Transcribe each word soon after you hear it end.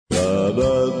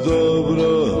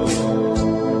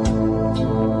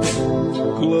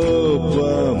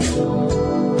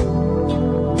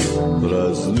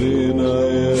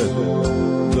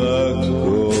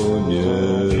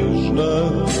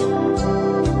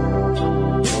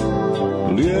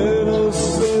Lijeno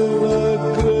se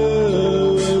na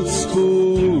krevet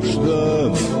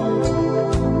spuštam,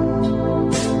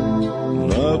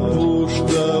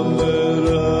 napušta me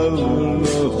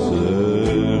ravnoteža.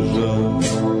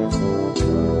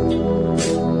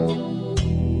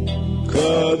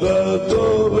 Kada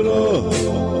dobro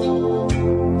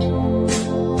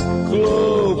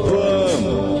klopam,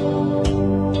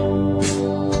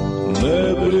 ne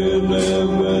brine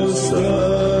me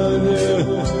stanje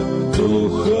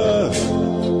duha,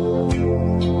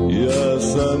 ja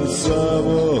sam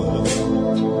samo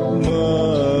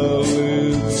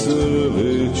mali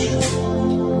crvić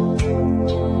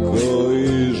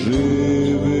koji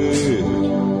živi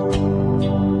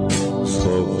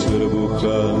svog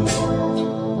trbuha.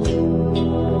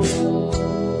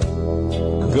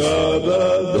 Kada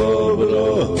dobro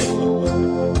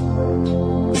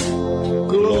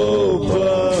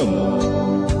klopam,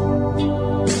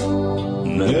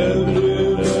 ne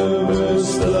brine me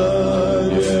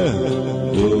stanje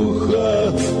duha,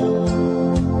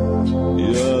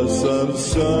 ja sam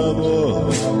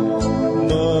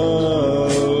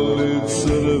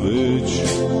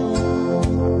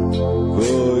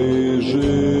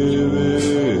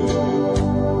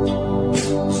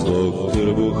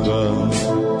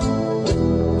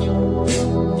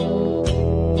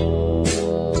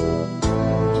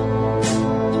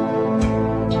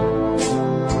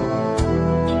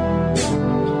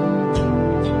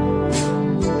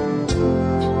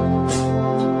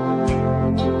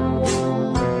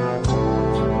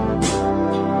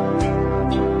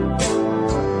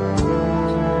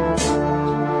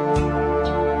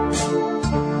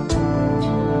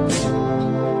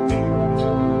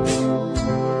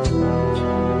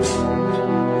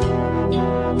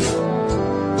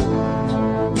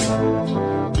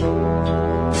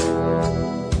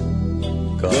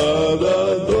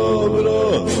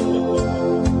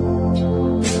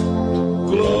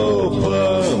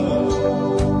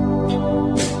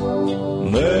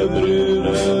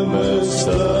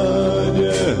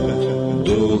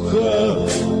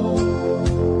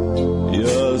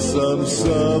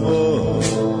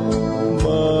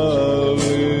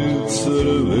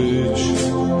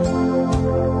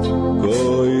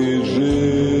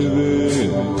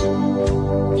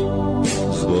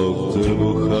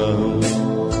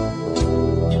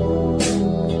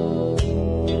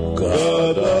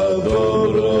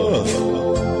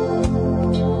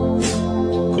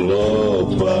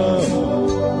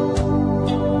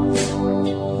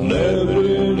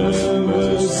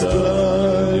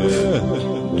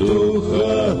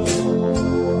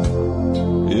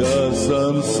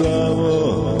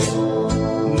samo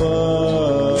mali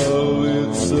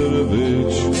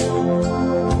crvić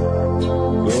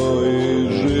koji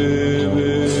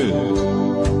živi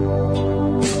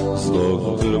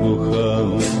svog trbuha.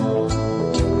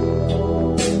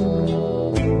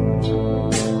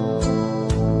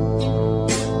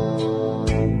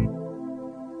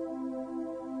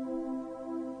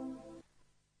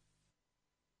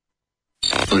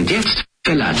 Und jetzt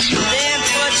Felatio.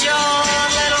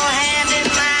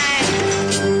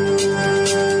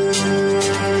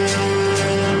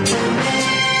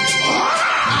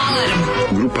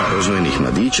 Grupa rozvojenih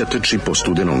mladića trči po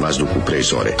studenom vazduhu pre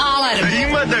zore. Alarm!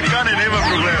 Ima da kane, nema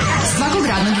problema. Svakog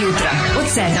radnog jutra, od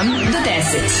 7 do 10.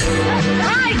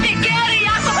 Hajde, Geri,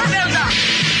 jako se velda!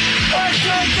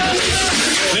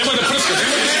 Nema da prska,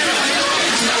 nema da...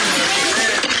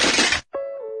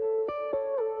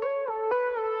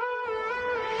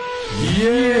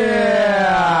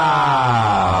 Yeah!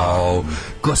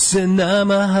 Ko se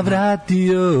nama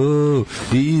vratio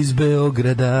iz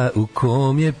Beograda, u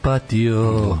kom je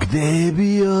patio, gde je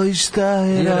bio i šta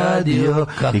je radio,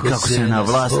 i kako se na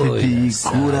vlastiti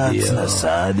kurac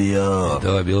nasadio.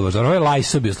 To je bilo baš dobro. Ovo je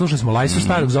Lajso bio. Slušali smo Lajso,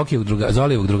 starog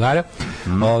Zolijevog drugara.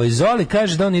 Zoli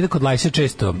kaže da on ide kod Lajse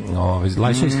često.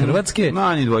 Lajso iz Hrvatske. No,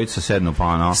 oni dvojica sednu pa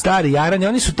ono. Stari jarani,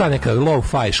 oni su ta neka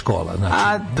low-fi škola. Znači,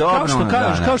 a, dobro.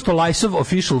 Kao što Lajsov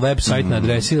official website na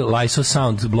adresi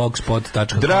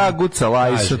lajsosoundblogspot.com. Draguca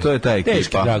Lajso, to je ta ekipa.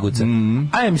 Teški Draguca.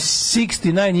 I am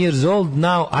 69 years old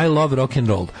now. I love rock and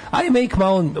roll. I make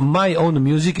my own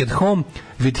music at home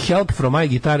with help from my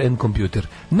guitar and computer.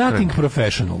 Nothing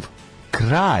professional.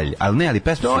 Kralj, ali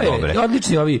pesme su dobre.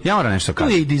 Odlični ovi. Ja moram nešto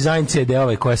kažem. Tu je i dizajn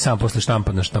CD-ove koje sam posle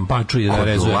štampa na štampaču i da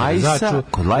rezuje na rezaču.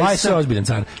 Lajsa je ozbiljan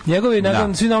car. Njegovi,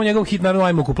 svi znamo njegov hit, naravno,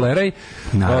 ajmo kupleraj,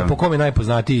 po kome je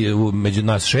najpoznatiji među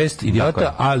nas 6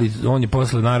 idiota, ali on je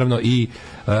posle, naravno, i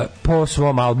po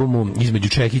svom albumu Između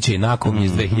Čekića i Nakom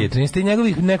iz 2013. I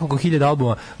njegovih nekoliko hiljada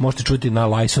albuma možete čuti na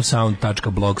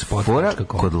lajsosound.blogspot.com.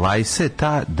 Kod Lajse je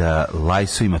ta da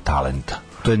Lajso ima talenta.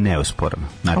 To je neosporno.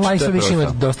 Znači, Lajso više ima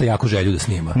dosta jako želju da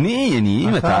snima. Nije,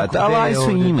 ima ta Lajso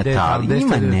ima ta,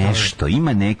 ima nešto,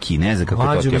 ima neki, ne znam kako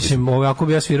to kažem. Mislim, ovako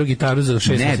bi ja svirao gitaru za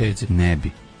 6 meseci.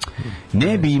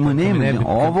 Ne bi imao,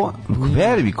 ovo,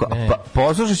 veri mi,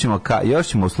 poslušat ćemo, još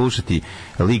ćemo slušati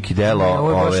lik i delo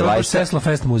ove Lajsa. Tesla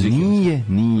Fest muzike.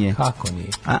 Nije. Kako nije?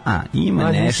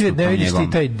 Ima nešto. Ne vidiš ti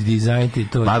taj dizajn, ti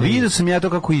to. Pa vidio sam ja to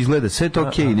kako izgleda, sve to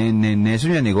okej, ne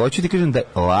znam ja, nego hoću ti kažem da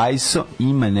Lajso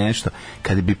ima nešto.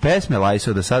 Kada bi pesme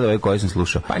Lajso da sada ove koje sam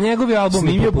slušao, pa njegovi albumi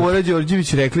snimio Bora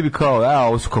Đorđević, rekli bi kao,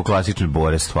 ovo su kao klasične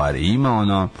Bore stvari. Ima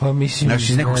ono,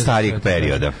 znači iz nekog starijeg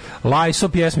perioda. Lajso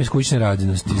pjesme iz kućne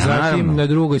radinosti. Zatim na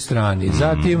drugoj strani,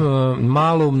 zatim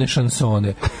maloumne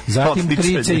šansone, zatim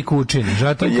Trice i Kučini,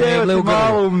 zatim Knegle u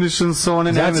maloumne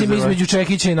šansone, zatim između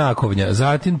Čekića i Nakovnja,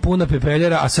 zatim Puna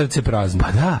pepeljara, a srce prazno.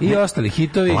 Pa da, i ostali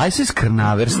hitovi. Lajso je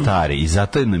Skrnaver stari i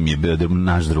zato nam je bio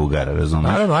naš drugar,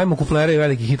 razumiješ? Naravno, ajmo kuplera i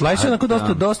veliki hit. Lajso je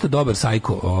onako dosta dobar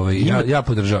sajko, ja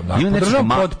podržavam.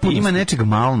 Ima nečeg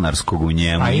malnarskog u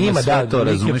njemu. A ima, da, to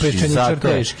razumeš,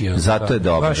 zato je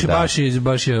dobar.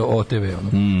 Baš je OTV,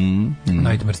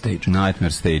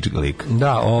 Nightmare Stage lik.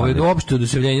 Da, uopšte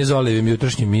oduševljenje Zolijevim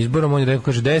jutrašnjim izborom, on je rekao,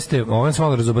 kaže, deste, on sam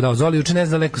malo razobadao, Zoli juče ne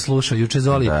zna daleko sluša, juče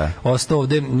Zoli ostao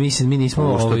ovde, mislim, mi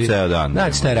nismo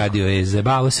znači šta je radio,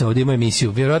 zabavao se ovde, ima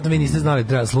emisiju, vjerojatno vi niste znali,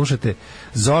 treba slušate,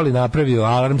 Zoli napravio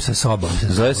alarm sa sobom.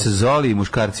 Zove se Zoli i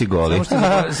muškarci goli.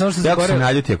 Jako se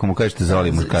naljuti ako mu kažete Zoli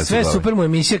i muškarci goli. Sve super mu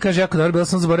emisija, kaže, jako dobro, bila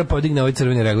sam zaboravio podigne ovaj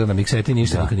crveni regler na mikseti,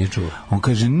 ništa nikad nije čuo. On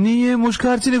kaže, nije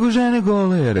muškarci nego žene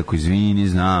gole. Ja rekao, izvini,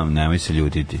 znam, nemoj se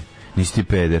ljutiti. Nisi ti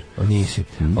peder. Nisi.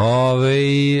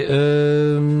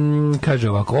 Kaže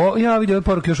ovako, ja vidio ove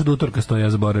poruke još od utorka stoji, ja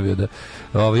zaboravio da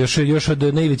još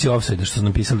od na ivici ofsajda što su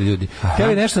nam pisali ljudi.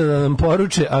 Htjeli nešto da nam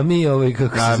poruče, a mi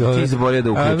kako se zove. Ti zaboravio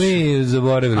da uključiš. A mi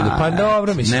zaboravili da. Pa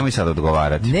dobro, mislim. Nemoj sad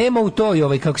odgovarati. Nema u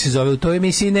toj kako se zove, u toj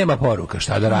emisiji nema poruka,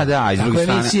 šta da radi. Da, iz druge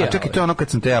strane. A čekaj, to je ono kad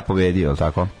sam te ja pobedio, al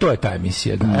tako? To je ta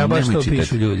emisija, da. Evo baš to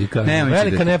pišu ljudi, kažu.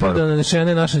 Velika nepravda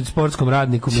nanešena našem sportskom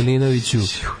radniku Milinoviću.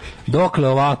 Dokle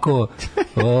ovako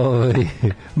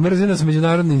mrze nas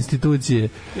međunarodne institucije.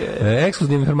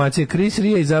 Ekskluzivne informacije. Chris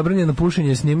Ria i Zabranjeno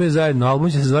pušenje snimaju zajedno.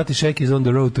 Album će se zvati Shaq is on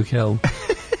the road to hell.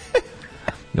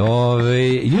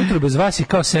 Jutro bez vas je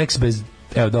kao seks bez...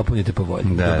 Evo, dopunite po volji.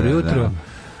 Dobro jutro.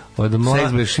 Od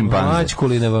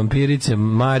Mačkuline vampirice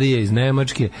Marije iz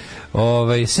Nemačke.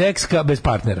 Seks bez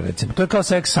partnera, recimo. To je kao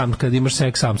seks sam, kad imaš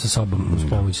seks sam sa sobom uz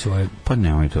pomoć svoje. Pa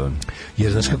nemoj to.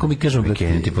 Jer znaš kako mi kažemo,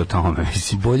 po tome,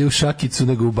 bolje u šakicu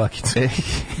nego u bakicu.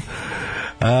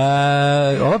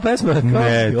 Ova pesma...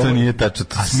 Ne, to nije tačno.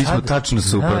 Mi smo tačno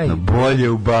suprotno. Bolje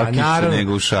u bakicu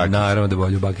nego u šakicu. Naravno da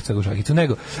bolje u bakicu nego u šakicu.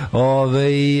 Nego,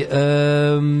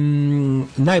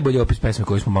 najbolji opis pesme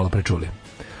koju smo malo prečuli.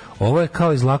 Ovo je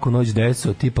kao iz Laku noć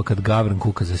deco, tipa kad Gavran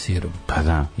kuka za sirom. Pa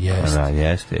da,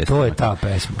 jeste. To je ta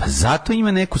pesma. Pa zato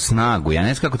ima neku snagu. Ja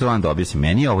ne znam kako to vam da objasnim.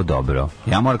 Meni je ovo dobro.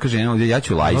 Ja moram kažem, ja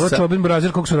ću Lajsa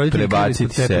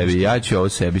prebaciti sebi. Ja ću ovo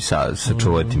sebi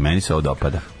sačuvati. Meni se ovo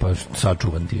dopada. Pa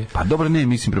sačuvan ti je. Pa dobro, ne,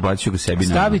 mislim, prebacit ću ga sebi.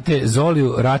 Stavite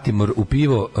Zoliju Ratimor u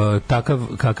pivo, takav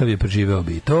kakav je preživeo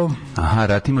bi to. Aha,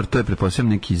 Ratimor, to je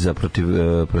pretpostavljam neki za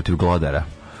protiv glodara.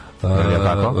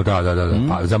 Da.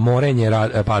 Pa, za morenje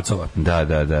pacova.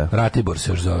 Da. Ratibor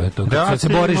se još zove. To kad se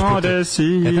boriš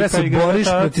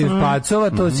protiv pacova,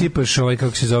 to sipaš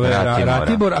kako se zove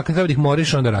Ratibor, a kad treba da ih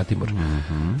moriš, onda Ratibor.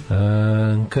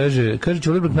 Kaže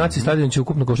Ćulibrk, naci stadion će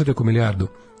ukupno koštati oko milijardu.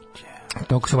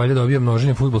 Toko se valjda dobije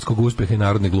množenje fudbalskog uspeha i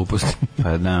narodne gluposti.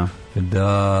 Pa da.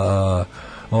 Da...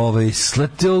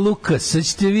 sleteo Luka, sad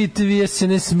ćete vidjeti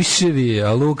SNS miševi,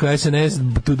 a Luka SNS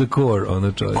to the core,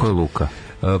 ono čovjek. Ko je Luka?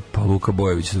 Pa Luka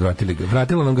Bojević,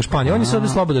 vratila nam ga Španija. On je sad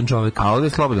slobodan čovjek. A ovdje je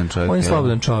slobodan čovjek. On je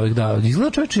slobodan čovjek, da.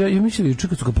 Izgleda čovječe, ja mislim,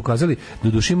 kad su ga pokazali da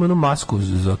duši ima onu masku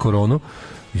za koronu,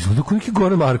 izgleda kao neki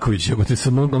Goran Marković, jebote, sa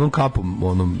onom kapom,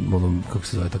 onom, kako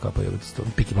se zove ta kapa, jebote,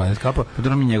 Piki Planet kapa. Pa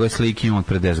dobro mi njegove slike imam od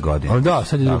pre 10 godina. Ali da,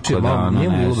 sad je drugčije, nije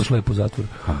mu bilo baš lepo u zatvoru.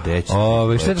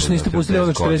 Šteta što niste pustili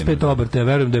ovo 45 obrte, ja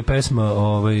verujem da je pesma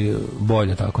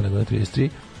bolja tako nego na 33.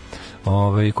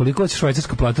 Koliko vas je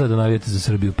Švajcarska platila da navijete za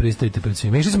Srbiju, pristajite pred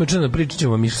svima. Išli smo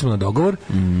išli smo na dogovor,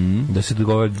 da se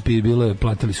dogovor bilo,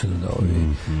 platili su da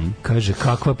kaže,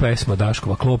 kakva pesma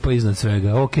Daškova, klopa iznad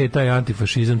svega, ok, taj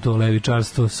antifašizam, to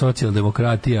levičarstvo,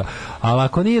 socijaldemokratija, ali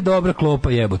ako nije dobra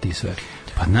klopa, jebo ti sve.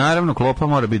 Pa naravno, klopa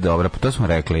mora biti dobra, pa to smo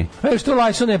rekli. Što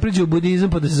Lajso ne priđe u budizam,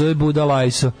 pa da se zove Buda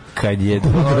Lajso. Kad je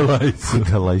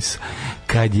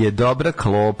kad je dobra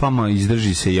klopama,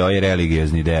 izdrži se i ovaj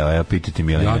religiozni deo. Evo, pitajte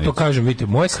mi. Ja to kažem, vidite,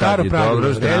 moje staro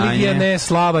pravilo, religija ne,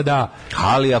 slava da.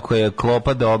 Ali ako je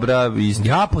klopa dobra...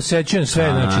 Ja posećujem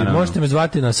sve, znači, možete me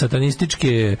zvati na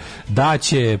satanističke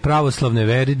daće, pravoslavne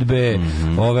veridbe,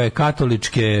 ove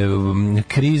katoličke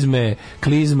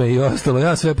klizme i ostalo,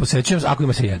 ja sve posećujem, ako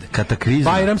ima se jede.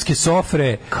 Katakrizma. Bajramske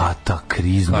sofre.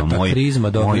 Katakrizma,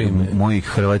 moj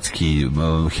hrvatski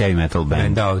heavy metal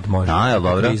band. Može.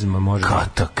 Katakrizma, može.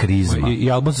 Katakrizma.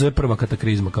 I album se zove Prva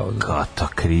katakrizma.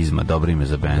 Katakrizma, dobro ime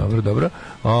za band. Dobro.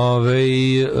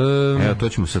 Evo, to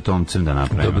ćemo sa Tomcem da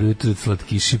napravimo. Dobro jutro,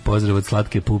 slatkiši, pozdrav od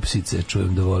slatke pupsice,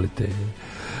 čujem da volite.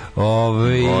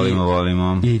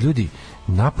 Volimo. I ljudi,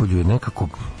 napolju je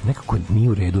nekako nije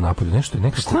u redu napolju, nešto je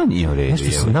nekako... Šta nije u redu?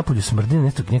 Nešto se napolju smrdi,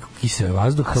 nekako kiseo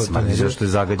vazduh. A smrdi zašto je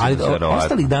zagađeno verovatno. Ali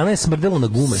ostalih dana je smrdelo na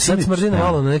gume, sad smrdi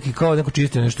malo na neki, kao neko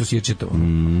čistio nešto sječetovo.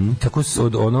 Tako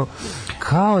od ono,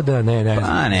 kao da ne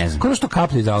znam. Kao što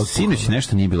kaplje iz auta. Sinoć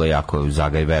nešto nije bilo jako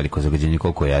veliko zagađenje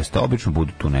koliko jeste. Obično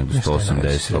budu tu negdje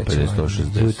 180, 150,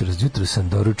 160. Jutro sam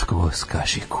doručkovao s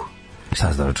kašiku.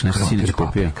 Šta si doručko? Nešto sinoć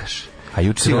kupio? A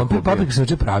juče si ga kupio? Papriku sam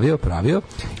juče pravio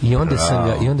i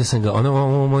onda sam ga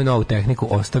moju novu tehniku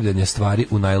ostavljanja stvari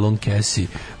u najlon kesi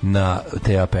na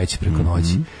TA peći preko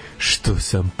noći. Što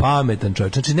sam pametan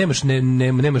čovječ. Znači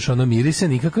nemaš ono mirise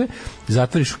nikakve,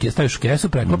 zatvoriš, staviš u kesu,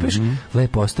 preklopiš,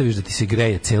 lepo ostaviš da ti se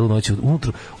greje celu noć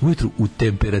ujutru u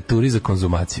temperaturi za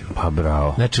konzumaciju. Pa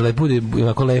bravo. Znači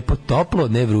lepo toplo,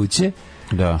 ne vruće.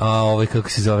 Da. Kako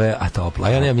se zove, topla.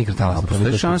 Ja nemam mikrotalasno.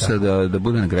 Postoji šansa da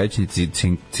bude na grećnici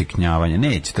ciknjavanje.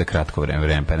 Neće, to je kratko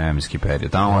vreme, vremenski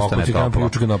period. Tamo ostane toplo.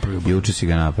 Juče si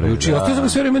ga napravio. Juče, a ti sam ga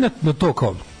sve vreme na to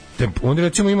kao onda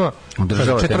recimo ima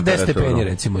 40 stepeni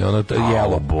recimo i ono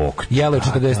jelo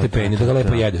 40 stepeni da ga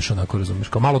lepo jedeš onako, razumiješ,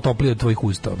 kao malo toplije od tvojih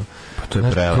usta ono. Pa to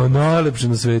je prelepo, najlepše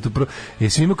na svetu.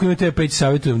 Svima koji imate peć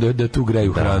savjetujem da tu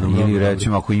greju hranu. Ili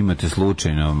recimo ako imate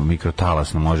slučajno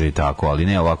mikrotalasno može i tako, ali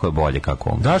ne, ovako je bolje kako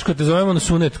on. Daško, te zovemo na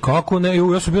sunet, kako ne,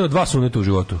 ja sam bio na 2 suneta u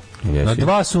životu. Na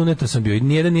 2 suneta sam bio,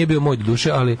 nijedan nije bio moj do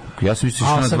duše, ali ja sam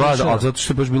išao na 2, ali zato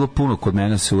što je baš bilo puno kod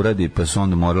mene se uradi, pa su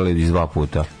onda morali iz 2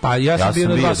 puta. Pa ja sam bio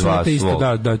na 2 suneta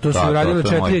isto, da, to su uradile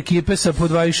 4 ekipe sa po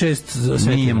 26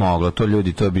 svetima. Nije moglo, to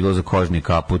je bilo za kožni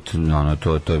kaput,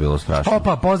 to je bilo strašno.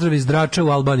 Opa, pozdrav iz Drača u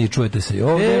Albaniji, čujete se i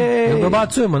ovdje. Jel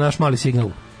dobacujemo naš mali signal?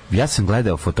 Ja sam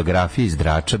gledao fotografije iz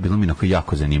Drača, bilo mi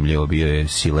jako zanimljivo, bio je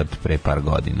Sileb pre par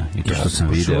godina i to što sam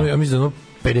video. Ja mislim da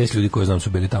 50 ljudi koji znam su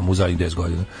bili tamo u zadnjih 10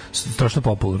 godina. Strašno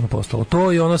popularno postalo.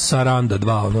 To i ono Saranda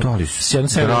 2, to li su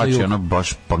Drača, ono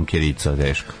baš pankerica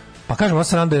teška. Pa kažem, ova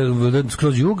Saranda je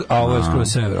skroz jug, a ovo je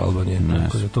skroz sever Albanije.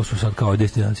 To su sad kao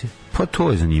destinacije. Pa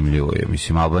to je zanimljivo.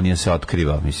 Mislim, Albanija se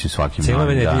otkriva, svakim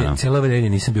novim danom. Cijela vedenje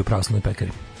nisam bio u pravoslavnoj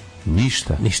pekari.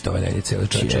 Ništa vedenje cijeli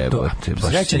čovječ.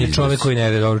 Srećan je čovjek koji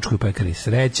ne doručkuje u pekari.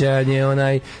 Srećan je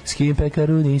onaj s kim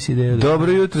pekaru nisi deo.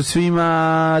 Dobro jutro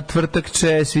svima, tvrtak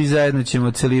će, svi zajedno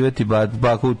ćemo celivati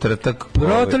baku u tvrtak.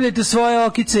 Protavljajte svoje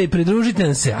okice i pridružite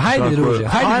nam se. Hajde druže,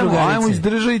 hajde drugarice. Ajmo,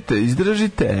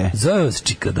 izdržite. Zove vas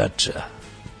Čikadača.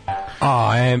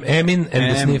 Emin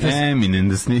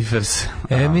and the Sniffers.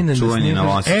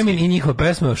 Emin i njihova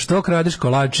pesma Što kradeš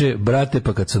kolače, brate,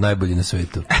 pa kad su najbolji na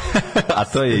svetu. A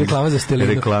to je reklama za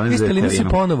Stelinu. Stelina se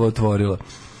ponovo otvorila.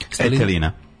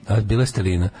 Etelina. Bila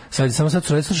Stelina. Sad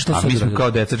su rekli što su... A mi smo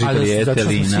kao deca čitali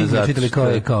Etelina.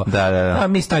 Čitali kao... Da. A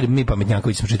mi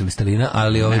pametnjaković smo čitali Stelina,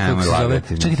 ali kako se zove...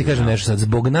 Čekaj ti kažem nešto sad.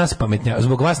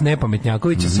 Zbog vas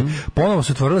nepametnjakovića se ponovo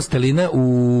se otvorila Stelina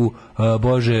u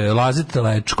Lazeta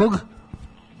Lečkog.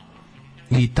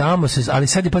 I tamo se, ali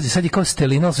sad je kao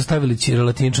Stelina, ali su stavili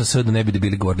latinično S da ne bi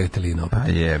bili govorili Etelina.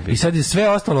 I sad je sve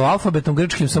ostalo alfabetom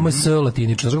grčkim, samo je S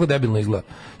latinično. Znaš kako debilno izgleda?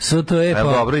 S to je pa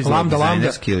lambda.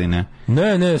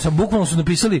 Ne, sam bukvalno su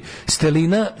napisali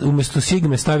Stelina, umjesto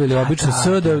sigme stavili obično S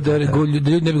da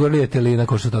ljudi ne bi govorili Etelina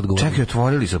kao što tad govori. Čekaj,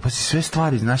 otvorili su, pa sve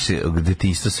stvari iz naše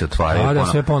detinjstva se otvaraju. Da,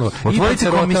 sve ponovo.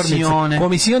 Otvorite komisione.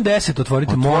 Komisijon 10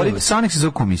 otvorite, molim. Sad nek se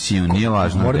zove komisijon, nije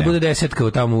važno. Mora da bude 10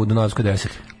 kao tamo u Dunavskoj 10.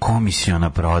 Komisiona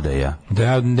prodaja.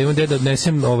 Da imam da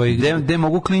odnesem gde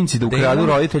mogu klinci da ukradu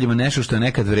roditeljima nešto što je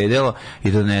nekad vredelo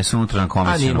i da odnesu unutra na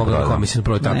komisionu prodaju. A nije mogla na komisionu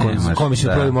prodaju, tako.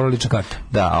 Komisionu prodaju morala lična karta.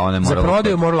 Da, ona je morala. Za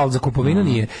prodaju morala, ali za kupovinu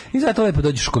nije. I zato lepo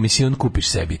dođeš u komisijon, kupiš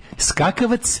sebi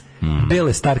skakavac,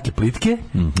 bele starke plitke,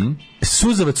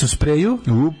 suzavac u spreju,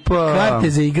 karte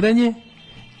za igranje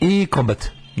i kombat.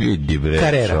 Idi bre,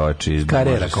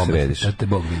 Carrera kombi.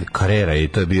 Carrera i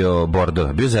to je bio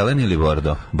bordo. Bio zeleni ili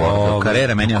bordo? Bordo.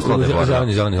 Carrera meni ostalo da je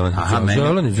bordo.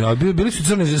 Zeleni. Bili su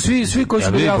crni, svi koji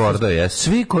su bili bordo,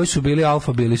 svi koji su bili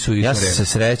alfa bili su i ja se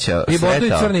srećao. I bordo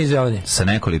i crni i zeleni. Sa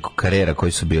nekoliko Carrera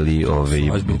koji su bili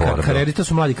bordo. Carreri, to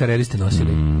su mladi kareristi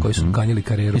nosili, koji su ganjali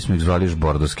Carreru. Mi smo ih zvali još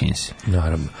bordo skinsi.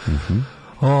 Naravno.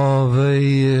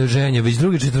 Ženja, već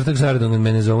drugi četvrtak zaredom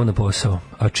mene zovu na posao,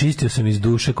 a čistio sam iz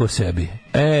duše ko sebi.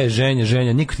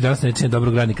 Ženja, niko ti danas ne ceni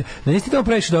dobrog radnika. Da nisi tamo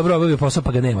previše dobro obavio posao,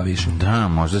 pa ga nema više. Da,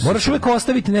 možda se... Moraš uvijek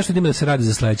ostaviti nešto da ima da se radi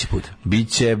za sledeći put.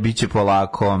 Biće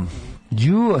polako...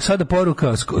 A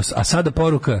sada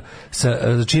poruka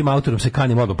sa čijim autorom se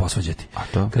kanim odmah posvađati. A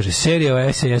to? Kaže, serija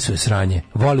o SAS-u je sranje.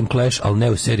 Volim Clash, ali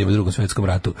ne u serijama u Drugom svjetskom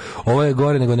ratu. Ovo je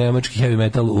gore nego nemački heavy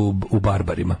metal u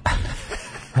Barbarima.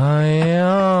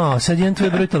 Sad imam tvoj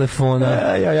broj telefona.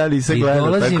 Ja nisam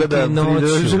gledao, tako da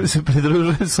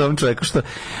pridružujem se ovom čovjeku.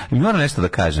 Moram nešto da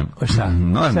kažem.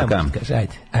 Moram da kažem.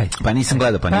 Ajde. Pa nisam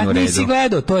gledao, pa nije u redu. Nisi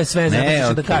gledao, to je sve zato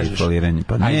što da kažeš.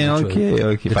 Pa ne,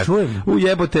 okej. Da čujem.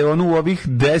 Ujebote, u ovih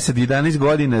 10-11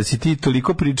 godina si ti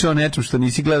toliko pričao o nečem što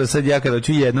nisi gledao, sad ja kada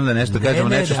ću jednom da nešto kažem o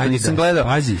nečem što nisam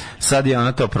gledao, sad je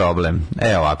ono to problem.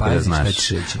 Evo ovako da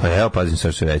znaš. Evo, pazim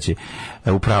sve što reći.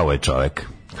 Upravo je čovjek.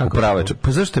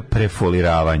 Pa zašto je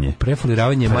prefoliravanje?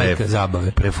 Prefoliravanje je majka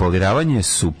zabave. Prefoliravanje je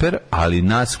super, ali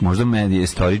nas, možda medije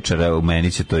istoričara, u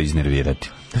meni će to iznervirati.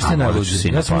 Šta je najluđe?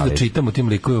 Ja sam možda čitam u tim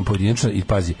likovima pojedinačno i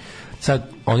pazi, sad,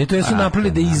 oni to jesu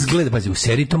napravili da izgleda, pazi, u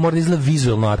seriji to mora da izgleda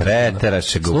vizualno atraktivno.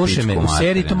 Preteraše ga u pičku materinu. Slušaj me, u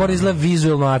seriji to mora da izgleda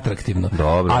vizualno atraktivno.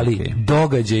 Dobro, ali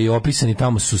događaji opisani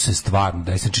tamo su se stvarno,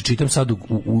 da znači čitam sad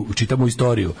čitam u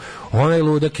istoriju. Onaj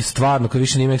ludak je stvarno, kad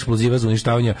više nema eksploziva za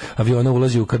uništavanje aviona,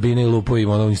 ulazi u kabine i lupo im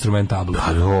ono instrument tablu.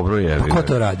 Pa dobro je. Pa ko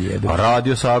to radi jebe? Pa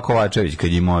radio Sava Kovačević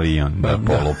kad je imao avion,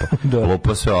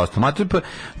 lupa sve ostalo. Mater, pa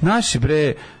naši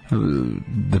bre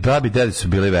da babi dede su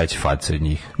bili veći face od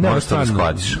njih. Moraš to da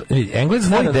shvatiš.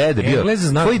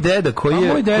 Tvoj deda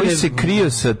koji se krio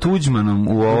sa Tuđmanom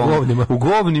u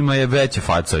govnima je veća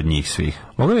faca od njih svih.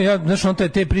 Mogu mi, znaš, on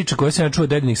te priče koje sam ja čuo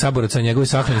dedinih saboraca, njegovi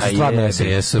sahrani su stvarno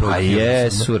SAS. A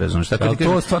jesu, razumiješ.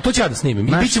 To ću ja da snimim.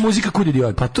 I bit će muzika kud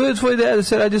idiot. Pa to je tvoj deda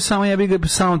se radio samo, ja bi ga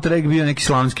soundtrack bio neki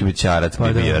slavonski bećarac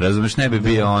bi bio, razumiješ, ne bi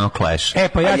bio ono Clash.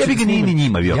 Pa ja bi ga ni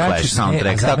njima bio Clash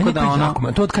soundtrack, tako da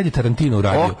ono... To od kad je Tarantino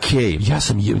uradio. Ja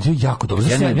sam jako dobro.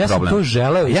 Ja sam to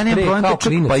želeo. Ja nemam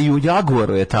problem, pa i u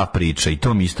Jaguaru je ta priča i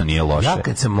to mi isto nije loše.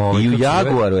 I u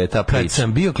Jaguaru je ta priča. Kad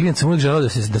sam bio klinac, sam uvijek želeo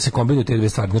da se kombinuju te dve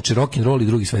stvari. Znači rock and roll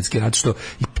i Drugi svetski rat, što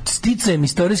i sticajem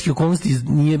istorijskih okolnosti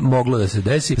nije moglo da se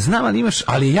desi. Znam,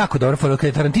 ali je jako dobro kada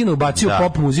je Tarantino ubacio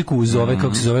pop muziku uz ove,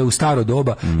 kako se zove, u staro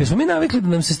doba. Jer smo mi navikli da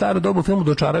nam se staro doba u filmu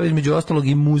dočarava između ostalog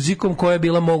i muzikom koja je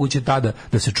bila moguće tada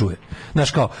da se čuje.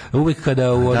 Znaš, kao, uvijek kada...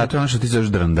 Da, to je ono što ti zoveš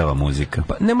drndava muzika.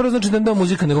 Pa ne mora znači drndava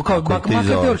muzika, nego kao makar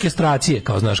te orkestracije,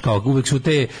 kao, znaš, kao uvijek su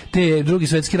te Drugi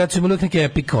svetski rat su imali uvijek neke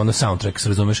epic, ono, soundtracks,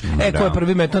 razumeš? Ko je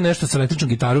prvi metao nešto sa električnom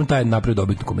gitarom, taj je napravio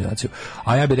dobitnu kombinaciju.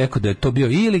 A ja bih rekao da je to bio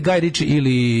ili Guy Ritchie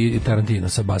ili Tarantino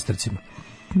sa bastercima.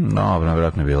 Dobro,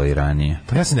 vjerojatno je bilo i ranije.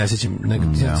 Pa ja se ne sjećam.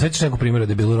 Sećaš nekog primjera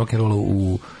da je bilo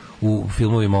rock'n'rolla u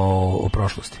filmovima o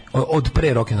prošlosti? Od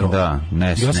pre rock'n'rolla? Da,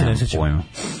 ne sjećam pojma.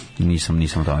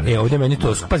 Nisam o tome. Ovdje meni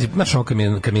to, pazi, znaš ono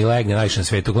kad mi legne najviše na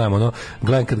svetu,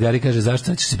 gledam kad Gari kaže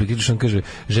zašto će se priključiti, on kaže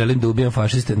želim da ubijem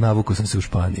fašiste, navuko sam se u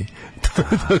Španiji. To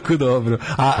je tako dobro.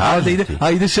 A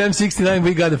ide Sham 69,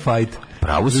 we gotta fight.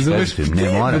 Pravo si,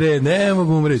 ne mora. Ne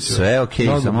mogu umreći. Sve je okej,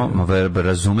 samo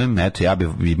razumem, eto, ja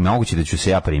bi moguće da ću se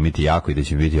ja primiti jako i da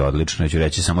će biti odlično, ću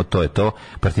reći samo to je to,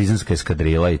 partizanska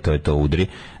eskadrila i to je to, udri.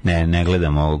 Ne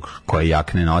gledamo koje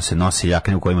jakne nose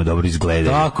jakne u kojima dobro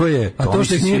izgledaju. Tako je, a to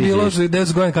što ih nije bilo,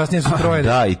 10 godina kasnije su trojene.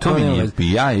 Da, i to mi nije,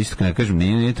 ja isto ne kažem,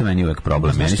 nije to meni uvek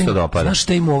problem, meni se to dopada. Znaš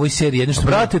šta ima u ovoj seriji?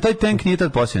 Brate, taj tank nije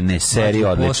tad posljedno, ne, serija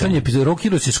odlična. Poslednji epizod, Rock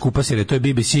Heroes je skupa serija, to je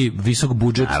BBC, visok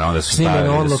budžet,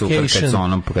 snimano on location,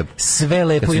 sve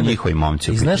lepo ima. Njihovi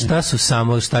momci. I znaš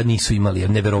šta nisu imali, jer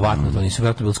neverovatno to nisu,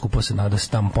 vjerojatno bilo skupo se nada se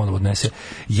tamo ponovo odnese.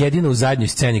 Jedino u zadnjoj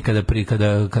sceni kada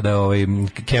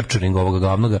capturing ovoga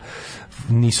glavnoga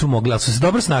nisu mogli, ali su se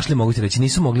dobro snašli, mogu ti reći,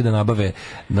 nisu mogli da nabave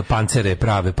na pancere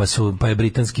prave, pa je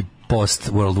britanski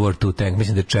post World War II tank,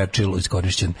 mislim da je Churchill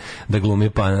iskorišćen da glumi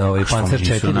Panzer 4.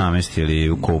 Što nisu namestili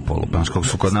u kupolu, kako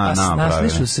su kod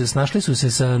snašli su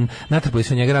se sa, natrpali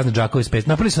su njega razne džakove spet,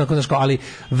 napravili su onako, ali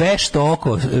vešto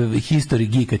oko history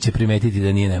geeka će primetiti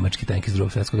da nije nemački tank iz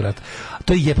Drugog svjetskog rata.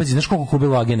 To je jepazi, znaš koliko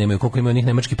kubilo agene imaju, koliko imaju onih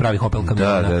nemačkih pravih Opel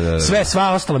kamiona.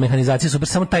 Sva ostala mehanizacija super,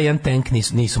 samo taj jedan tank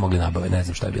nisu mogli nabave, ne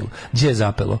znam šta je bilo. Gdje je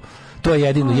zapelo? To je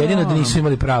jedino da nisu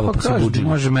imali pravo, pa se buđili.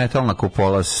 Može metalna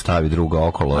kupola se stavi druga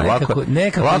okolo,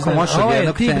 Nekako može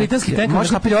jednog ti britanski tenkovi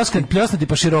možda pljosnati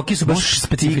pa široki su baš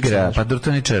specifični. Pa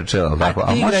to ne Churchill, tako.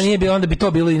 A Tigra nije bilo, onda bi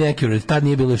to bilo inaccurate. Tad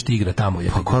nije bilo još Tigra tamo.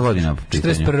 Pa koja godina?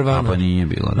 41. Pa nije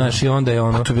bilo. Znaš, i onda je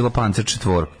ono... Pa to je bilo Panzer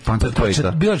četvorka. Panzer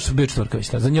trojka. Bio četvorka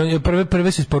već.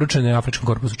 Prve su isporučene Afričkom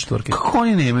korpusu četvorke. Kako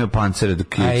oni nemaju pancere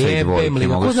dok je i dvojke?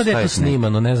 Ko zna da je to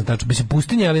snimano, ne znam tačno. Mislim,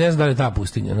 pustinja, ali ne znam da li je ta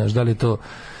pustinja. Znaš, da li je to...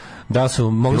 Da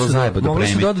su mogli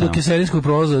su dodati do kiserinskog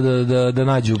prolaza da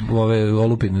nađu ove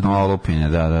olupine. Olupine,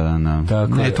 da.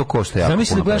 Ne, to košta jako puno.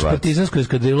 Zamisli da gledaš Partizansko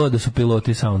eskadrilo da su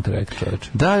piloti soundtrack, čoveče.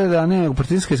 Da, ne,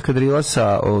 Partizanska eskadrila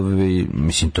sa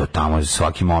mislim to tamo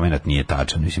svaki momenat nije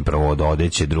tačan, mislim prvo od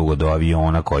odeće, drugo do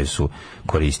aviona koji su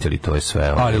koristili, to je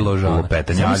sve. Ali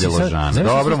ložana.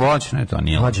 Dobro, moćno je to,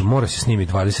 nije. Mlađe, mora se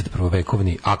snimiti 21.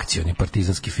 vekovni akcioni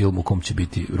partizanski film u kom će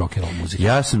biti rock and roll muzika.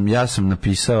 Ja sam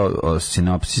napisao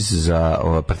sinopsis za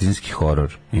partizanski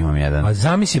horor. Imam jedan. A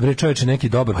zamisli bre čoveče neki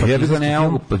dobar partizanski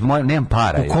film. Nemam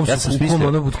para.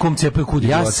 U kom cepaju kudi.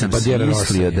 Ja sam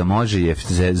mislio da može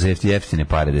za jeftine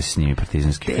pare da se snimi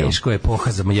partizanski film. Teško je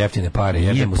epoha za jeftine pare.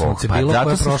 Jebemo sunce bilo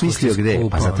koje prošlosti.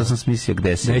 Zato sam smislio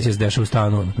gde se. Neće se dešava u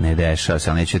stanu. Ne dešava se,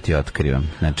 ali neću ti otkrivam.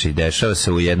 Znači, dešava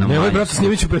se u jednom... Nemoj, brate,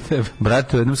 snimiću pred tebe.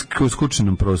 Brate, u jednom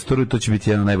skučenom prostoru, to će biti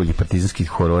jedan od najboljih partizanskih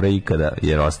horora ikada,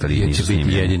 jer ostali nisu snimljeni.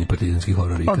 Će biti jedini partizanski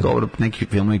horor ikada. Pa dobro, neki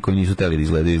filmovi koji nisu teli da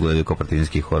izgledaju kao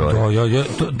partizanski horor.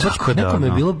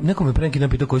 Neko me pre neki dan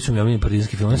pitao koji su mi omiljeni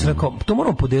partizanski film. Ja sam rekao, to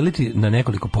moramo podeliti na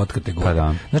nekoliko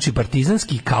podkategorija. Znači,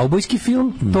 partizanski, kaubojski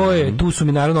film, tu su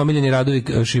mi naravno omiljeni radovi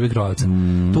Šive Krovaca.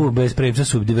 Tu bez premca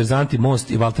su Diverzanti,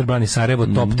 Most i Walter Brani Sarajevo,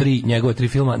 top 3, njegove 3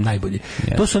 filma, najbolji.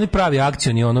 To su oni pravi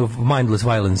akcioni, ono mindless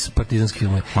violence, partizanski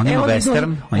filmovi. Oni imaju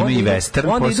western, oni imaju i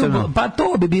western posebno. Pa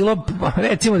to bi bilo,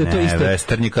 recimo da to isto. Ne,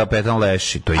 western je Kapetan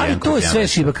Leši, to je ali to je sve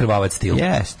Šiva Krvavac stil.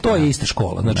 To je ista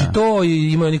škola. Znači to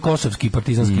imaju oni kosovski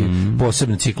partizanski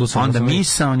posebni ciklus. Onda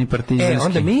misaoni partizanski.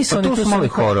 Onda misaoni, to su mali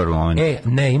horor oni.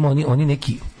 Ne, ima oni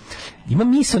neki ima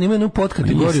misao, ima jednu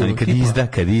podkategoriju.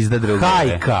 Kad izda drugo.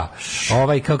 Hajka,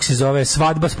 kako se zove,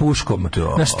 svadba s puškom.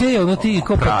 Znaš, te ono ti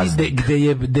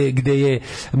gde je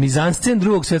mizanscen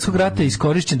Drugog svjetskog rata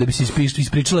iskorišćen da bi se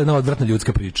ispričala jedna odvratna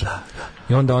ljudska priča.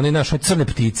 I onda one naše crne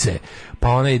ptice, pa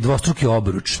onaj dvostruki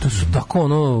obruč, to su tako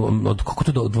kako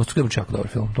to dvostruki obruč jako dobar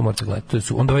film, to morate gledati. To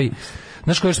su onda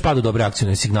znaš koji još spada dobre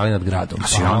akcijne signali nad gradom?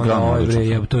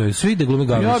 To je svi da glumi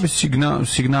Gavrić. Ja bi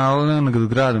signal nad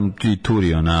gradom ti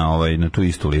turio na tu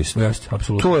istu listu. Jeste,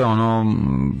 apsolutno. To je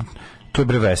to je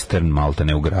bre western malte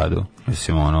ne u gradu.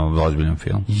 Mislim, ozbiljan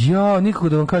film. Ja, nikako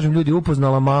da vam kažem, ljudi,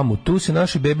 upoznala mamu. Tu se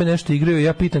naši bebe nešto igraju,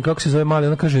 ja pitam kako se zove mali,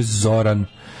 ona kaže Zoran.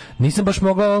 Nisam baš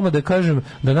mogla odmah da kažem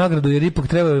da nagradu, jer ipak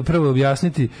treba prvo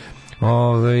objasniti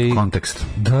kontekst.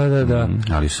 Da.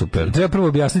 Ali super. Treba prvo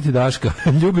objasniti Daška.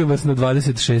 Ljubim vas na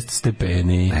 26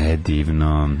 stepeni.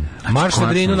 Divno. Marš na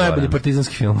Drinu, najbolji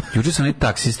partizanski film. Juče sam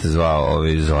taksista zvao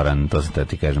Zoran, to sam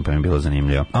ti kažem, pa mi je bilo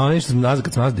zanimljivo. A on nešto nazad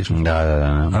kad sam nazad išao.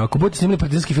 Da. Ako budete snimili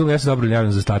partizanski film, ja se dobro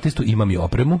javljam za statistu, imam i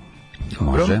opremu.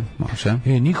 Može.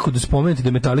 Nikako da spomenuti da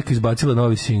je Metallica izbacila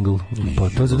novi singl. Pa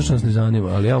to je zato što nas ne zanima,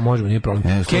 ali evo možemo, nije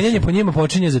problem. Kenjanje po njima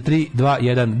počinje za 3, 2,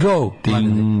 1, go!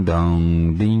 Ding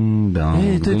dong, ding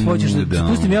dong. To je tvoj, ćeš da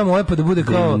spustim ja moje pa da bude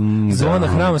kao zvona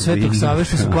hrama Svetog Save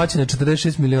što su plaćene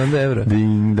 46 miliona evra.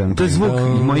 Ding dong. To je zvuk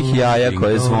mojih jaja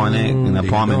koje zvone na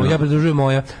pomenu. Ja pridružujem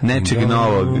moja. Nečeg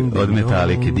novog od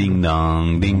Metallice. Ding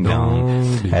dong, ding dong.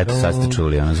 Eto, sad ste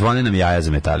čuli, zvone nam jaja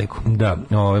za Metalliku. Da,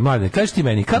 Mladine, kaži ti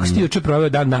meni, kako si ti juče proveo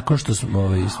dan nakon što smo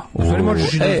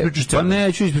možeš i da ispričaš pa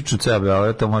neću ispričati od sebe,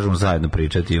 ali to možemo zajedno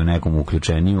pričati u nekom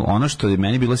uključenju. Ono što je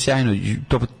meni bilo sjajno,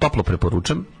 toplo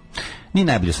preporučam, nije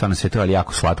najbolje stvar na svijetu, ali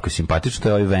jako slatko i simpatično,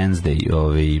 to je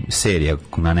Wednesday, serija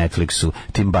na Netflixu,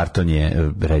 Tim Burton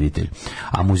je reditelj,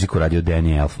 a muziku radio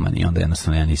Danny Elfman i onda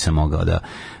jednostavno ja nisam mogao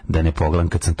da ne pogledam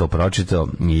kad sam to pročitao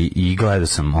i gledao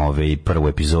sam prvu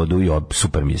epizodu i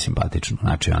super mi je simpatično,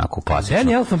 znači onako klasično.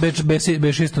 Danny Elfman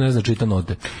beš isto ne zna čita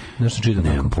note. Nešto čita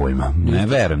nemam pojma, ne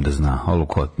verujem da zna,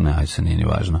 ne, se nije ni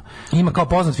važno. Ima kao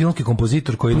poznat filmski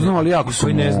kompozitor koji ne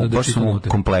zna da čita note.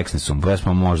 Kompleksni su,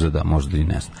 vesmo možda i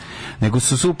ne zna. Nego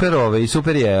su super,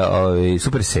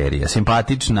 super serija,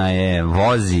 simpatična je,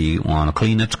 vozi,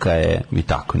 klinačka je i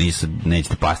tako,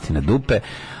 nećete pasti na dupe,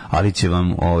 ali će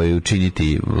vam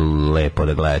učiniti lepo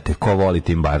da gledate. Ko voli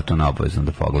Tim Burtona, obavezno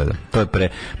da pogleda. To je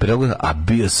predlog, a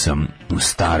bio sam u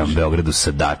starom Beogradu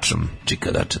sa Dačom.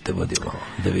 Čika Dača te vodilo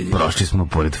da vidim. Prošli smo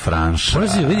pored Franša,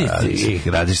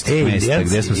 različitih mjesta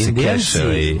gde smo se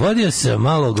kešali. Vodio sam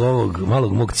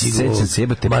malog mog cigu,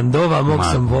 Mandova mog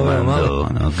sam poveo malo.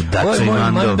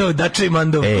 Dača i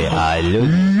Mandov. A ljudi.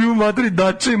 Matri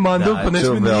Dača i Mandov, pa ne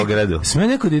smije u Beogradu. Smije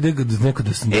neko da ide, neko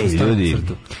da ljudi,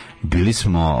 Bili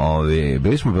smo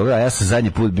u Beogradu, a ja sam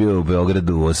zadnji put bio u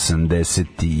Beogradu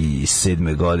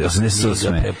 87. godine,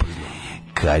 88.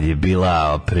 Kad je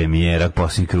bila premijera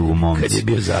Posljednji krug u Momci. Kad je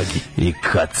bio Zagi. I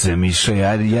kad sam išao,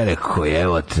 ja rekao,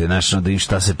 evo te, znaš, da im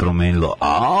šta se promenilo.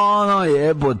 A ono,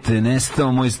 jebote,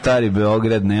 nestao moj stari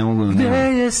Beograd, ne mogu... Gde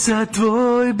je sad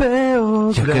tvoj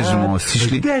Beograd? Ja kažemo,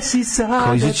 sišli,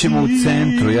 kao izaćemo u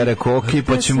centru, ja rekao, okej,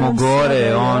 pa ćemo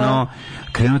gore, ono...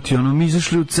 krenuti, mi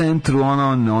izašli u centru,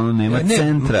 nema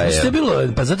centra. Ne, što je bilo?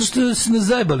 Pa zato što su nas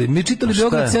zajebali. Mi čitali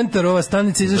Beograd centar, ova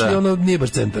stanica izašli, nije baš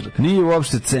centar. Nije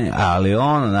uopšte centar, ali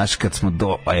znaš, kad smo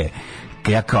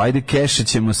ja kao, ajde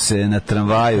kešećemo se na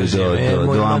tramvaju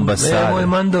do ambasade. Moj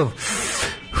mandov,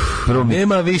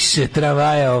 nema više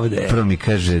tramvaja ovde.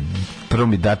 Prvo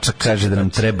mi dačak kaže da nam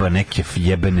treba neke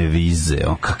jebene vize.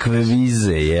 Kakve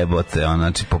vize, jebote,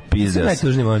 znači popizeo se.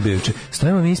 Najtužniji moment bio juče.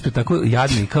 Stojimo mi ispred tako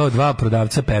jadni kao dva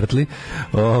prodavca pertli,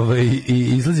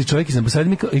 i izlazi čovjek iz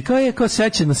ambasade i kao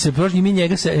sećano se, prožnji mi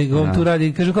njega se, on tu radi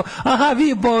i kaže kao, aha,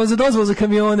 vi za dozvol za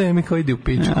kamione, mi kao ide u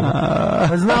pičku.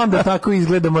 Znam da tako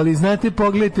izgledam, ali znate,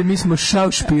 pogledajte, mi smo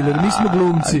šaušpiler, mi smo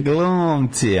glumci.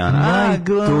 Glumci,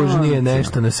 najtužnije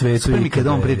nešto na svetu. Sve mi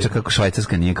kada on priča kako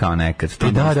Švajcarska nije kao nekad.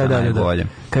 Da.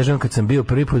 Kažem, kad sam bio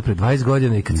prvi put pred 20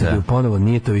 godina i kad sam bio ponovo,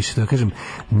 nije to više to. Kažem,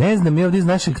 ne znam, mi ovdje iz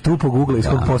našeg tupog ugla iz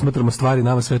kog posmatramo stvari,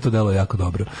 nama sve to delo jako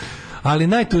dobro. Ali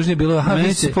najtužnije bilo...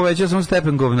 Meni se povećao sam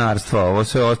stepen govnarstva, ovo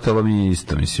sve ostalo mi je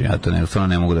isto, mislim, ja to stvarno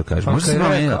ne mogu da kažem.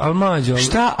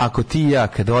 Šta ako ti i ja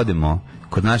kad odemo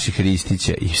kod naših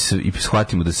Ristića i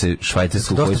shvatimo da se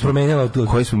Švajcarska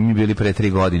koju smo mi bili pre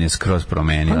 3 godine skroz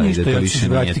promenila i da to više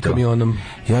nije to.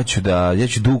 Ja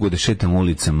ću dugo da šetam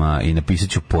ulicama i napisat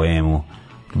ću poemu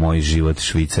Moj život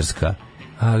Švicarska.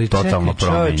 Ali čekaj,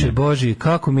 čovječe Boži,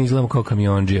 kako mi izgledamo kao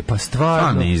kamiondžije? Pa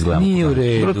stvarno, nije u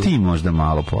redu. Bro, ti možda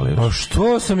malo poliraš. Pa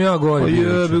što sam ja govorio?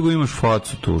 Pa jebego, imaš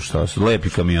facu tu, šta su, lepi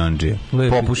kamiondžije.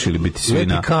 Popušili biti svi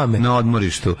na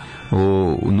odmorištu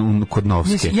kod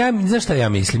Novske. Znaš šta ja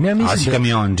mislim? A si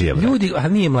kamiondžije, bro. A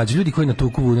nije mlađi, ljudi koji na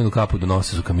tuku vunenu kapu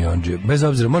donose su kamiondžije. Bez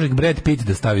obzira, može Brad Pitt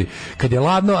da stavi kad je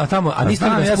ladno, a tamo...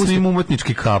 Ja sam imao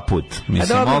umetnički kaput.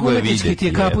 Mislim, mogo je vidjeti. Umetnički ti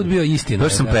je kaput bio istina.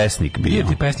 Došao sam pesnik bio. Bio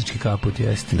ti pesnički kaput,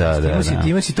 jeste. Da.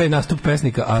 Ima si taj nastup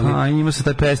pesnika, ali... Ima se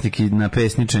taj pesnik i na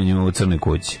pesničenju u Crnoj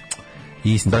kući.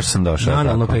 Baš sam došao.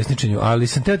 Analno pesničenju, ali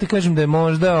sam teo ti kažem da je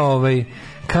možda,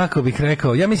 kako bih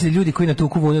rekao, ja mislim da ljudi koji na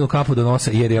tu vunenu kapu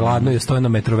donose, jer je ladno i stoje na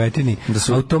metrovetini,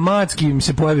 automatski im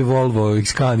se pojavi Volvo i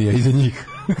Scania iza njih.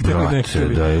 Brate,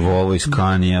 da je Volvo i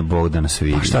Scania, Bog da nas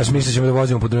vidi. A šta si misliš, ćemo da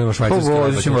vozimo po drumima Švajcarske?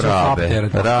 Vozimo rabe.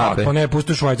 Pa ne,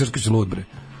 pusti Švajcarsku, si lud, bre.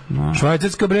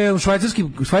 Švajcarska, bre,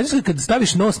 Švajcarska kad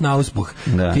staviš nos na uspuh,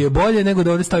 ti je bolje nego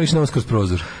da ovdje staviš nos kroz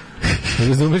prozor.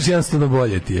 Razumeš, jednostavno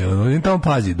bolje ti je. Oni tamo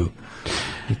pazidu.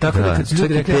 I tako da kad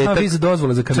ljudi rekli, vi za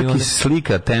dozvole za kamione. Čak i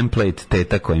slika, template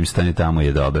teta kojim stane tamo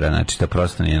je dobra, znači to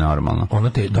prosto nije normalno.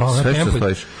 Sve što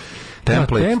stojiš.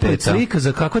 Template slika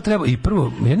za kako treba. I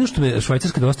prvo, jedno što me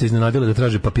Švajcarska dosta iznenadila da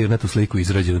traže papirnatu sliku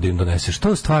izrađenu da im donese.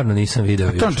 Što stvarno nisam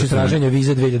video. Traženje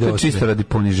vize 2008. To je čisto radi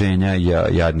poniženja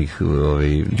jadnih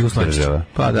država.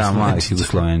 Pa da, malih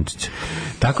Jugoslovenčića.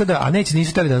 Tako da, a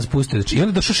nisu tali da nas puste. Znači, i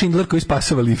onda došao Schindler koji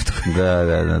spasava liftove.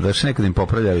 Da, došao nekad im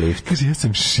popravlja lift. Kaže, ja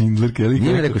sam Schindler.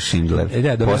 Nije mi rekao Schindler.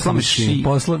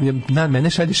 Na mene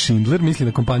šalje Schindler, misli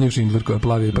na kompaniju Schindler koja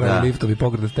pravi liftovi,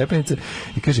 pokrata stepenice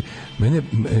i kaže,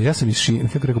 ja sam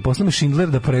kako rekao, poslao me Schindler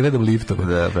da pregledam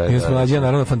liftove. I smo Mladja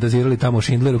naravno fantazirali tamo o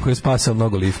Schindleru koji je spasao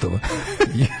mnogo liftova.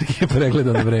 Jer je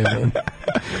pregledao na vreme.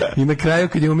 I na kraju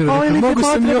kad je umirao, mogu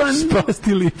sam još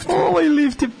spasti lift. Ovaj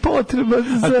lift je potreban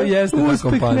za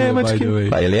uspeh Nemačke.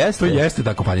 Pa je li jeste? To jeste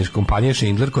ta kompanija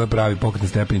Schindler koja pravi pokretne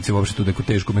stepenice, uopšte tu neku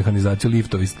tešku mehanizaciju,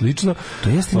 liftovi slično. To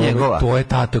jeste njegova? To je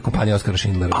kompanija Oskara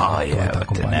Schindlera. A je,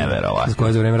 neverovatno. Koja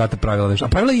je za vreme rata pravila nešto. A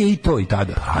pravila je i to i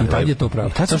tada. I tada je to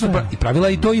pravila. I pravila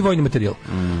je i to i vojni materijal.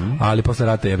 Ali posle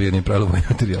rata je bio nije pravilo vojni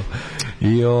materijal.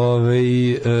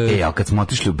 Ali kad smo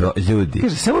otišli ljudi...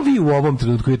 Kaže, samo vi u ovom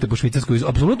trenutku idete po Švicarskoj,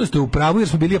 apsolutno ste u pravu jer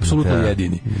smo bili apsolutno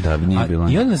jedini. Da, nije bilo.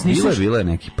 I onda nas nisu... Bilo je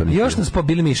neki pa... Još nas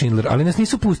bili mi Schindler, ali nas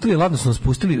nisu pustili, ladno su nas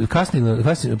pustili, kasnije...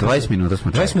 20 minuta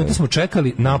smo čekali. 20 minuta smo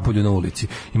čekali napolju na ulici.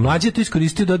 I Mlađa je to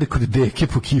iskoristio da ode kod Deke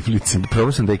po kiflici.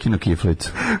 Probao sam Dekinu kiflicu.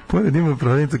 Pored ima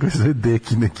prodavnica koja se zove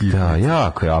Dekine kiflice. Da,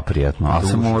 jako je prijatno. A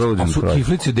sam morao uđem prodavnicu. A su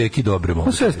kiflice Deki dobre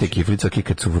mogu. Sve ste kiflice,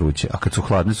 kad su vruće, a kad su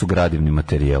hladne su gradivni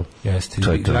materijal. Jeste,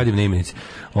 gradivne imenice.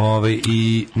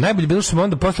 I najbolje bilo što smo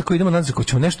onda posle koji idemo nazad, ko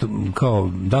ćemo nešto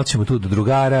kao da li ćemo tu do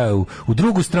drugara u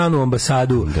drugu stranu u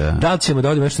ambasadu, da li ćemo da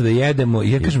odemo nešto da jedemo.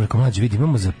 I ja kažem rekao mlađe, vidi,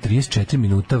 imamo za 34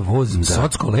 minuta voz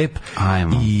socsko lep.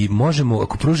 I možemo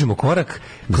ako pružimo korak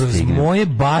kroz moje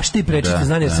bašte i prečite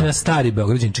znanje da sam ja stari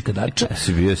Beograđanin čikadača.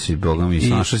 Si bio si boga mi,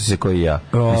 snašao si se koji ja.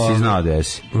 Nisi znao da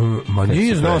jesi. Ma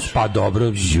nije znao, pa dobro.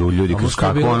 Ljudi, kroz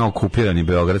kako ono okupirani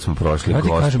Beograd smo prošli,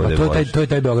 gospode Bože. To je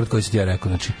taj Beograd koji si ti ja rekao,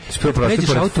 znači. Prošli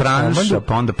pored Franša,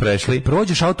 pa onda prešli.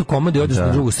 Prođeš autokomande i odeš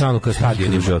na drugu stranu ka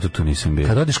stadionima. Tu nisam bio.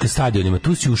 Kad odeš ka stadionima,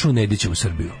 tu si ušao u Nedićevu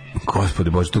Srbiju. Gospode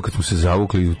Bože, tu kad smo se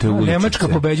zavukli u te uličice. Nemačka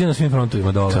pobeđuje na svim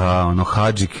frontovima dole. Da, ono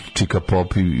Hadži Čika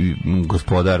Pop i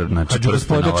gospodar, znači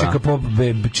gospodar Čika Pop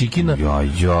Čikina.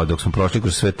 Ja, dok smo prošli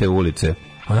kroz sve te ulice.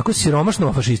 Onako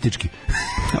siromašno fašistički.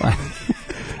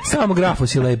 Samo grafo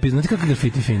si lepi, znate kako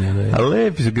grafiti fine. A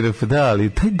lepi su grafo, da, ali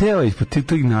taj deo ispod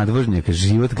tog nadvožnjaka,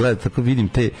 život, gleda, tako vidim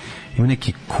te, ima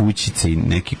neke kućice i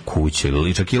neke kuće,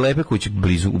 ili čak i lepe kuće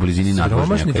u blizini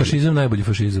nadvožnjaka. Siromašni fašizam, najbolji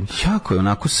fašizam. Jako je,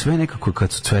 onako sve nekako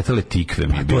kad su cvetale tikve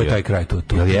mi je bio. To je taj kraj, to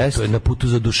je na putu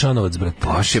za Dušanovac, brate.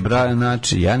 Baš je, brate,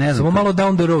 znači, ja ne znam. Samo malo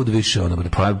down the road više, ono,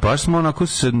 brate. Pa baš smo onako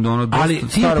se, ono, ali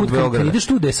ti put, kad ideš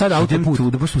tu, da je sad autoput.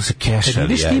 Tu, da baš smo se kešali. Kad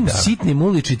ideš tim sitnim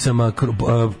uličicama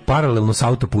paralelno s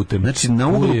autoputem. Znači, na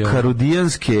uglu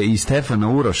Karudijanske i Stefana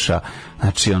Uroša,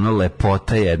 znači, ono,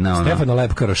 lepota jedna, ono. Stefana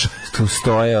Lepkaroša. Tu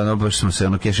stoje, ono, baš smo se,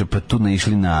 ono, kešali, pa tu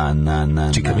naišli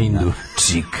na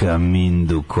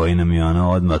Čikamindu, koji nam je,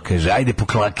 ono, odmah kaže, ajde po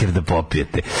klaker da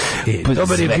popijete. Pa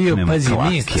dobar je bio, pazi,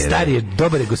 nije stari je,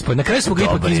 dobar je gospodin. Na kraju smo ga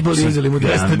ipak izboli, uzeli mu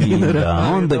 200 dinara.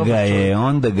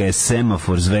 Onda ga je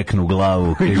semafor zveknu u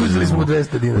glavu. Uzeli smo mu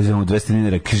 200 dinara. Uzeli mu 200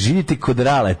 dinara. Kaže, idite kod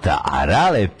Raleta, a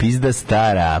Rale je pizda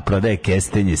stara, prodaje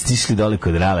kestenje, stišli dole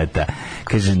kod Raleta.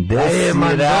 Kažem, gde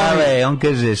si Rale? On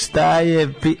kaže, šta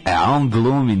je a on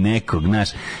glumi nekog, znaš,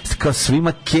 kao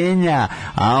svima Kenja,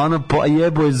 a ono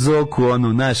jebo je Zoku,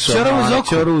 ono, naš,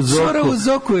 Čoru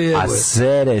Zoku je jebo. A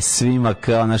sere svima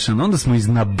kao, naš, onda smo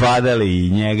iznabadali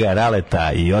njega,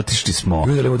 Raleta, i otišli smo.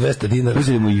 Uzeli mu 200 dinara.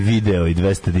 Uzeli mu i video i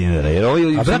 200 dinara.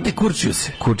 A brate, kurčio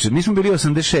se. Mi smo bili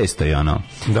 86. i ono.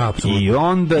 Da, apsolutno. I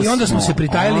onda smo se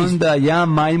pritajili. Onda ja,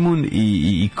 Majmun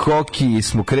i Koki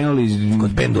smo krenuli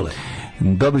kod Pendule.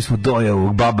 Dobili smo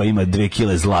dojavu, baba ima 2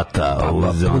 kile zlata.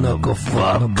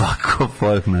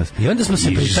 I onda smo se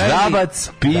pritajili. Žabac,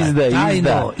 pizda,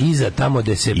 tajno, iza tamo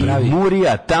gde se pravi. I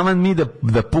Murija, taman mi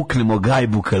da puknemo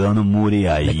gajbu kada ono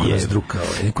Murija je. Neko nas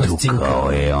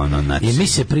drukao je. Ono, znači. I mi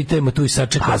se pritajemo tu i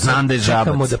sad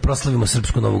čekamo da proslavimo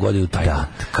srpsku novu godinu tajno.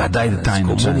 Da, daj da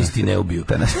tajno. Komunisti ne ubiju.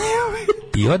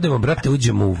 I odemo, brate,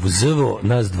 uđemo u Zvo,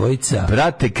 nas dvojica.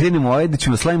 Brate, krenemo, ajde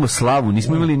ćemo slavimo slavu.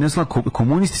 Nismo imali, ne znam,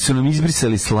 komunisti su nam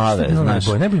izbrisali slave, znaš.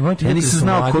 Ja nisam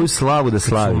znao koju slavu da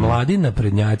slavimo. Mladi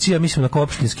naprednjaci, ja mislim na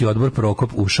opštinski odbor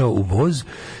Prokop ušao u voz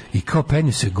i kao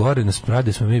penju se gore, na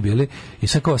sprade smo mi bili, i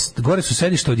sad kao, gore su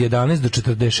sedišta od 11 do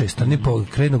 46, oni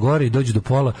krenu gore i dođu do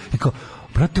pola i kao,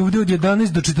 brate, ovdje od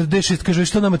 11 do 46, kaže,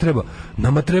 što nama treba?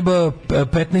 Nama treba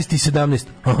 15 i 17.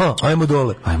 Aha, ajmo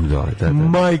dole. Da.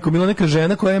 Majko, bila neka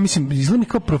žena koja, ja mislim, izgleda mi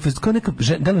kao profesor, kao neka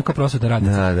žena, da li kao prosvetna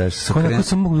radnica? Da, što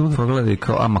su pogledali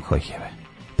kao, ama koji je.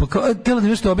 Pa kao, tela da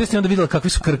nešto objasni, onda videla kakvi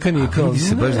su krkani. Vidi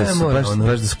se baš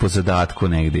da su po zadatku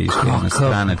negde išli na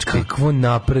stranački. Kakvo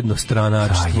napredno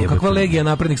stranačstvo, kakva legija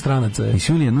naprednih stranaca je.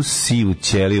 Nisi imali jednu sivu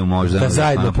ćeliju možda. Da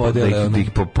zajedno podele. Da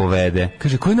ih povede.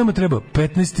 Kaže, koji nama treba?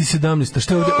 15 i 17.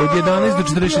 Šta je ovdje? Od 11 do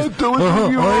 46. Aha,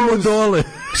 ajmo dole.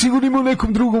 Sigurno ima u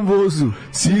nekom drugom vozu.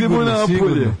 Idemo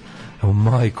napolje. O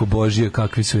majko Božije,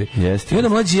 kakvi su je. I onda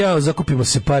mlađi ja zakupimo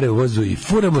se pare u vozu i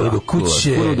furamo do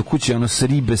kuće. Furamo do kuće, ono s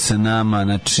ribe sa nama,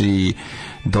 znači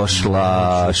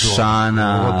došla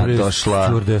Šana, došla...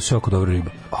 Čurde, sve oko dobra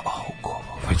riba.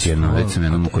 Već sam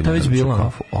jednom kod njega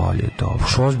bila. Olje, dobro.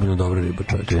 Baš ozbiljno dobra riba,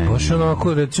 čovječe. Baš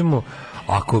onako, recimo,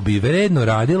 ako bi vredno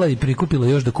radila i prikupila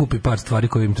još da kupi par stvari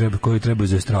koje trebaju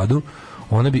za estradu,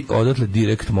 ona bi odatle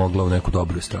direkt mogla u neku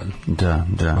dobru estradu. Da.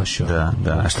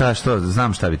 A što,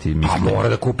 znam šta bi ti mislio. A mora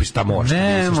da kupi šta može.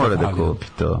 Ne, mora da kupi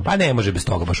to. Pa ne može bez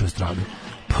toga baš u estradu.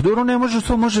 Pa dobro, ne može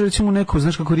to, može recimo neko,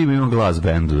 znaš kako riba ima glas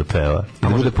bendu da peva. Da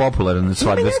bude popularan na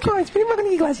svadberski. Ima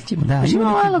neki glas ima. Da, ima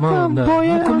malo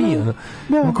boje.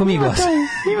 Mako mi glas.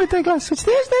 Ima taj glas.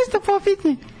 Hoćete nešto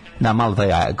popiti? Da, malo taj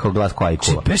glas ko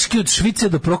ajkula. Peški od Švice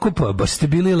do Prokopa, baš ste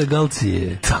bili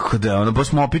ilegalci. Tako da, ono, baš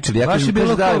smo opičili. Ja kažem,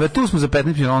 tu smo za 15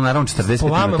 minuta, naravno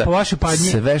 45 minuta. Po vaše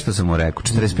padnje. Sve što sam mu rekao,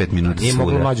 45 minuta. Nije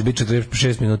moglo mlađe biti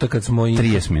 46 minuta kad smo...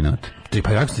 30 minuta.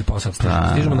 Pa jak ste posao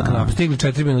stižemo na kanapu. Stigli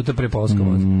 4 minuta pre polaska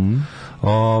voza.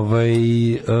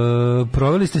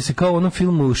 Proveli ste se kao u onom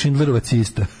filmu Schindlerovac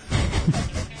ista.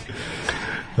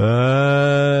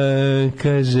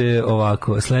 Kaže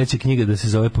ovako, sledeća knjiga da se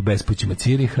zove Po bespućima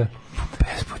Ciriha.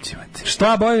 Bespućima Ciriha.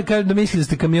 Šta bolje kaže da misli da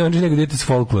ste kamionđi nego dete s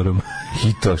folklorom.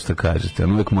 I to što kažete,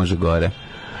 on uvijek može gore.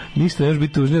 Ništa ne može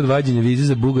biti tužnije od vađenja vize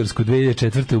za Bugarsku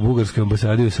 2004. u Bugarskoj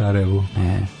ambasadi u Sarajevu.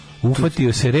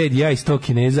 Ufatio se red, ja i 100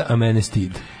 Kineza, a mene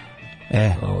stid.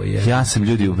 Ja sam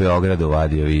ljudi u Beogradu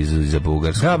vadio vizu za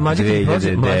Bugarsku. Da, Mladja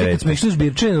kad smo išli u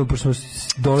Zbirčinu, pošto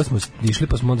dole smo išli,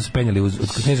 pa smo onda se penjali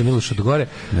od knjeza Miloša do gore,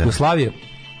 Jugoslavije,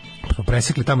 smo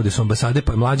presekli tamo gde su ambasade,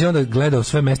 pa je Mlađa onda gledao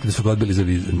sve mesta da su ga odbili za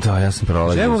vizu. Da, ja sam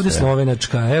prolazio. Evo ovde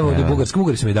Slovenačka, evo ovde Bugarska,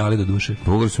 Bugari su mi dali do duše.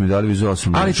 Bugari su mi dali vizu,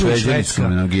 ali Šveđani su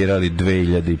me nagirali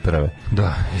 2001.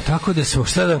 Da, i tako da smo,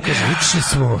 šta da vam kažem, učili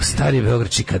smo stari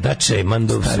Beograd, Čikadača i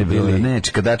Mandov su bili. Ne,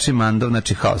 Čikadača i Mandov,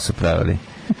 znači haos su pravili.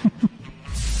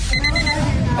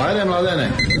 Ajde, Mladene,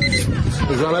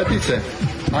 zaleti se.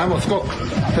 Ajmo, skok.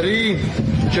 3,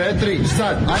 4,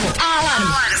 sad, ajmo.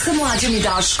 Alarm sa Mlađom i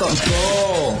Daškom.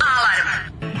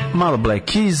 Alarm. Malo Black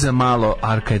Keys, malo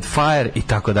Arcade Fire i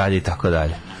tako dalje i tako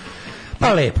dalje.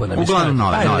 Pa lepo nam je.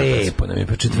 Uglavnom lepo nam je,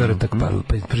 pa četvrtak, pa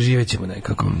preživećemo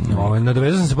nekako.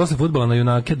 Nadovezao sam se posle fudbala na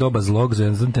junake Doba Zlog,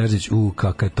 Zvezdan Terzić,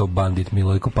 kakav je to bandit,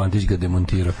 Milojko Pantić ga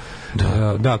demontirao.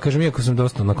 Da, kažem, iako sam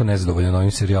dosta onako nezadovoljan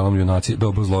ovim serijalom Junaci,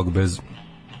 Doba Zlog bez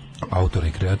autora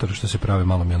i kreatora, što se prave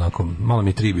malo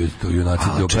mi tribut to Junaci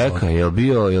Doba Zlog. Čekaj, je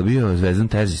li bio Zvezdan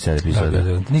Terzić sad epizoda?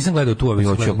 Da. Nisam gledao tu, ali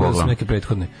gledao sam neke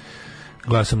prethodne.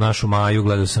 Gledao sam našu Maju,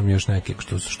 gledao sam još neke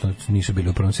što nisu bili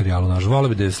u prvom serijalu naš. Voleo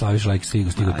bi da je Slaviš Lajk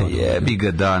stigo to. Jebi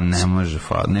ga, da, ne može,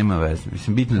 nema veze.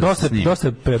 Mislim, bitno da se snima. Dosta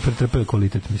je pretrpeo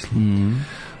kvalitet, mislim.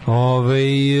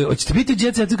 Hoćete biti u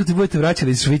Jet Setu kad se budete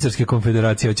vraćali iz Švicarske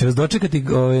konfederacije? Hoće vas dočekati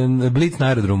Blitz na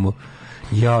aerodromu?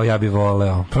 Ja bi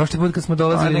voleo. Prošli put kad smo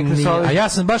dolazili, a ja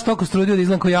sam baš toliko strudio da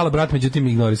izgledam kao jala brat, međutim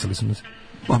ignorisali su nas.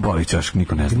 Boli čašk,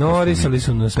 niko ne zna. Ignorisali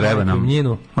su nas. Treba nam.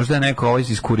 Možda je neko ovo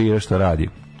iz kurira što radi.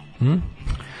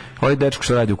 Ovaj dečko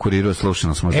što radi u kuriru, slušaj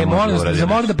nas, možda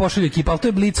molim da pošalju ekipa, ali to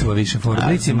je Blicova više forma.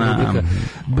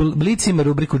 Blic ima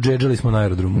rubriku Džedžali smo na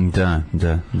aerodromu.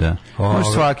 Da.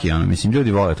 Može svaki, mislim,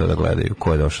 ljudi vole to da gledaju,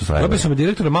 ko je došao sa aerodromu. Dobio sam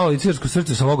direktora malo licearsko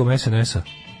srce sa logom SNS-a.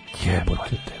 Jebote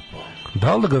te.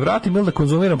 Da li da ga vratim ili da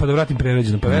konzumiram pa da vratim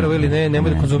preređeno? Pa verovo ili ne,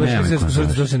 nemoj da konzumiraš licearsko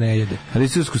srce, to se ne jede.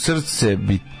 Licearsko srce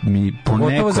bi mi poneko...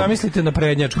 Pogotovo zamislite na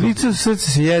prednjačku. Licearsko srce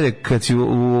se jede kad si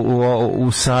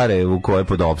u Sarajevu koje je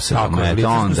pod opsadom. Tako je,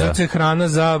 licearsko srce je hrana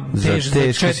za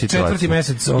četvrti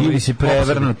mesec. Ili si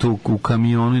prevrnut u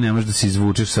kamionu i ne možeš da se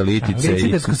izvučeš sa litice.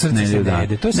 Licearsko srce se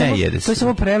ne jede. To je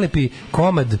samo prelepi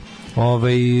komad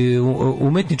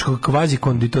umetničkog kvazi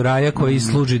konditoraja koji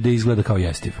služi da izgleda kao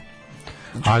jestiv.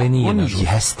 Ali nije on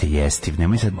jeste jestiv,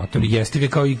 nemoj sad jestiv je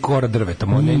kao i kora drveta,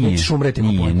 nećeš umreti.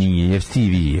 Nije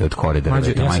jeftiviji od kore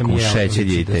drveta, majko šećer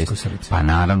je i test. Pa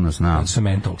naravno znam,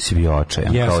 si bio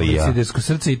očajan kao i ja. Licearsko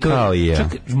srce i to,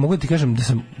 čak mogu ti kažem da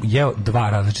sam jeo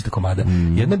 2 različita komada.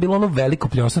 Jedno je bilo ono veliko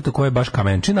pljosnato koje je baš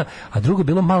kamenčina, a drugo je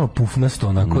bilo malo pufnasto,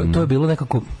 onako, to je bilo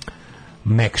nekako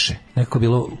mekše. Nekako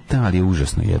bilo... Da, ali je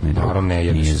užasno jedno i drugo. Naravno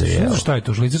ne, nije za jelo. Šta je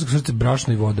to? Licearsko srce,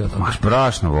 brašno i voda.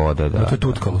 Brašno voda, da. To je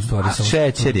tutkalo u stvari. A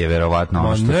šećer je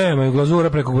verovatno. Ne, glazura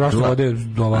preko brašno vode.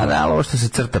 A da, ovo što se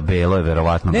crta belo je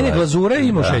verovatno. Ne, glazura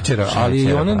ima šećera,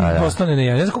 ali ono postane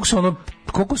ne. Ne znam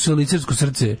koliko se licearsko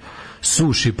srce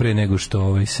suši pre nego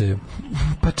što se...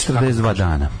 Pa 42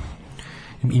 dana.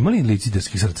 Ima li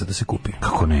licearskih srca da se kupi?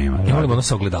 Kako ne ima? Ima li ono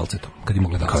sa ogledalce to? Kad ima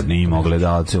ogledalce? Kad nima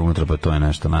ogledalce unutra, pa to je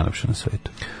nešto najlepše na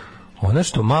svetu.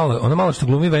 Ona malo što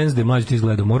glumi Wednesday, mlađi ti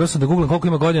izgleda. Morao sam da googlam koliko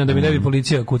ima godina da mi ne bi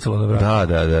policija kucala na vrat.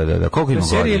 Da. Koliko ima godina?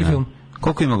 Serija ili film?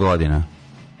 Koliko ima godina?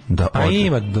 A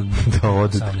ima do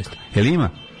 18. Jel ima?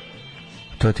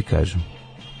 To ti kažem.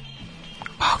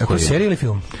 Ako je serija ili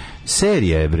film?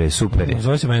 Serija je, bre, super je.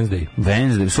 Zove se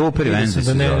Wednesday. Super Wednesday se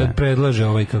zove. Da ne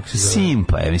predlaže kako se zove.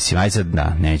 Simpa je, mislim, aj sad,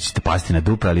 da, nećete pasti na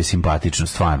dupe, ali je simpatično,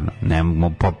 stvarno.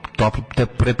 Te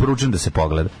preporučujem da se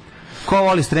pogleda. Ko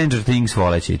voli Stranger Things,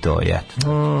 voleće i to,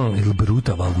 eto. Ili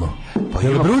brutavalno.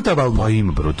 Pa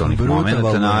ima brutalnih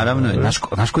momenta, naravno.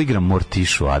 Znaš ko igra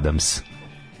Mortišu Adams?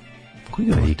 Ko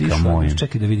igra Mortišu?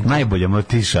 Čekaj da vidim. Najbolja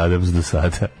Mortiša Adams do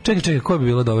sada. Čekaj, ko bi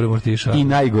bila dobra Mortiša? I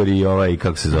najgori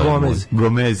kako se zove?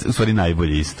 Gomez, u stvari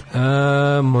najbolji isto.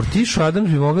 Mortišu Adams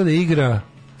bi mogla da igra...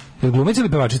 Je glumica ili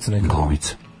pevačica neka?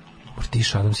 Glumica.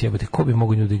 Mortiša Adams, jebate, ko bi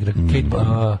mogo nju da igra?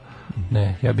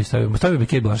 Ne, ja bi stavio bi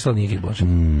Kate Blanchett, ali nije Kate Blanchett.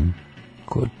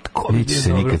 Neće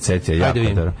se nikad setio, jako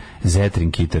dobro.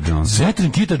 Zetrin Kita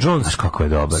Jones. Znaš kako je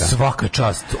dobar. Svaka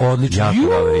čast, odlično. Jako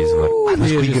dobar izvor. A znaš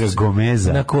ko igra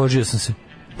Gomeza? Nakožio sam se.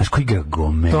 Znaš ko igra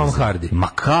Gomez? Tom Hardy. Ma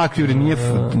kakvi, nije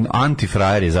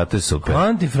antifrajer je, zato je super.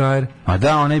 Antifrajer? A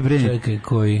da, onaj bre... Čekaj,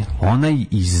 koji? Onaj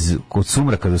od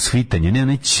sumraka do svitanja, ne,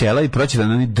 onaj ćela i proći da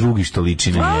onaj drugi što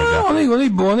liči na njega.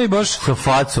 Onaj baš... Sa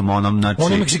facom, onom, znači...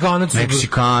 Onaj Meksikanac, bre.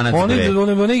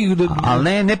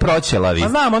 Ali ne proćelavi.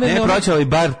 Ne proćelavi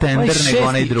bartender, nego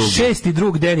onaj drugi. Šesti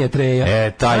drug Denija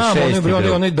Treja. Taj šesti drug.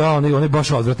 Onaj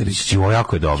baš odvratili. Ovo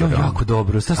jako je dobro. Jako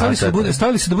dobro. Stavili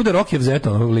se da bude Rokijev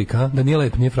Zeta, onog lika, da nije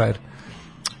lep, nije frajer.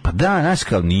 Pa da, znaš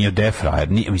kao nije defrajer,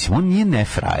 mislim, on nije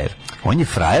nefrajer, on je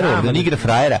frajer, on igra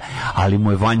frajera, ali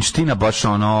mu je vanjština baš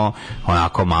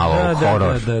onako malo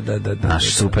horor,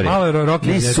 naš super je,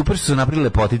 ne, super su napravili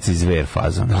lepotice iz VR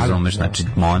fazom, razumeš, znači,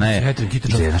 ona je,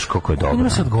 znaš koliko je dobro. Ima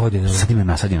sad godina. Sad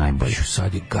je najbolji.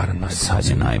 Sad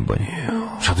je najbolji.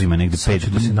 Sad ima negde 5,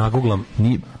 da se naguglam.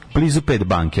 Blizu 5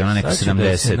 banke, ona neka 70. Sad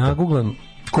da se naguglam,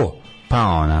 ko? Pa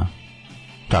ona,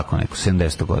 tako neko,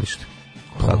 70. godište.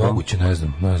 Pa moguće, ne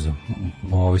znam.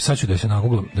 Sad ću da se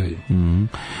naguglam, da vidim.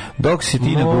 Dok si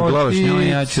ti naguglavaš njoj,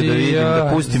 ja ću da vidim,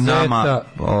 da pustim nama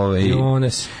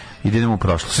i da idemo u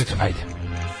prošlost. Ajde.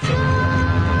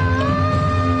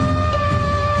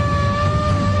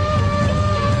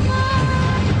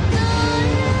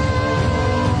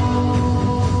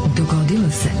 Dogodilo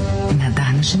se na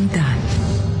današnji dan.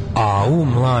 Au,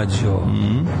 mlađo,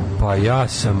 pa ja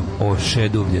sam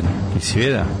ošeduvljen. Jesi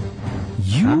vidio?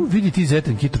 Vidi ti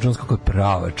Zetan Kito Jones kako je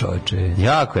prava, čoveče.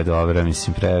 Jako je dobro,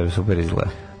 mislim, super izgleda.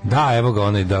 Da, evo ga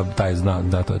onaj, taj zna,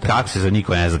 da, to je taj. Kako se zove,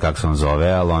 niko ne zna kako se on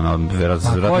zove, ali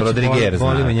vjerojatno Rodriguez zna.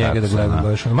 Boli me njega da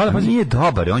gledam. Nije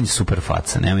dobar, on je super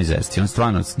faca, nema izvesti. On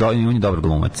stvarno, on je dobar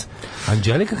glumac.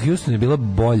 Angelika Houston je bila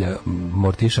bolja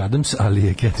Morticia Adams, ali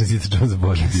je Catherine Zeta-Jones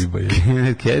bolja riba.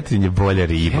 Catherine je bolja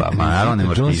riba, ma naravno ne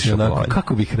Morticia bolja.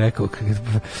 Kako bih rekao,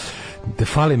 da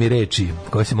fale mi reči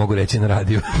koje se mogu reći na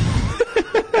radiju.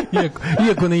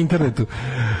 Iako na internetu.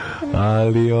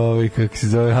 Ali, kako se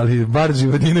zove, ali Barđi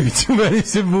Vodinović u meni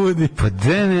se budi. Pa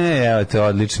ne, evo te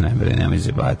odlično, bre, nemoj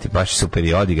zebati. Baš super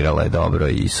je, odigrala je dobro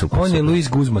i super. On je Luis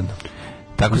Guzman.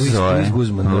 Tako se zove.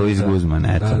 Luis Guzman,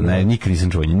 eto. Ne, nikad nisam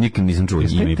čuo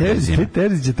ime i prezime.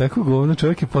 Terzić je tako govno,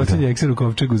 čovjek je posljednji ekser u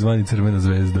kovčegu zvani Crvena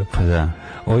zvezda. Pa da.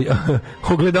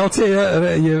 Ogledalce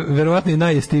je verovatno i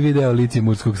najjestiviji deo licije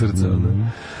muškog srca.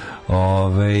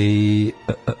 1.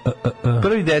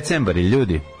 decembar je,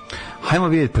 ljudi. Hajmo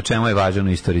vidjeti po čemu je važan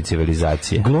u istoriji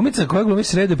civilizacije. Glumica koja glumi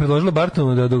srede predložila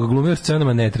Bartonu da dok glumio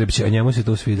scenama ne trepće, a njemu se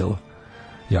to svidjelo.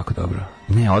 Jako dobro.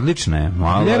 Ne, odlično je.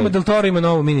 Guillermo del Toro ima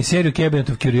novu miniseriju Cabinet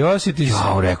of Curiosities.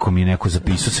 Ja, rekao mi neko,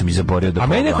 zapisao sam i zaborio da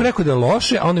pogledam. A meni neko rekao da je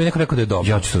loše, a onda mi neko rekao da je dobro.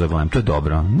 Ja ću to da gledam, to je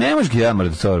dobro. Ne može Guillermo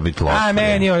del Toro biti loše. A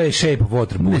meni je onaj Shape of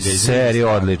Water bude. Ne, serija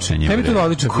odličan je. Tebi to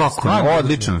odličan film. Kako?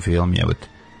 Odličan film, jebote.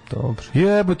 Dobro.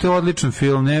 Jebote, odličan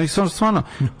film. Ne, stvarno,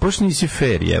 baš nisi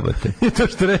fair, jebote. To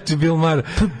što reče Bill Maher.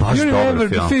 To je baš dobar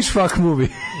film. The Fish Fuck movie.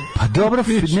 Pa dobro,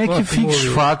 neki fish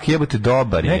fuck, jebote,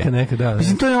 dobar je. Neka, da.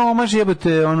 Mislim, to je omaž, jebote,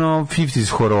 50s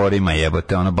hororima,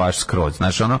 jebote, baš skroz,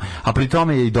 znaš, a pri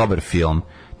tome je i dobar film.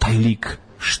 Taj lik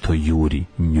što juri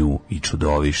nju i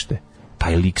čudovište,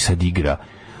 taj lik sad igra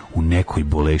u nekoj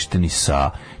boleštini sa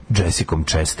Jessicom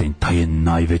Chastain, taj je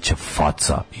najveća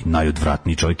faca i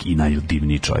najodvratniji čovjek i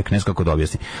najdivniji čovjek. Ne znam kako da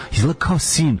objasnim. Izgleda kao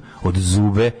sin od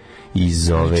Zube iz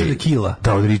Richarda Killa.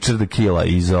 Da, od Richarda Killa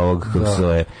iz ovog, kako se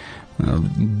zove,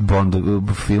 Bond,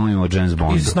 filmima o James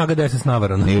Bondu. Iz Snaga 10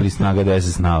 navarana. Ili Snaga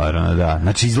 10 navarana, da.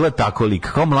 Znači, izgleda tako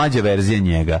lik, kao mlađa verzija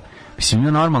njega. Mislim,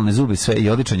 ima normalne zube sve i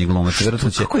odličan je glumac. Vjerojatno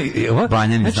će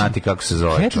Banjani znati kako se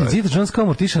zove čovjek. Catherine Zeta-Jones kao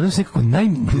Morticia Adams nekako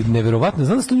neverovatno.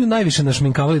 Znam da ste nju najviše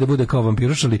našminkavali da bude kao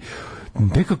vampiruš, ali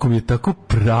nekako mi je tako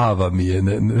prava mi je.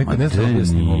 Ne znam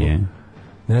objasnim ovo.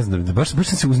 Ne znam, baš sam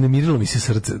se uznemirilo mi se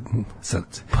srce.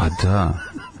 Pa da.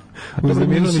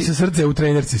 Uznemirilo mi se srce u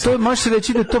trenerci. To može se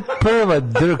reći da je to prva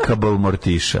drkable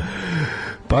Morticia.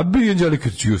 Pa bi Angelika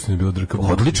Houston je bilo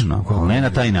drkable. Odlično, ali ne na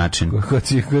taj način.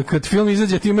 Kad film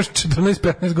izađe, ti imaš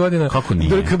 14-15 godina. Kako nije?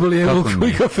 Drkable je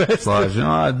Ujka Fester. Slažem,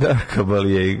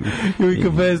 drkable je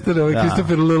Ujka Fester,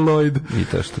 Christopher Lloyd. I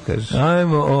to što kažeš.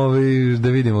 Ajmo da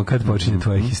vidimo kad počinje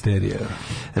tvoja histerija.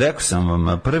 Rekao sam vam,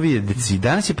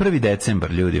 danas je 1.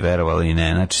 decembar, ljudi, verovali i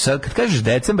ne. Znači, sad kad kažeš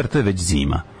decembar, to je već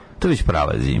zima. To je već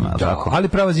prava zima, da, tako? Ali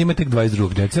prava zima je tek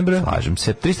 22. decembra. Slažem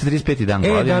se. 335. dan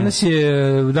godine. Danas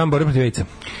je dan borbe protiv AIDS-a.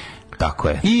 Tako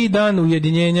je. I dan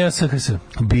ujedinjenja SHS.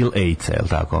 Bill AIDS, je li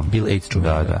tako? Bill AIDS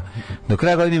čuva. Da. Do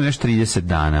kraja godine ima još 30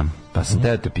 dana. Pa sam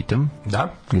te pitam.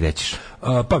 Da? Gde ćeš?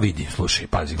 Pa vidi, slušaj,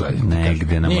 pazi, gledaj.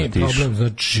 Negde na Mortišu. Nije problem,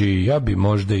 znači, ja bi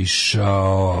možda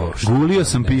išao... Gulio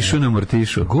sam pišu na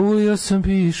Mortišu. Gulio sam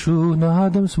pišu na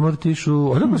Adams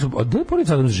Mortišu. A gde je Polic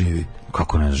Adams živi?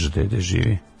 Kako ne znaš gde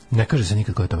živi? Ne kaže se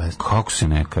nikad koje je to mesto. Kako se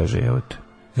ne kaže, evo te.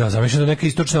 Ja zamišljam da neka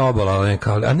istočna obala, ali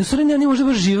neka, a ne stvari, oni možda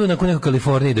baš žive nakon nekoj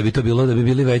Kaliforniji, da bi to bilo, da bi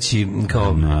bili veći,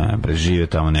 kao... Ne, bre, žive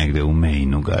tamo negde u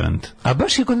Maine-u, garant. A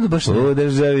baš je kod da baš... U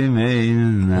državi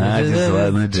Maine, nađe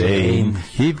slavna Jane,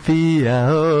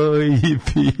 hippie-ahoj,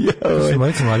 hippie-ahoj. To su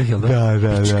majice mladih, jel da?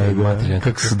 Da.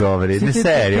 Kako su dobri, ne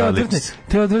serije, odlični.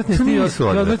 Te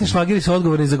odvrtni šlageri su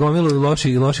odgovorni za gomilu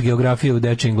loše geografije u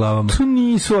dečijim glavama. To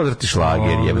nisu odvrtni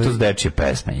šlageri, jebote, to su dečije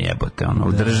pesme, jebote, ono,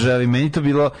 u državi, meni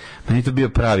to bio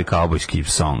pravi kaubojski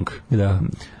song. Da.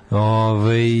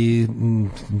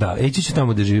 Da, ići ću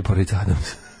tamo da živi porodica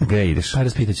Adams. Gde ideš? Pa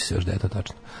raspitaću se još da je to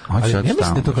tačno. Ali ja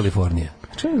mislim da je to Kalifornija.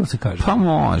 Čemu da se kaže? Pa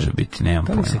može biti, nemam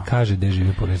pojma. Kako se kaže da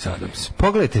živi porodica Adams?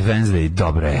 Pogledajte Wednesday,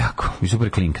 dobro je jako. I super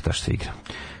klinka ta što se igra.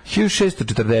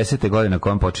 1640. godina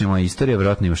kojom počinje moja istorija,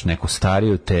 vjerojatno imaš neku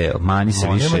stariju, te mani se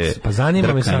više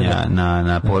drkanja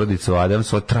na porodicu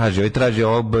Adams. Traži,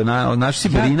 naš si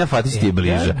Berina, Fatih ti je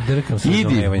bliža. Ja drkam sa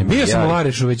razumevanjem. Bio sam u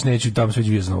Varešu, već neću, tamo sam već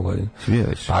bio za novu godinu.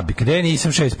 Pa bi, gde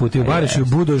nisam 6 puta, u Varešu, u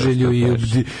Budoželju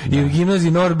i u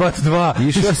gimnaziji Norbat 2.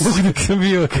 Išao sam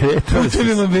bio,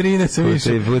 putevima Berine sam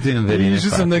išao.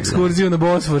 Išao sam na ekskurziju na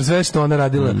Bosfor, sve što ona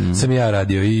radila sam ja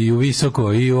radio. I u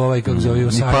visoko, i u ovaj, kako zove,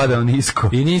 u Sarku. I padao nisko.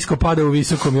 Nisko pada u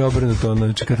visokom i obrnuto,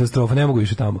 znači katastrofa, ne mogu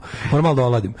više tamo. Moram malo da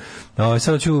oladim.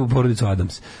 Sada ću u porodicu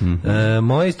Adams.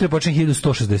 Moja istorija počne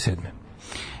 1167.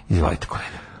 Izvolite,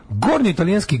 kolega. Gornji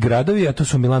italijanski gradovi, a to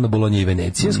su Milano, Bolonja i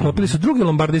Venecija, sklopili su drugi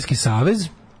lombardijski savez,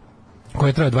 koji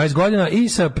je trajao 20 godina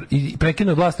i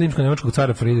prekinuo vlast rimsko-nemačkog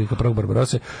cara Fridrika I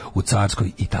Barbarose u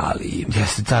carskoj Italiji.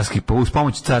 Jeste carski, uz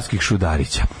pomoć carskih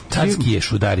šudarića. Carski je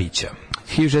šudarića.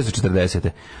 1640.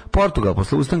 Portugal,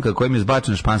 posle ustanka kojim je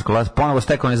zbačena španska vlast, ponovo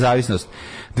stekao nezavisnost.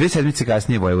 2 sedmice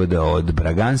kasnije vojvoda od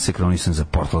Braganse kronisan za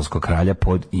portugalskog kralja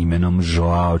pod imenom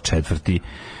Joao IV.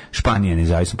 Španija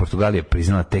nezavisno Portugalija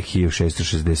priznala tek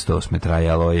 1668.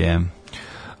 Trajalo je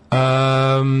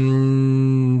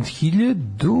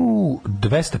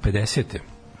 1250.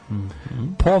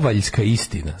 Povaljska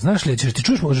istina. Znaš li,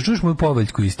 čuješ moju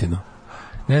povaljsku istinu?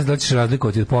 Ne znam da ćeš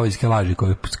razlikovati od povaljske laži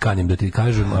koje kanjem da ti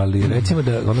kažem, ali recimo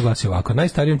da ona glasi ovako.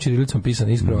 Najstarijom ćirilicom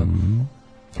pisana isprava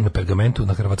na pergamentu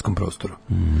na hrvatskom prostoru.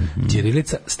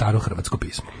 Ćirilica, staro hrvatsko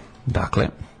pismo. Dakle,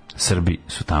 Srbi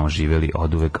su tamo živjeli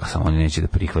oduvek, a samo oni neće da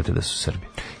prihvate da su Srbi.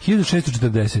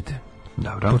 1640.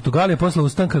 Dobro. Portugalija posle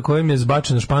ustanka kojim je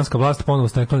zbačena španska vlast ponovo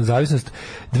stekla nezavisnost.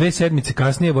 2 sedmice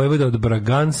kasnije vojvoda od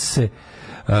Braganse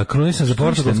krunisan za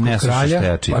portugalskog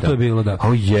kralja, pa to je bilo da.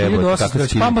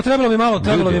 Pa trebalo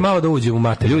bi malo da uđe u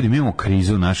materiju. Ljudi, mi imamo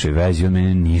krizu u našoj vezi, on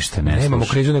mene ništa ne sluša. Nemamo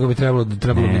krizu, nego bi trebalo bi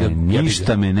da...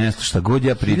 Ništa me ne sluša, šta god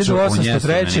ja pričam o njemu,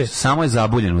 samo je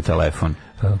zabuljen u telefon.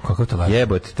 Kakav telefon?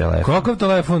 Jebote telefon. Kakav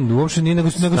telefon? Uopšte nije,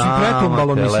 nego sam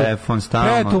pretumbalo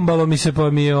mi se,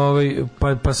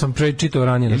 pa sam čitao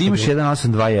ranije. Ili imaš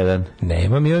 1821?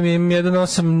 Nemam, imam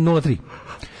 1803.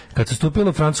 Kad su stupile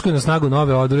u Francuskoj na snagu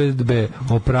nove odredbe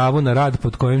o pravu na rad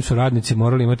pod kojim su radnici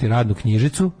morali imati radnu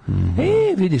knjižicu,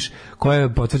 vidiš, koja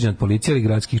je potvrđena od policije ili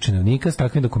gradskih činovnika s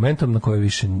takvim dokumentom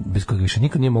bez kojeg više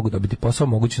niko nije mogu dobiti posao,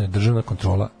 mogućena je državna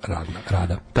kontrola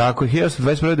rada. Tako,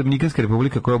 1921. Dominikanska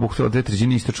republika koja je obuhvatila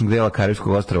 2/3 istočnog dela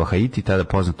Karibskog ostrva Haiti, tada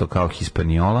poznato kao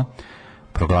Hispaniola,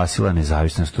 proglasila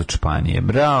nezavisnost od Španije.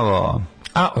 Bravo!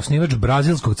 A osnivač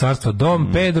Brazilskog carstva Dom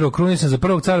Pedro, krunisan za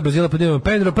prvog cara Brazila pod imenom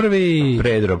Pedro I.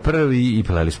 I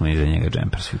pleli smo iza njega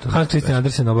džemper. Hans Christian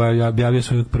Andersen objavio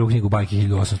svoju prvu knjigu bajke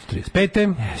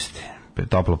 1835. Jeste.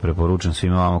 Toplo preporučam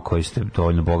svima vama koji ste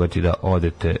dovoljno bogati da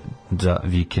odete za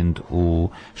vikend u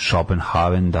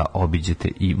Schopenhaven, da obiđete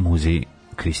i muzej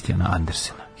Christiana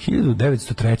Andersena.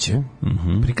 1903.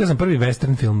 Prikazan prvi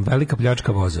western film Velika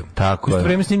pljačka voza. Tako je. Isto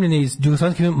vreme snimljen je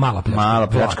jugoslovenski film Mala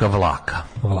pljačka vlaka.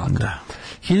 Da.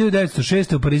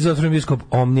 1906. u Parizu otvoren bioskop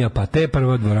Omnia Pate,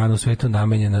 prva dvorana u svetu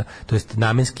namenjena, to jest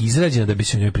namenski izrađena da bi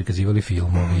se u njoj prikazivali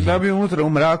filmovi. Da bi unutra u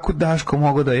mraku Daško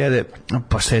mogao da jede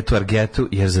paštetu argetu,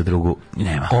 jer za drugu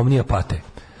nema. Omnia Pate.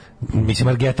 Mislim,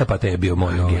 Argeta Pate je bio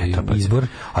moj izbor.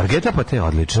 Argeta Pate je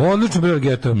odlično. Odlično bio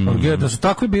Argeta. Argeta su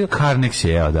takvi bili. Karnex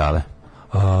je jeo dale.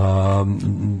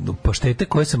 Paštete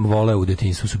koje sam voleo u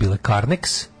detinjstvu su bile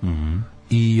Karnex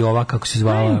i ova, kako se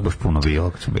zvala... Nije baš puno bilo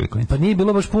kad smo bili klinci. Pa nije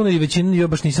bilo baš puno i većinu ja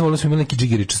baš nisam volio, smo imali neki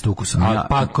džigeričast ukus.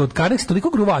 Pa kod Karnex toliko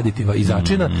gruva aditiva i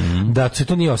začina da se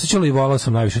to nije osjećalo i volao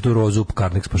sam najviše tu rozu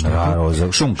Karnex paštetu. Da,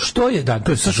 roza, šunk. Što je, da,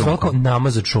 to je sve što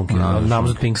namazat šunk,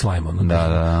 namazat pink slime.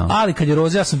 Da. Ali kad je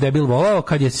roza ja sam debil voleo,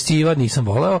 kad je siva nisam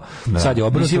voleo, sad je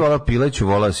obrnuto. Nisi voleo pileću,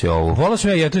 voleo si ovu. Voleo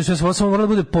sam ja, to sve voleo sam, morala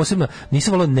da bude posebna.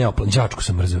 Nisam voleo neoplan, đačku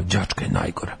sam mrzeo, đačka je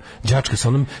najgora. Đačka sa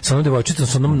onom devojčicom,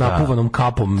 sa onom napuvanom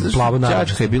kapom, plavo na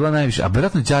đačka je bila najviše, a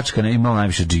verovatno đačka ne imala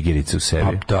najviše džigerice u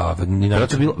sebi. Da,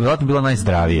 verovatno bila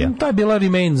najzdravija. Ta je bila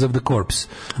remains of the corpse.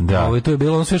 Da. To je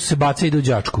bilo ono sve što se baca ide u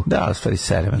đačku. Da, stvari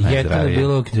sereva najzdravije. Jedno je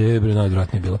bilo, gde je bilo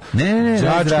najodvratnije bilo. Ne,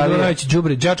 đačka je bilo najveći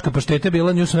đubre, đačka pašteta je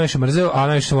bila, nju su najviše mrzeo, a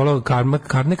najviše volao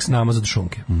Karnex nama za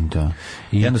šunke. Da.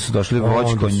 I onda su došli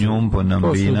voćko, njumbo,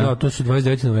 nambina. Da, to su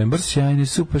 29. novembar. Sjajni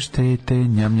su paštete,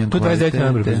 njam to je 29.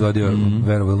 novembar proizvodio,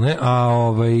 verovali ne. A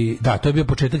da, to je bio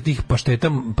početak tih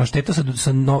pašteta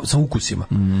sa ukusima.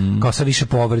 Kao sa više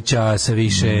povrća, sa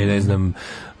više, ne znam,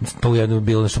 to jedno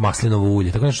bilo nešto maslinovo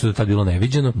ulje, tako nešto je tad bilo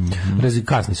neviđeno.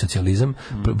 Kasni socijalizam,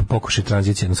 pokušaj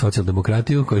tranzicije na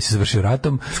socijaldemokratiju koji se završio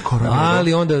ratom,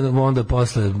 ali onda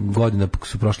posle godina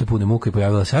su prošle pune muke i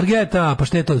pojavila se argeta,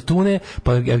 pašteta od tune,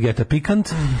 pa argeta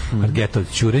pikant, argeta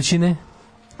od ćurećine.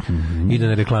 I da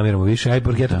ne reklamiramo više. Aj,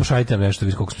 Borgeta, pošaljite nam nešto,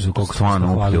 koliko smo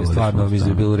hvalili. Stvarno, mislim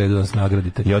da je bilo u redu da nas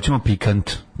nagradite. I hoćemo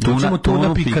pikant.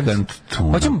 Tuna pikant.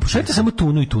 Hoćemo, pošaljite samo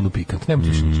tunu i tunu pikant. Nemojte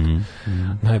više ništa.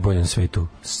 Najbolje na svetu.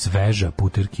 Sveža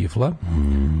puter kifla,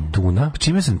 tuna.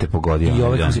 Čime sam te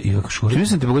pogodio? Čime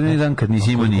sam te pogodio dan kad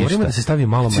nisi imao ništa? Govorimo da se stavi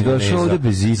malo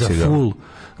majoneza za full.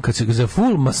 Kad se za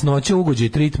full masnoće ugođaj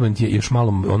treatment je još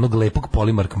malo onog lepog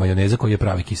polimarka majoneza koji je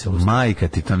pravi kiselost. Majka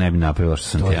ti to ne bi napravila što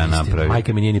sam ti ja napravio.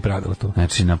 Majka mi nije ni pravila to.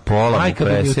 Znači na pola majka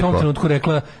mi u tom trenutku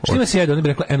rekla, što ima se jede? Ona bi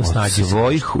rekla, eno snađi se. Od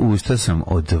svojih usta sam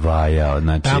odvajao.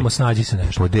 Znači, tamo snađi se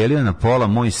nešto. Podelio na pola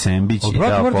moj sendvič i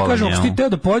dao pola kažem, njemu. Ako ti teo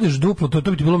da pojedeš duplo, to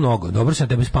bi ti bilo mnogo. Dobro sam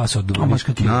tebe spasao od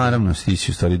viška kila. Naravno, ti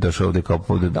si u stvari došao ovde kao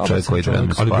čovjek koji treba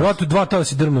me spasiti. Ali brate, 2 tada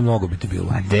si drmno mnogo bi ti bilo.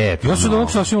 Ja sam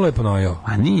onog sasvim lepo najao.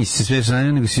 A nisi sve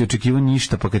znanje, nego si očekivao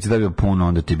ništa, pa kad si dobio puno,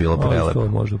 onda ti je bilo prelepo. To je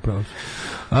možda pravo.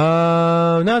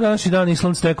 Na današnji dan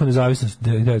Island stekao nezavisnost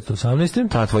 1918.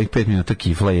 Ta tvojih 5 minuta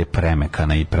kifla je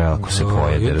premekana i prelako se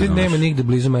pojede. Ti nema nigde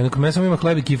blizu mene. Kod mene samo ima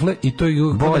hleb i kifle i to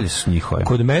je bolje su njihove.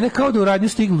 Kod mene kao da u radnju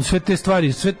stignu sve te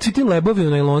stvari, svi ti lebovi u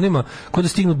najlonima, kao da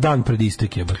stignu dan pred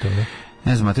istek jebate.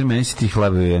 Ne znam, a meni si ti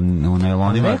hlebovi u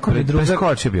najlonima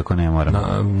preskočio bi ako ne moram.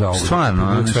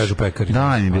 Stvarno, svežu pekari.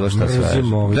 Daj mi bilo šta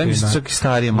svežu. Daj mi čak i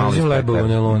starije malo iz lebovi u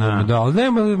najlonima, da, ali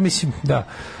nema, mislim, da.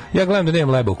 Ja gledam da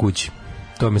nemam leba u kući.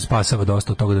 To me spasava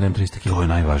dosta od toga da nemam 300 kg. To je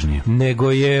najvažnije.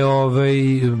 Nego je,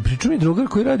 pričao mi drugar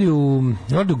koji radi u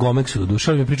Gomexu, do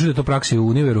duša, ali mi pričao da je to praksi u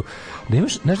Univeru. Da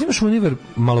imaš, znaš da imaš u Univer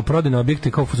maloprodajne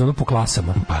objekte kao fuzonu po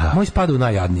klasama. Moj spada u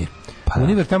najjadnije.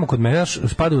 Univer tamo kod mene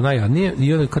spada u najjadnije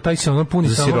i onda kad taj se ono puni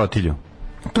za sirotilju.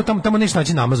 To tamo neće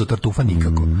naći namaz od tartufa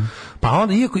nikako. Pa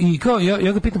onda i kao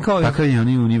ja ga pitam kao kakav je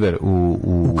oni Univer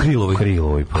u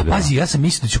Krilovoj pa da. Pazi, ja sam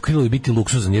mislio da će u Krilovoj biti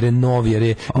luksuzan jer je nov, jer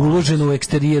je uložen u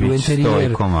eksterijer, u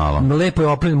interijer. Lepo je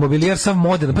opremljen mobilijer, sav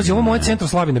modern. Pazi, ovo moje centro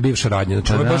Slavina bivša radnja.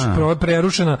 Znači ovo je baš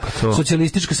prerušena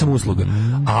socijalistička samousluga.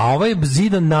 A ovaj je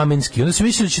zidan namenski. Onda se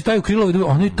mislio da će taj u Krilovoj,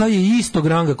 on je taj istog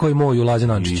ranga koji moj u Lazi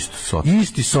Nančić.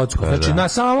 Isti socko. Znači na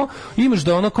samo imaš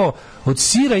da ono kao od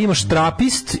sira imaš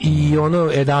trapist i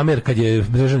ono edamer kad je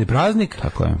državni praznik.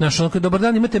 Tako je. Znaš, ono kad dobar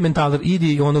dan imate mentaler,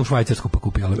 idi ono u Švajcarsku pa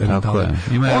kupi mentaler.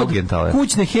 Ima od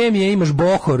kućne hemije imaš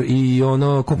bohor i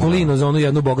ono kokolino za onu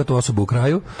jednu bogatu osobu u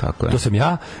kraju. Tako je. To sam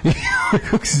ja.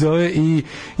 Kako se zove i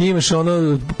imaš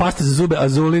ono pasta za zube,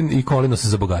 azulin i kolino se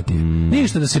za bogatije.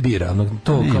 Ništa da se bira, ono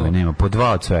to nema po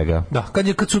 2 od svega. Da,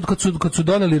 kad su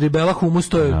doneli ribela humus,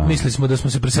 to je mislili smo da smo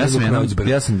se preselili u Kreuzberg.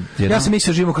 Ja sam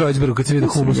mislio živimo u Kreuzbergu kad se vidi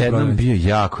humus. Jednom bio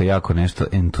jako nešto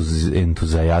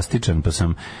entuzijastičan, pa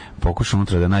sam pokušao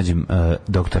unutra da nađem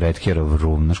Dr. Edgerov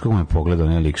room. Znaš kako me pogledao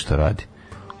onaj lik što radi?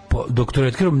 Dr.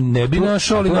 Edgerov ne bi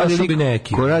našao, ali našao bi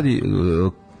neki. Ko radi,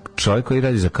 čovjek koji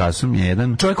radi za kasom je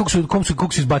jedan... Čovjek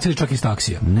kog su izbacili čak iz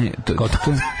taksija. Ne,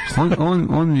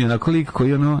 on je onako lik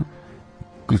koji ono...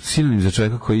 sinonim za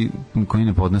čovjeka koji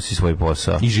ne podnosi svoj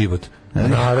posao. I život.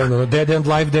 Naravno, dead end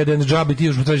life, dead end job i ti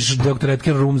još tražiš Dr.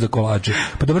 Edgar room za kolače.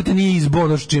 Pa dobro te nije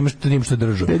izbono što imaš tim što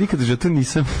držao. Ja nikada života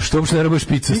nisam... Što uopšte ne rabaš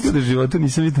pizza? Nikada života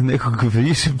nisam vidio nekog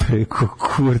više preko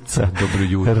kurca. Dobro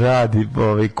jutro. Radi,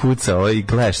 kuca, i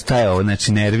gledaš, šta je ovo,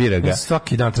 znači nervira ga.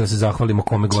 Svaki dan treba se zahvalimo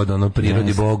kome god, ono,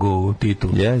 prirodi, Bogu, Titu.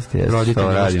 Jeste. Roditelji,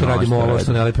 što radimo ovo,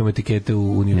 što ne lepimo etikete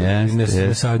u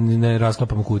univerziju. Ne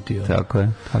rasklapamo kutije. Tako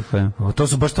je. To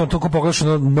su baš to ko pogledaš,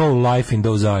 no life in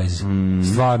those eyes.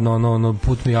 Stvarno,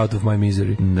 put me out of my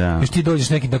misery. Da. Još ti dođeš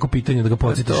nekim tako pitanjem da ga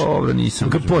podsjetiš. Dobro, nisam.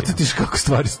 Da ga podsjetiš kako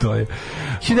stvari stoje.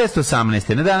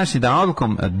 1918. Na današnji dan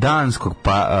odlukom danskog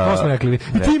to smo rekli.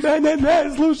 Ti mene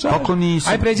ne slušaš. Kako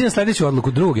nisam? Aj pređi na sledeću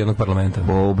odluku drugog jednog parlamenta.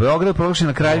 U Beogradu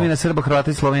proglašena kraljevina Srba,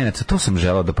 Hrvata i Slovenaca. To sam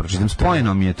želeo da pročitam.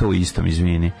 Spojeno mi je to u istom,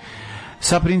 izvini.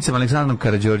 sa princem Aleksandrom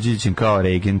Karađorđevićem kao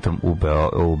regentom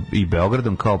i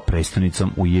Beogradom kao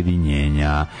prestonicom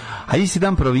ujedinjenja. A isti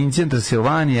dan provincija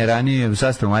Transilvanija ranije u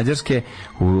sastavu Mađarske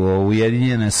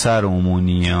ujedinjena sa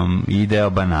Rumunijom i deo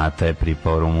Banata je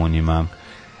pripao Rumunima.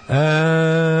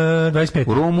 25.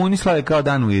 U Rumuniji slave kao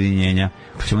dan ujedinjenja.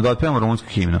 Pa ćemo da otpevamo rumunsku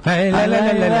himnu.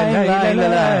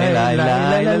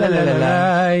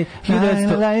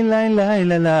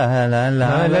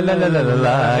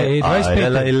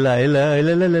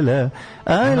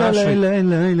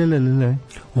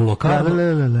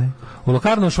 U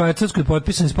Lokarnu u Švajcarskoj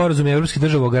potpisan sporazum evropskih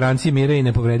država o garanciji mira i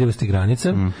nepovredivosti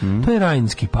granica. To je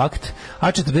Rajinski pakt.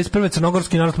 A 41.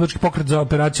 Crnogorski narodnooslobodilački pokret za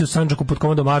operaciju Sandžaku pod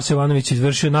komandom Arse Jovanovića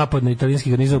izvršio napad na italijanski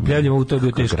garnizam u Pljevljima, u to je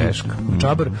bio teški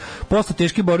čabar. Posle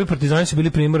teške borbe partizani su bili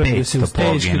primorani da se uz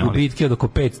teške gubitke od oko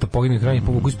 500 poginulih ranjenih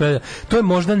povuku iz Pljevlja. To je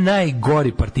možda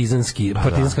najgori partizanska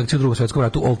akcija u Drugom svetskom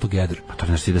ratu all together. Pa to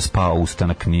znači da spao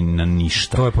ustanak ni na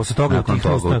ništa. To je posle toga to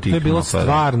je bilo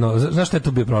stvarno. Znaš šta je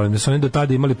tu bio problem? Da su oni do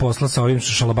tada imali posla sa ovim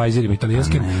šalabajzerima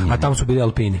italijanskim, a tamo su bili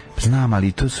Alpini. Znam,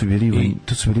 ali to su bili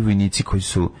vojnici koji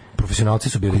su profesionalci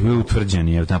su bili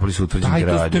utvrđeni, jer napoli su utvrđeni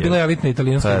grad. To je bila elitna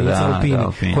italijanska jedinica Alpini,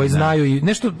 koji znaju i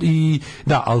nešto i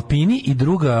da Alpini i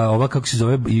druga ova kako se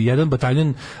zove jedan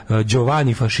bataljon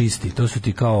Giovanni fašisti, to su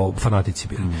ti kao fanatici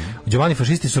bili. Giovanni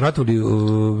fašisti su ratovali,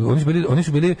 oni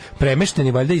su bili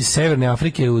premešteni valjda iz severne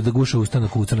Afrike da guše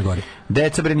ustanak u Crnoj Gori.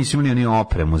 Deca bre nisu imali ni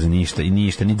opremu za ništa i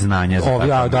ništa, ni znanja za tako.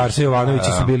 Ja, Darse Jovanovići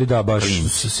su bili da baš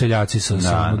seljaci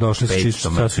došli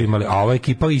su imali, a ova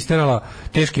ekipa isterala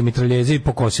teške mitraljeze i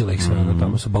pokosila ih sve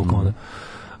tamo sa balkona.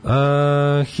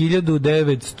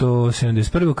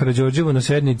 1971. u Karađorđevu na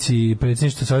sednici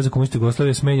predsjedništva Saveza komunista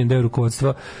Jugoslavije smenjen deo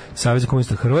rukovodstva Saveza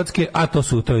komunista Hrvatske, a to je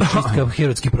čistka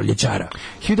herotskih proljećara.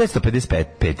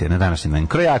 1955. na današnji dan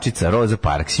krojačica Roza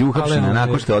Parks je uhapšena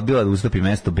nakon što je odbila da ustupi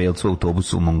mesto belcu u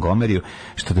autobusu u Montgomeryu,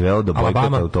 što je dovelo do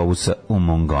bojkota autobusa u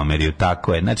Montgomeryu.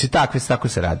 Tako je. Znači, tako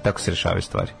se radi, tako se rešavaju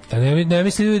stvari. Ne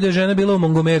misli da je žena bila u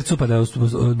Montgomercu pa da je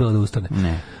odbila da ustane.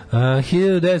 Ne.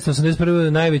 1981.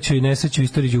 najvećoj nesreći u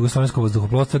istoriji jugoslovenskog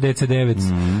vazduhoplovstva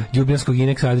DC-9 ljubljanskog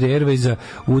Inexa Adria Airwaysa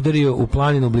udario u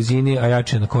planinu u blizini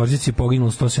Ajačija na Korzici,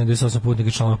 poginulo 178 putnika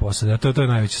i članova posade. A to je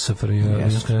najveća SFRJ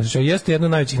nesreća. Jeste jedna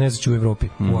od najvećih nesreća u Evropi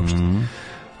uopšte.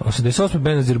 88.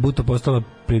 Benazir Bhutto postala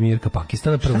premijerka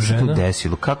Pakistana, prva žena. Šta se to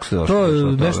desilo? Kako se došlo? To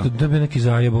je nešto, da bi neki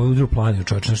zajeb, udru planinu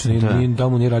čovječ, nešto da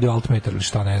mu nije radio altmetar ili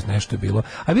šta, nešto je bilo.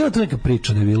 A bila to neka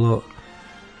priča da je bilo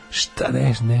šta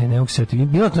ne mogu se setiti.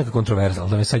 Bila to neka kontroverza, ali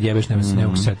da me sad jebeš, ne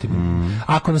mogu se setiti.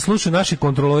 Ako nas slušaju naši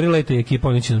kontrolori, leta i ekipa,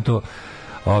 oni će nam to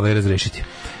razrešiti.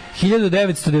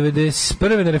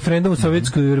 1991. na referendumu u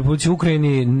Sovjetskoj Republici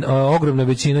Ukrajini ogromna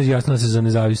većina izjasnila se za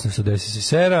nezavisnost od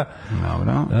SSSR-a.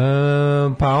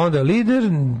 Pa onda lider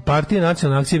partije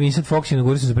nacionalne akcije Vincent Fox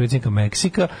inaugurisan za predsjednika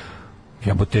Meksika.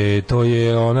 Jebote, to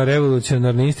je ona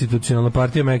revolucionarna institucionalna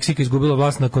partija Meksika izgubila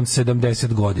vlast nakon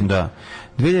 70 godina. Da.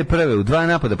 2001. u 2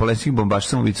 napada palestinskih bombaša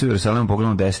samoubica u Jerusalimu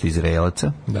poginulo 10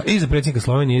 Izraelaca. Da, i za predsjednika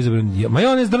Slovenije izabran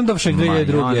Majonez Drndovšek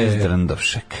 2002. Majonez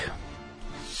Drndovšek.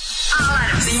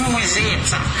 Alarm, imamo i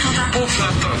zeca,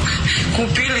 pufnatog,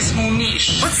 kupili smo u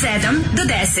Niš. Od 7 do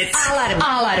 10.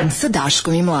 Alarm sa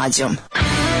Daškom i Mlađom.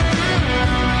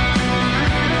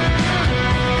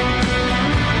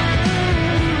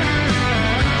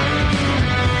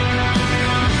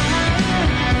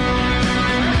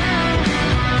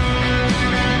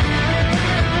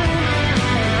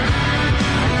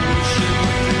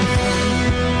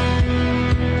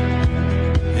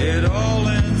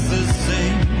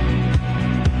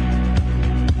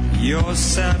 Your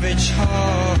savage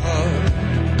heart,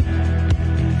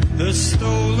 the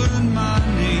stolen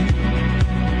money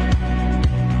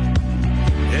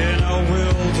in a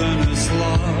wilderness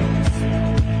love.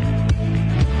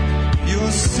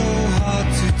 You're so hard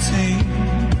to tame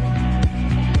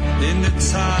in the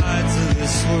tides of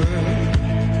this world.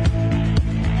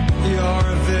 You're a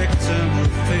victim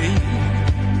of fate.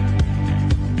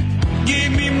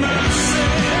 Give me mercy,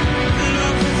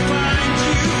 love will find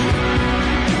you.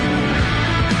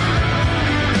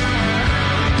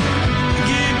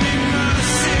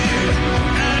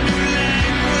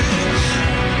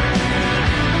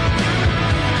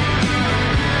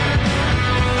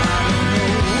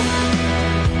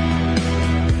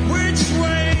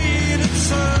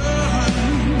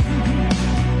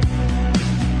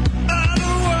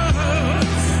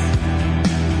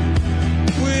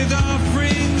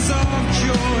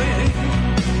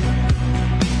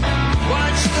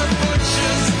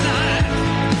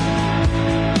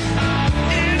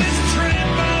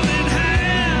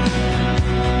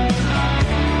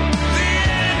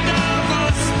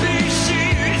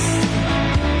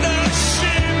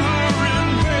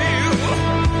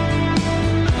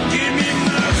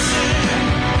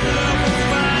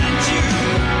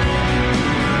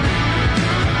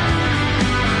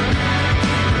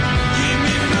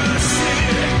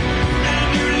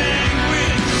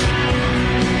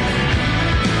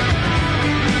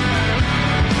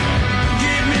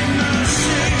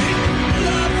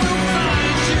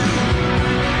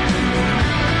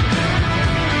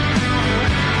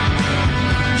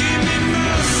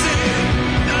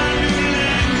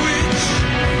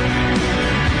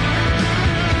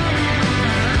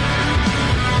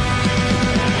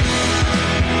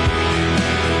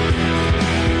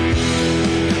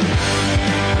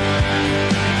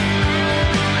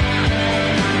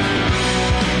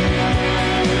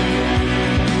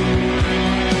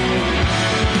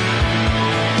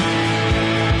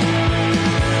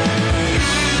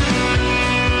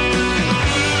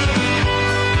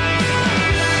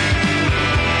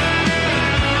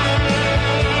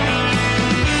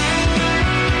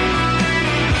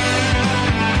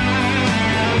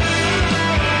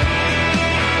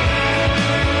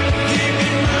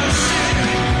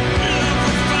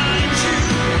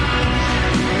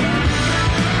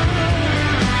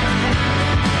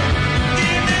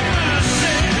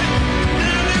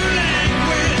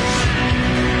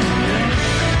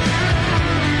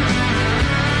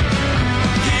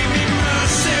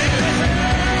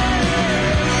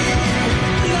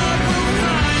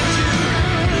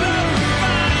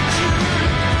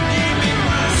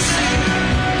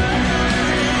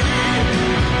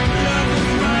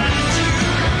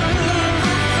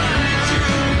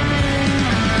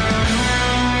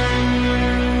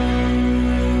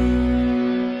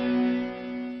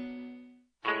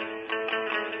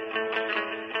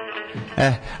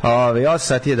 8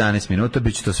 sati 11 minuta,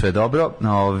 bit će to sve dobro,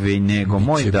 nego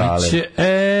moj dale.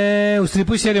 U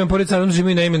stripu i serijama porodica Adams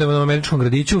živi na imenovanom američkom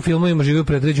gradiću, u filmovima živi u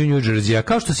predgrađu New Jersey, a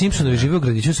kao što Simpsonovi žive u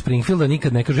gradiću Springfielda,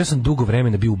 nikad ne kaže, ja sam dugo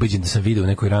vremena bio ubeđen da sam video u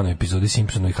nekoj ranoj epizodi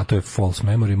Simpsonovih, a to je false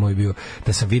memory moj bio,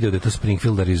 da sam video da je to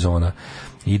Springfield, Arizona,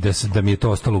 i da mi je to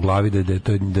ostalo u glavi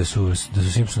da su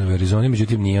Simpsonovi u Arizoni,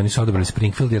 međutim nije, oni su odabrali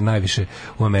Springfield jer najviše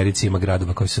u Americi ima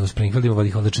gradova koji se u Springfield ima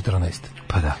ih ovde 14.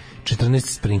 Pa da. 14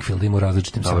 Springfield ima u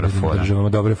različitim savrednim državama,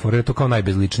 dobre fore, je to kao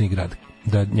najbezličniji grad,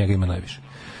 da njega ima najviše.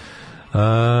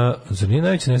 Zar nije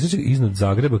najveća nesreća iznad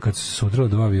Zagreba kad su se udarili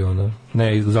dva aviona?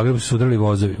 Ne, u Zagrebu su se udarili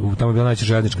vozovi, tamo je bila najveća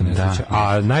željeznička nesreća.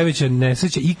 A najveća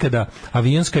nesreća ikada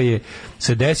avionska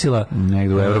se desila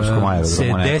negdje u evropskom aerodromu.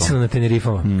 Se desila na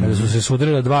Tenerifama. Kada su se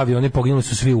sudarila dva aviona, poginuli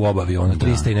su svi u oba aviona,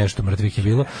 300 i nešto mrtvih je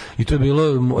bilo. I to je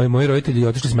bilo, moji roditelji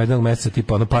otišli s Medvenog meseca,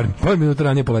 tipa par minuta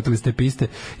ranije poletali s te piste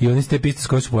i oni s te piste s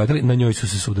koje su poletali, na njoj su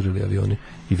se sudarili avioni.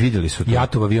 I vidjeli su to.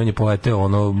 Jatov avion je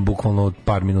poleteo bukvalno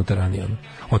par minuta ranije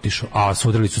otišao. A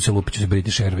sudarili su se Lupiću za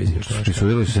British Airways.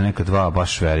 Sudarili su se neka dva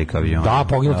baš velika aviona. Da,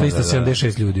 poginulo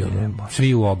 376 ljudi,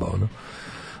 svi u oba,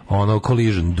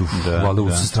 collision,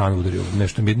 valjda sa strane udario,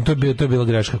 nešto, to je bila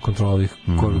greška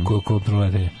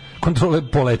kontrole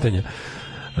poletanja.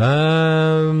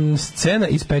 Scena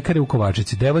iz pekare u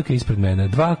Kovačici, devojka ispred mene,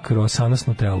 2 krosana s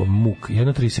nutelom, muk,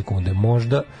 1-3 sekunde,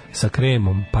 možda sa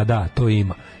kremom, pa da, to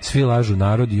ima. Svi lažu,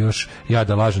 narod, još ja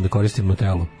da lažem da koristim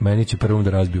nutelu. Meni će prvom da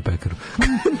razbiju pekaru.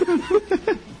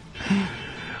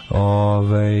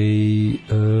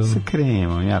 Sa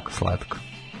kremom, jako slatko.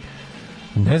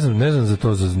 Ne znam za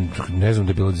to, ne znam da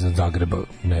je bilo za Zagreba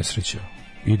nesreća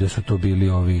i da su to bili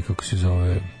ovi, kako se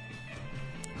zove,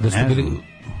 da su bili,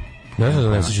 ne znam za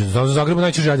nesreća, za Zagreba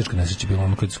najčešće željeznička nesreća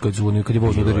bila, kad je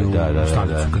voz udario u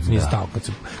stanicu, kad nije stao,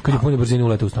 kad je punio brzine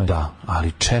uletao u stanicu. Da,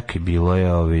 ali čekaj, bilo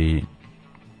je ovi...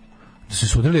 Da se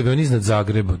sudarili avioni iznad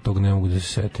Zagreba, tog ne mogu da se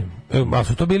setim. A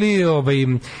su to bili,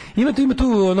 ima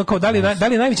tu kao, da li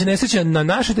je najveća nesreća na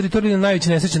našoj teritoriji ili najveća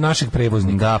nesreća našeg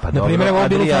prevoznika? Da, pa naprimjer,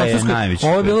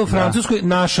 ovo je bilo u Francuskoj,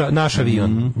 naš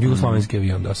avion, jugoslovenski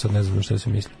avion, da sad ne znam što se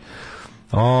misli.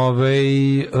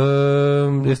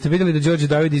 Jeste vidjeli da Đorđe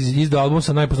David izdao album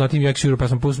sa najpoznatijim Jack pa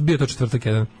sam bio to četvrtak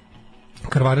jedan.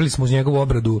 Krvarili smo uz njegovu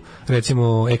obradu,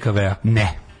 recimo EKV-a.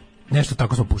 Ne. Nešto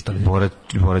tako smo puštali.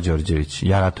 Bora Đorđević,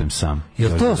 ja ratujem sam. Jel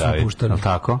to smo puštali? Jel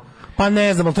tako? Pa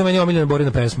ne znam, ali to je meni omiljena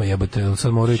Borina pesma, jebote.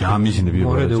 Sad moraju, ja mislim da bi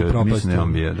Bora Đorđević, mislim da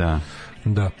on bio, da.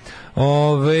 Da.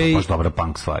 Baš dobra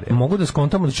punk stvar je. Mogu da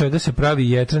skontamo od čega se pravi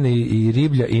jetrena i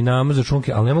riblja i namaz za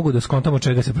čunke, ali ne mogu da skontamo od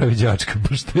čega se pravi đačka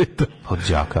pašteta. Od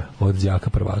đaka. Od đaka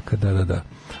prvaka, da.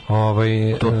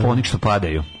 To ponik što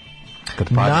padaju.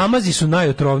 Namazi su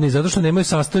najotrovniji, zato što nemaju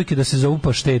sastojke da se zovu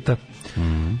pašteta.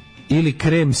 Ili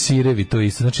krem sirevi, to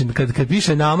isto. Znači, kad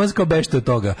piše namaz, kao bešte od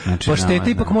toga. Znači, pašteta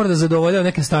ipak mora da zadovoljava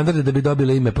neke standarde da bi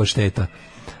dobila ime pašteta.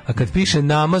 A kad piše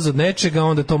namaz od nečega,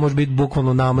 onda to može biti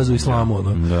bukvalno namaz u islamu.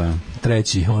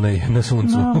 Treći, onaj na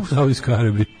suncu, u Saudijskoj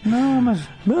Arabiji. Namaz.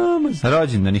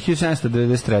 Rođendan,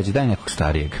 1793. Daj nekog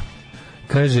starijeg.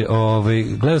 Kaže,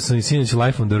 gledao sam i sinoć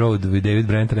Life on the Road with David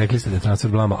Brent, rekli ste da je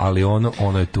transfer blama, ali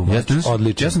ono je tu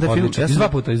odlično. Iz dva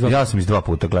puta. Ja sam iz 2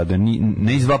 puta gledao,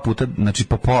 ne iz 2 puta, znači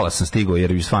po pola sam stigao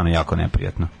jer je stvarno jako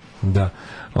neprijatno. Da.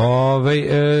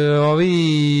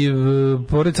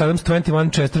 Porodica Adams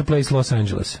 21 Chester Place, Los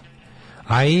Angeles.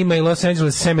 A ima i Los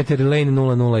Angeles Cemetery Lane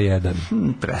 001.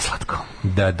 Preslatko.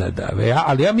 Da.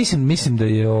 Ali ja mislim da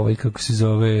je kako se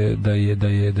zove, da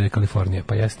je Kalifornija,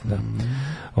 pa jeste, da.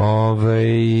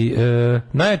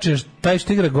 Najjače taj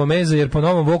što igra Gomeza, jer po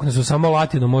novom Voknesu samo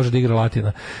Latino može da igra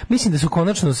Latina. Mislim da su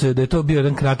konačno da je to bio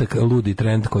jedan kratak ludi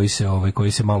trend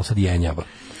koji se malo sad jenjava.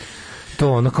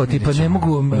 To ono kao tipa ne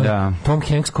mogu Tom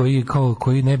Hanks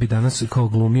koji ne bi danas kao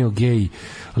glumio gej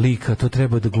lika, to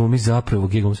treba da glumi zapravo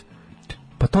gej glumci.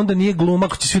 Pa to onda nije gluma,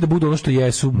 ako će svi da budu ono što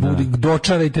jesu,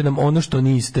 dočarajte nam ono što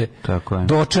niste. Tako je.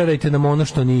 Dočarajte nam ono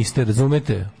što niste,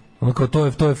 razumete? Ono kao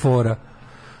to je fora.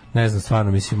 Ne znam,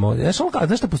 stvarno mislim, znaš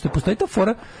šta postoji ta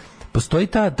fora, postoji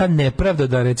ta nepravda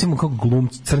da recimo kao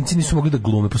glumci, crnci nisu mogli da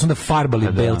glume, pa su onda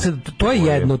farbali belce,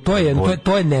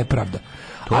 to je nepravda.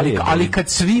 Ali kad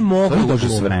svi mogu da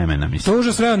užas vremena, mislim. To je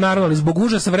užas vremena, naravno, ali zbog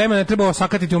užasa vremena ne treba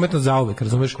osakatiti umetnost zauvek,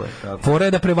 razumeš? Fora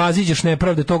je da prevaziđeš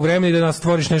nepravde tog vremena i da nas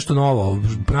stvoriš nešto novo,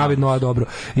 pravedno, a dobro.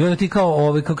 I onda ti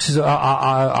kao, kako se zove,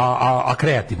 a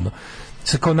kreativno.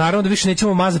 Kao naravno da više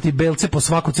nećemo mazati belce po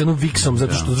svaku cenu viksom,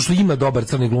 zato što ima dobar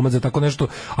crni glumac za tako nešto,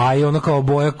 a i ono kao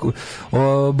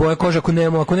boja kože ako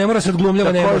ne mora se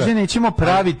odglumljava, ne mora. Takođe nećemo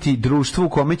praviti društvo u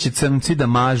kome će crnci da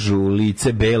mažu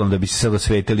lice belom da bi se sad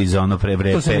osvetili za ono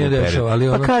pre. To se nije dešava, ali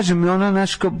pa kažem, ona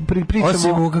naš pričamo...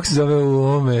 Osim kako se zove u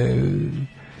ovome...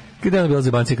 Kada je ona bila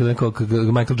zebancija, kada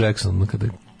Michael Jackson,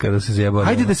 kada se zjebao.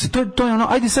 Ajde da se, to je ono,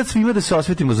 ajde sad svima da se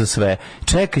osvetimo za sve.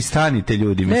 Čekaj, stanite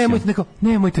ljudi, mislim.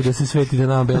 Nemojte da se svetite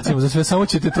nam belcima za sve, samo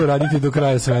ćete to raditi do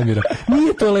kraja svemira.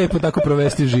 Nije to lepo tako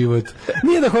provesti život.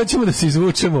 Nije da hoćemo da se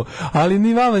izvučemo, ali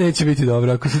ni vama neće biti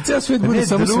dobro. Ako se ceo svet bude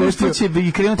samo svetio, će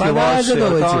bi krenuti loše,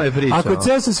 o tome pričamo. Ako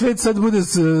ceo se svet sad bude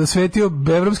svetio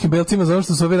evropskim belcima za ono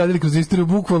što su ovi radili kroz istoriju,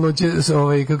 bukvalno će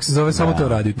kako se zove samo to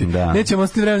raditi. Nećemo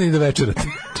ostati vremena ni da večerati.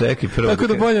 Čekaj, prvo. Tako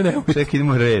da bolje nemojte. Čekaj,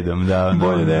 idemo redom,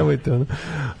 bolje nemojte.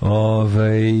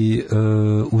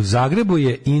 U Zagrebu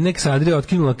je Inex Adria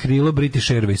otkinula krilo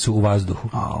British Airwaysu u vazduhu.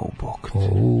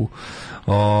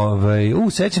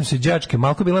 Sećam se đačke,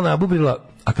 malko bila nabubrila,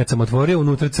 a kad sam otvorio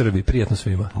unutra crvi, prijatno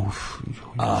svima.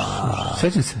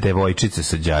 Sećam se devojčice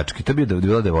sa đačke, to bi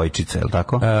bila devojčica, je li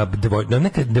tako?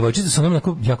 Neka devojčica sa onom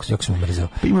jako sam mrzeo.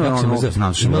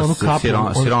 Imala onu kapu,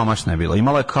 siromašna je bila.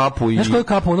 Imala je kapu i... Znaš koju je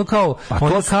kapu? Ono kao...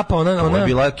 Ona je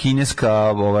bila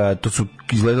kineska, to su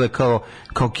izgledale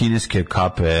kao kineske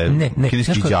kape,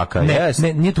 kineskih đaka. Ne,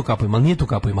 nije tu kapu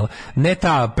imala. Ne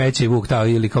ta Peća i Vuk,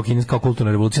 ili kao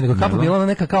kulturna revolucija, nego kapu bila ona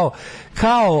neka kao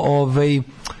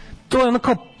to je ono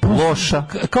kao loša,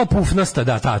 kao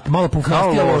pufnasta, malo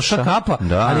pufnastija loša kapa,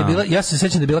 ali je bila, ja se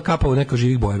sećam da je bila kapa u nekoj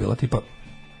živih boja, bila tipa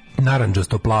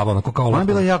narandžasto plavo, onako kao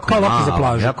laka za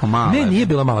plažu. Ne, nije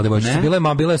bila mala devojčica,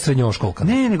 bila je srednjoškolka.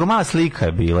 Ne, nego mala slika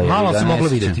je bila. Malo se mogla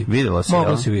vidjeti. Videla se.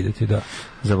 Mogla se vidjeti, da.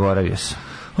 Zaboravio sam.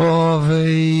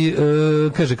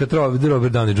 Kaže, kad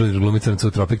Robert Downey Jr. glumi crnca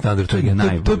u Tropic Thunder,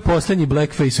 to je poslednji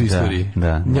blackface u istoriji.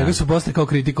 Njega su posle kao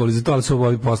kritikovali za to, ali su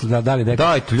ovi posle dali neko.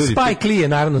 Spike Lee je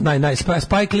naravno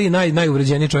Spike Lee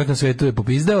najuvređeniji čovjek na svetu je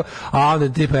popizdeo, a onda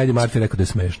tipa Eddie Murphy rekao da je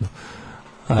smešno.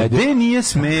 Gde nije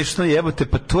smešno, jebote,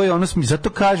 pa to je ono, zato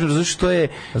kažem, zato što je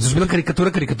bila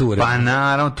karikatura. Pa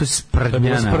naravno, to je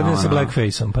sprdnja. Sprdnja sa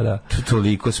blackface-om, pa da. To je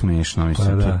toliko smešno,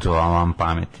 mislim, to vam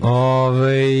pameti. Što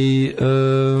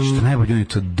najbolje, on je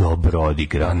to dobro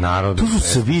odigra. To su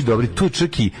svi dobri, tu je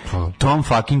čak i Tom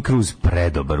fucking Cruise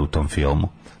predobar u tom filmu.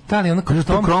 Da li ono kao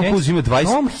Tom Cruise ima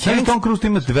 20, Tom Cruise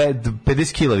ima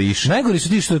 50 kila više. Najgori su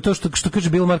ti što kaže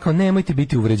Bill Maher, kao nemojte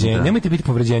biti uvređeni, nemojte biti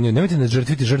povređeni, nemojte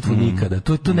nažrtviti žrtvu nikada.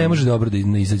 To ne može dobro da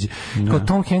izađe. Kao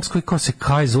Tom Hanks koji kao se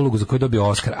kaje za ulogu za koju dobio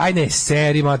Oscar. Aj ne,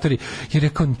 seri matori. Jer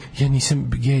rekao, ja nisam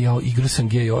gej, ja igrao sam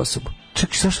gej osobu.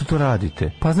 Čekaj, zašto to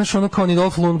radite? Pa znaš, ono kao ni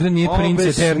Dolph Lundgren nije princ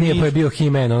Eternije, pa je bio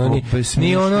He-Man,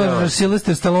 ni ono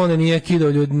Sylvester Stallone nije kidao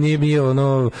ljudi, nije bio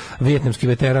ono vijetnamski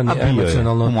veteran,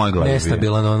 emocionalno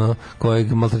nestabilan,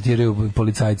 kojeg maltretiraju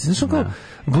policajci. Znaš, kao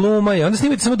gluma je, onda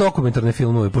snimite samo dokumentarne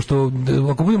filmove, pošto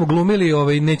ako budemo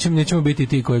glumili, nećemo biti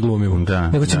ti koji glumimo,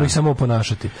 nego ćemo ih samo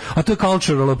ponašati. A to je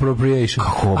cultural appropriation.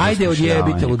 Ajde,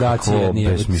 odjebite ludacije.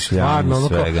 Stvarno,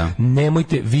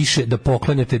 nemojte više da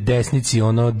poklanjate desnici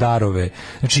darove.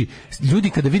 Znači, ljudi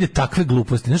kada vide takve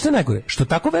gluposti, znaš što je najgore? Što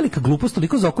tako velika glupost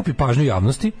toliko zaokupi pažnju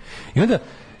javnosti i onda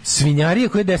svinjarije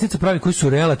koje desnica pravi, koji su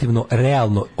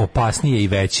realno opasnije i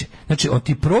veće. Znači,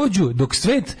 ti prođu dok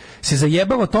svet se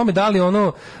zajebava tome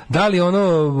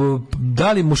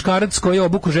da li muškarac koji je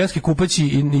obuku ženski kupaći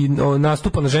i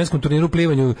nastupa na ženskom turniru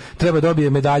plivanju treba dobije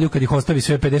medalju kad ih ostavi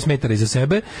sve 50 metara iza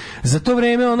sebe. Za to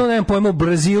vreme, nemam pojma, u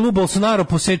Brazilu Bolsonaro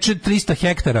poseče 300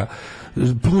 hektara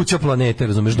pluća planete,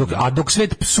 razumeš, dok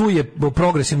svet psuje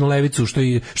progresivnu levicu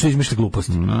što izmišlja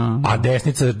gluposti. A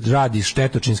desnica radi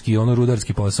štetočinski i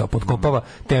rudarski posao, potkopava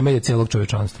temelje celog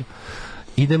čovečanstva.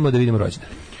 Idemo da vidimo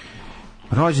rođendani.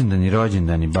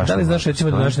 Rođendani, baš. Da li znaš,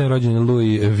 recimo, da današnji rođendan je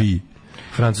Louis V,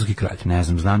 francuski kralj? Ne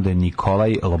znam, znam da je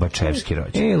Nikolaj Lobačevski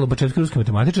rođen. Lobačevski ruski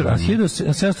matematičar, a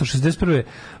 1761.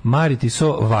 Marie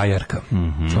Tissot Vajarka,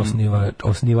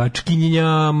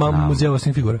 osnivačkinjenja muzeja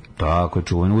osnovnih figura. Tako je,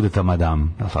 čuvan, udeta madame,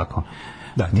 je li tako?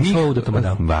 Da, Tissot udeta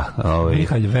madame.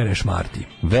 Mihalj Vereš-Marti.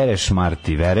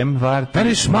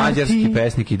 Vereš-Marti, mađarski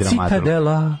pesnik i dramaturg.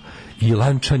 Citadela i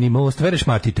Lančani most,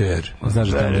 Vereš-Marti ter.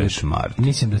 Vereš-Marti.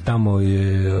 Mislim da tamo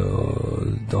je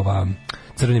ova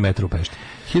Crveni metro u Pešti.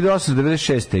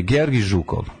 1896. Georgij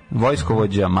Žukov,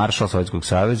 vojskovođa, maršal Sovjetskog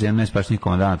saveza, jedan najspašnijih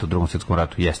komandanata u Drugom svjetskom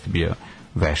ratu, jeste bio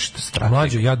vešt strateg.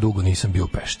 Mlađo, ja dugo nisam bio u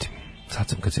Pešti. Sad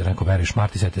sam, kad se rekao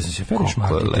Vereš-Marti, setio sam se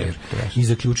Vereš-Marti i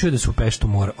zaključio da se u Peštu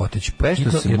mora otići.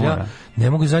 Pešta se mora. Ja ne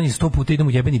mogu zadnjih 100 puta idem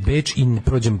u jebeni Beč i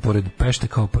prođem pored Pešte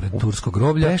kao pored turskog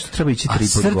groblja. Peštu treba ići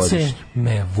 3 puta godišnje. A srce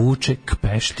me vuče k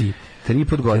Pešti. 3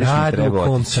 put godišnje treba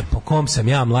otići. Po kom sam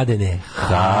ja, Mladene,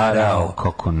 harao.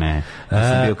 Kako ne. Ja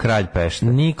sam bio kralj Pešta.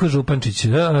 Niko Župančić,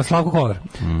 Slavko Kolar,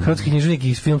 hrvatski književnik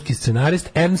i filmski scenarist,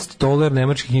 Ernst Toller,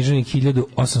 nemački književnik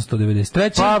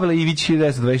 1893. Pavle Ivić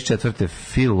 1924.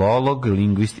 filolog,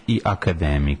 lingvist i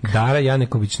akademik. Dara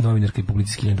Janeković, novinarka i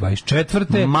publicist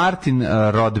 1924. Martin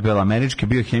Rodbell, američki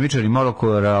biohemičar i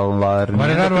molekularni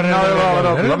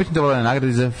dobitnik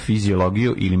nagrade za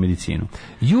fiziologiju ili medicinu.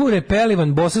 Jure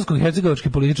Pelivan, bosansko-hercegovački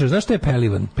političar. Znaš šta je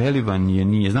Pelivan? Pelivan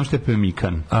nije, znam šta je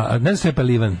Pemikan. Ne znam šta je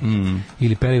Pelivan.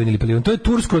 Ili Pelivan. To je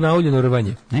tursko nauljeno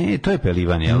rvanje. Ne, to je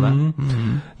Pelivan, jel da?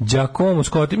 Giacomo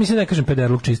Scotti, mislim da ne kažem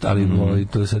pederluk čist, ali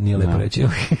to sad nije lepo reći.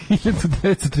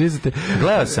 1930.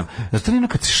 Gledao sam, zato nije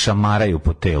kad se šamaraju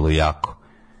po telu jako.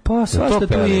 Pa svašta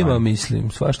tu ima,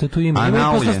 mislim. Svašta tu ima. Ima i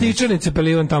poslastičarnice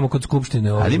Pelivan tamo kod Skupštine.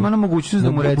 Ali ima na mogućnost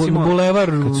da mu recimo... Bulevar,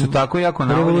 kad su tako jako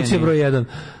nauljeni... Revolucija broj 1.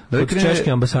 Od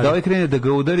češke ambasade. Da ovaj krene da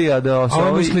ga udari, a da se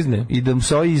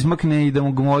ovaj izmakne i da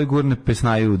mu ovaj gurne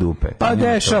pesnaju u dupe. Pa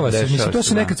dešava se. Mislim, to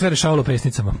se nekad sve rešavalo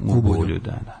pesnicama. U Bulju,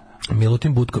 da.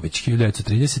 Milutin Butković,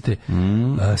 1930.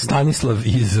 Stanislav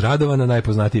iz Radovana,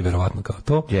 najpoznatiji verovatno kao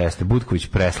to. Jeste, Butković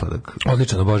presladak.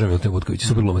 Odličan, obožavam Milutin Butković,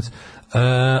 super glumac.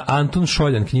 Anton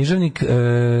Šoljan, književnik.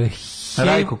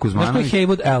 Rajko Kuzmanović.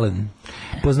 Haywood Allen,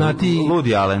 poznati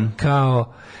Ludi Allen.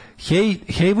 Kao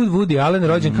Haywood Woody Allen,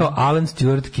 rođen kao Alan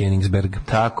Stewart Koenigsberg.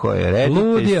 Tako je,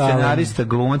 reditelj, scenarista,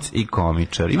 glumac i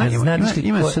komičar.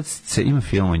 Ima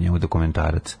film o njemu,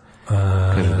 dokumentarac.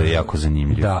 Kažu da je jako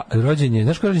zanimljiv. Da, rođen je,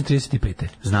 znaš ko je rođen 35.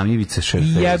 Znam, Ivica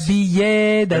Šerfez. Ja bi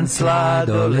jedan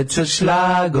sladoled sa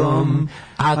šlagom,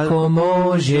 ako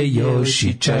može još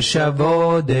i čaša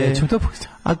vode. Ćemo to pustiti?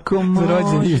 Ako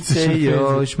možete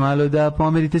još malo da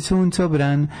pomerite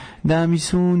suncobran, da mi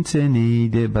sunce ne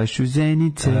ide baš u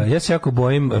zenice. Ja se jako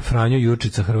bojim Franjo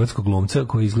Jurčica, hrvatskog glumca,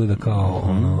 koji izgleda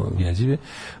kao jezive.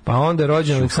 Pa onda je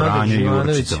rođen Aleksandar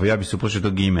Živanović. Ja bi se uplašio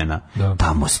tog imena. Da.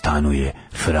 Tamo stanuje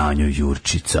Franjo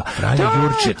Jurčica. Franjo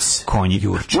Jurčic. Konji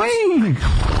Jurčic.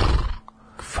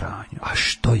 Franjo. A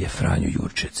što je Franjo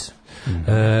Jurčic?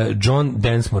 John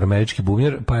Densmore, američki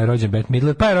bubnjar, pa je rođen Bette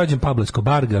Midler, pa je rođen Pablo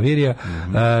Escobar Gaviria,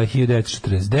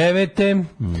 1949.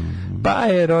 Pa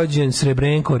je rođen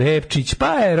Srebrenko Repčić,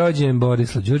 pa je rođen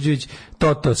Borislav Đurđević,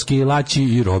 Toto Skilači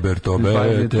i Roberto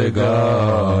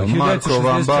Betega. Marko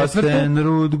Van Basten,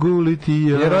 Rud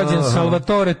Gulitija. Je rođen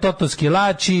Salvatore Toto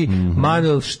Skilači,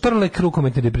 Manuel Štrlek,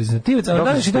 rukometni reprezentativac, a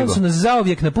danas i dan su nas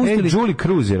zauvijek napustili. Julie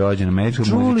Cruz je rođen, američka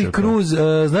muzičarka. Julie Cruz,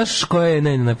 znaš koja je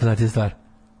najpoznatija stvar?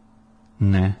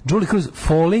 Ne. Julie Cruz,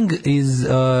 Falling iz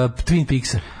Twin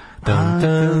Peaksa.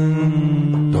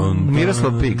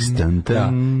 Miroslav Piks.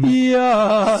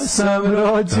 Ja sam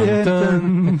rođen.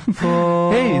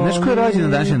 Ej, znaš ko je rođen na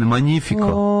današnji? Magnifico.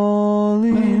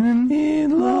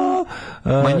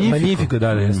 Magnifico, da,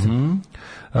 jeste.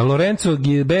 Lorenzo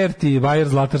Gilberti, Vajer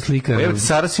Zlatar slikar.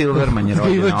 Sara Silverman je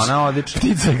rođena, ona odlična.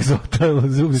 Ptica egzota.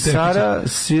 Sara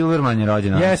Silverman je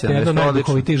rođena. Jeste, jedna od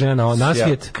najduhovitih žena na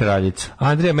svijet. Kraljica.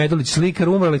 Andrija Medolić slikar,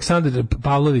 umro Aleksandar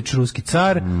Pavlović, ruski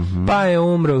car, pa je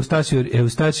umro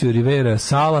Eustachio Rivera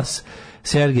Salas,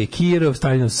 Sergej Kirov,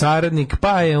 Staljinov saradnik,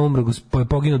 pa je umro,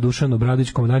 poginuo Dušan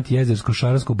Obradović, komandant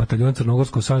Jezersko-Šaranskog bataljona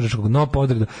Crnogorsko-Sanžačkog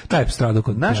stradao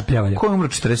kod pljevanja. Ko je umro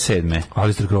 47.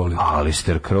 Alistair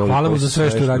Crowley. Hvala mu za sve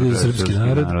što je radio za srpski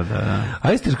narod.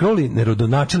 Alistair Crowley,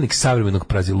 rodonačelnik savremenog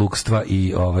prazilukstva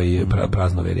i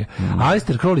praznoverja.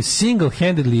 Alistair Crowley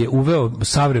single-handedly je uveo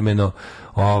savremeno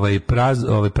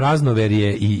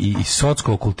praznoverje i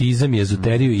socko okultizam i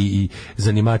ezoteriju i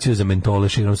zanimaciju za mentole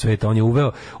širom sveta. On je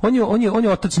uveo, on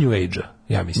je otac New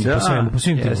Age-a, ja mislim, po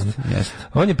svim tim.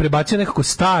 On je prebacio nekako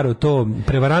staro to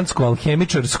prevarantsko,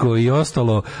 alhemičarsko i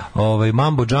ostalo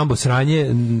mambo džambo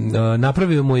sranje,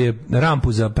 napravio mu je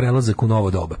rampu za prelazak u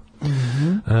novo doba.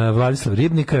 Vladislav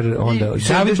Ribnikar, onda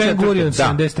David Ben Gurion,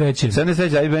 73.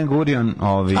 David Ben Gurion,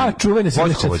 čuvene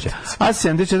 74. A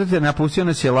 74. napustio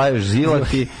nas je Lajos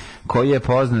Zilati, koji je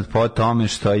poznat po tome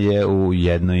što je u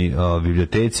jednoj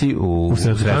biblioteci u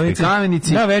Sremskoj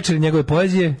Kamenici. Na večeri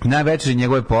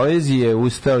njegove poezije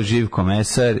ustao živ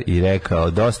komesar i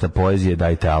rekao: dosta poezije,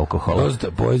 dajte alkohola.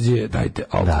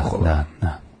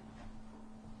 Da.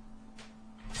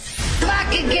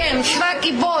 Svaki gem,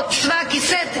 svaki bot, svaki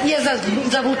set je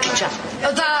za Vučića.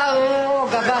 Za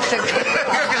ovoga vašeg.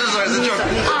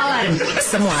 Alarm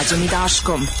sa Mlađom i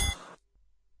Daškom.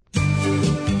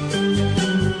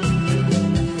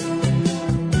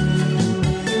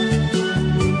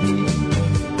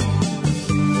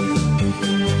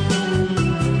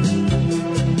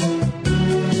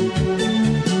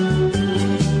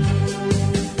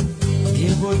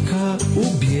 Djevojka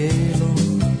u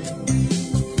bijelom,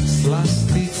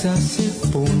 slastica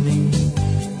se puni,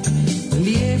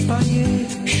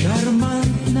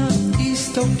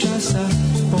 časa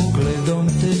pogledom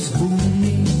te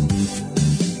zbuni.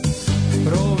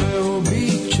 Proveo bi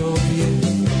čovjek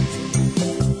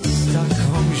s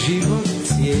takvom život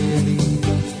cijeli.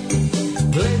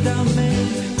 Gleda me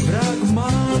vrag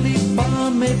mali pa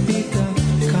me pita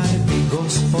kaj bi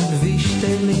gospod vi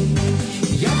šteli.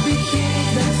 Ja bih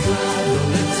jedan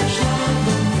sladoled sa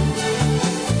šlagom,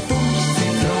 pun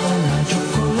citrona,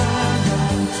 čokolada.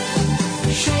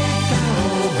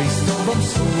 Šetao bi s tobom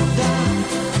svuda,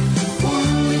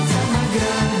 ulicama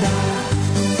grada.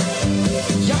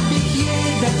 Ja bih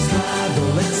jedan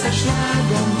sladoled sa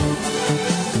šlagom,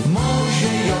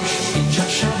 može još i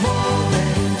čaša vode.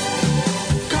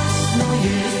 Kasno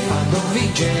je pa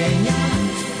doviđenja,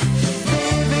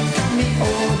 devetka mi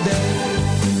ode.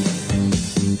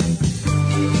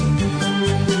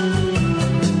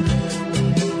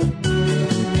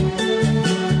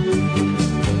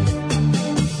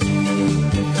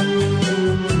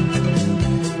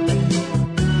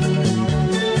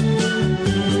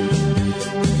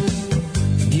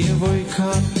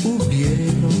 Djevojka u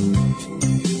bijelom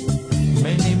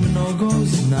meni mnogo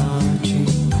znači,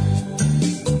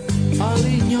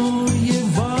 ali njoj je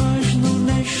važno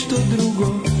nešto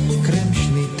drugo,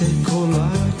 kremšnite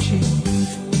kolači.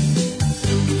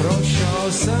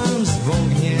 Prošao sam zbog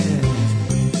nje,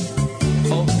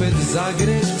 opet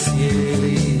Zagreb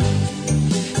cijeli.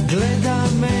 Gleda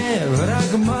me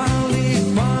vrag mali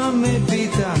pa me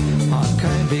pita, a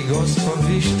kaj bi gospod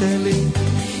vi šteli.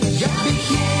 Ja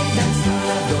bih jedan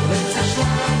sladoled sa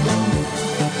šlagom,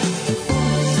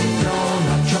 pun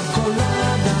citrona,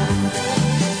 čokolada.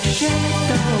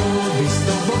 Šetao bi s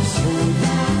tobom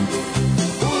svuda,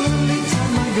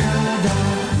 ulicama grada.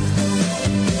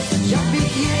 Ja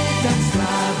bih jedan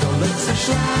sladoled sa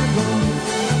šlagom,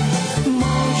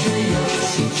 može još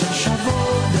i čaša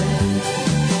vode.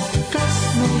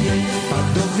 Kasno je pa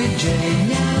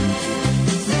doviđenja,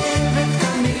 devetka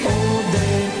mi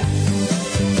ode.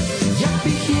 Ja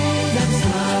bih jedan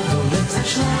sladoled sa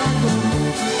šlagom,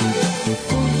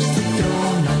 pun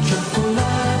citrona,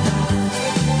 čokolada.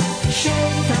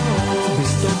 Šetao bi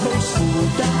s tobom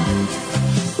svuda,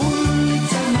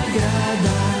 ulicama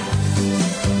grada.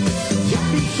 Ja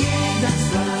bih jedan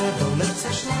sladoled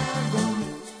sa šlagom,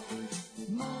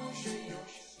 može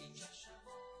još i čaša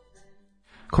vode.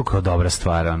 Koliko je dobra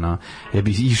stvar, ono. Ja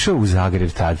bih išao u Zagreb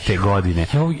te godine.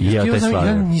 Ja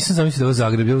nisam zamislio da je ovo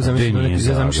Zagreb, ja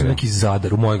zamislio neki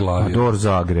Zadar u mojoj glavi. Ador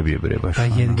Zagreb je, bre, baš. Pa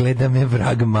je, gleda me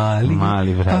vrag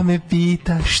mali vrag. Pa me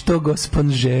pita što gospod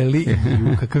želi.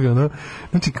 Kakav je ono,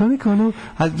 znači kao neko ono...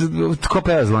 A tko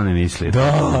peva zlo ne misli?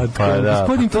 Da,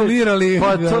 gospodin polirali.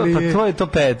 Pa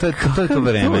to je to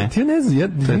vreme. Ja ne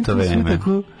znam, to je to vreme.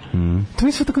 To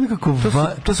mi sve tako nekako...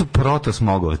 To su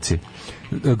protosmogovci.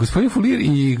 Gospodin Fulir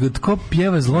i tko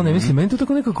pjeva zlo, ne mislim, meni to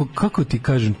tako nekako, kako ti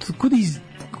kažem, tako da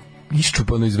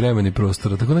iščupano iz vremena i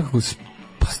prostora, tako nekako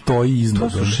stoji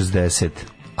iznad. To su 60.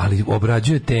 Ali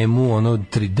obrađuje temu,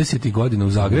 30. godina u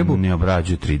Zagrebu. Ne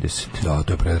obrađuje 30. Da,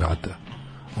 to je pred rata.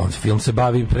 Film se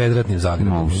bavi predratnim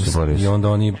Zagrebom. I onda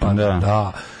oni, pa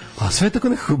da. A sve tako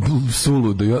nekako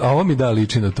suludo, a ovo mi da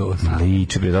liči na to.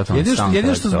 Liči,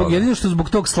 jedino što zbog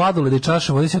tog sladoleda i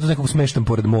čaša vode se ja to nekako smeštam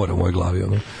pored mora u mojoj glavi,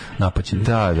 napaćen.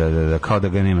 Da, kao da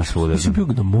ga nema svuda. Nisam bio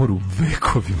na moru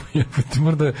vekovima, ti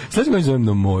mora da... Sljedeći godin zovem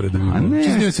na more, da bi...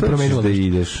 Čizdio se promenilo. Da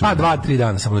ideš. 2-3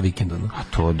 dana, samo na vikendu. A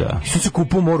to da. Nisam se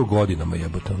kupao moru godinama,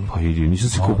 jebote. Pa idi, nisam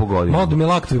se kupao godinama. Malo da mi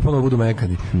laktovi ponovo budu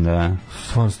mekani. Da.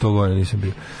 Stvarno 100 godina nisam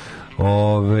bio.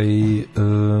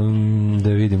 Da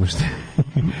vidimo što.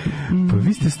 Pa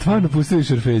vi ste stvarno pustili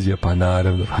Šerfezija? Pa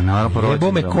naravno.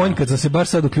 Jebo me konj kad sam se baš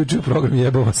sad uključio program,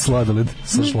 jebo vas sladoled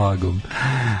sa šlagom.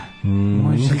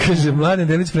 Kaže, Mladen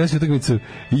Delić prenosi utakmicu.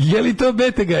 Je li to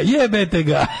Betega? Je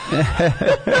Betega!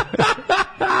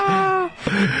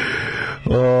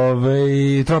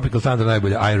 Tropical Thunder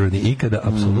najbolja irony ikada,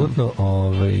 apsolutno.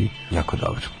 Jako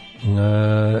dobro.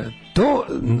 To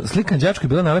slika đačka je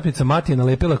bila nalepnica, mati je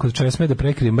nalepila kod česme da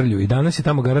prekrije mrlju i danas je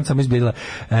tamo garant samo izbjelila.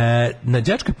 Na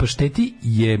đačkoj pašteti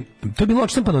je, to je bilo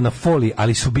odštampano na foliji,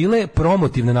 ali su bile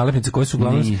promotivne nalepnice koje su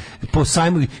uglavnom po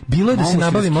sajmu, bilo je da se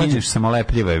nabavi moći. Samo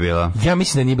lepljiva je bila. Ja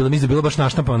mislim da nije bilo, mislim da je bilo baš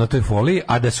naštampano na toj foliji,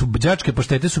 a da su đačke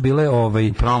paštete su bile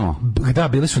promo. Da,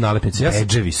 bile su nalepnice.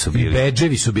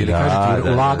 Bedževi su bili,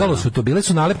 kažete, ulagalo su to, bile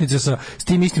su nalepnice sa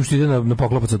tim istim što ide na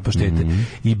poklopac od paštete.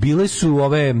 I bile su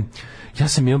ja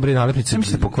sam imao bre nalepnice nalepnice.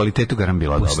 Mislim da po kvalitetu garam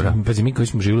bila dobra. Pazi, mi koji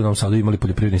smo živjeli u Novom Sadu imali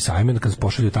poljoprivredni sajam, kad se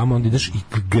pošalju tamo, onda ideš i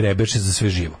grebeš se za sve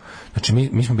živo. Znači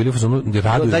mi smo bili u fazonu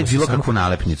raduju. Daj bilo kakvu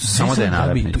nalepnicu, samo da je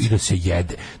nalepnica. I da se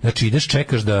jede. Znači ideš,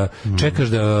 čekaš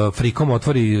da frikom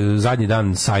otvori zadnji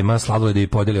dan sajma sladolede i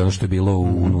podeli ono što je bilo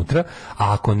unutra,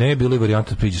 a ako ne, bilo je varijanta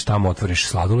da priđeš tamo, otvoriš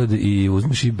sladoled i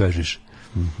uzmeš i bežiš.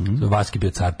 Vaski bio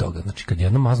car toga. Znači kad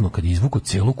jedno mazno, kad je izvukao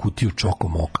cijelu kutiju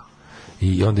čokomoka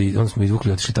i onda smo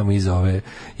izvukli, otišli tamo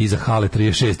iza hale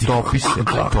 36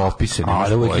 topise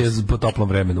ali uvijek je po toplom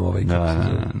vremenu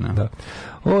da.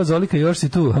 O, Zolika, još si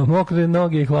tu, mokre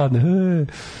noge i hladne.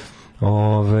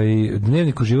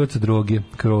 Dnevnik o života droge,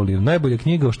 Crowley. Najbolja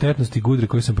knjiga o štetnosti gudre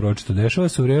koju sam pročitao. Dešava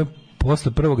se u vreme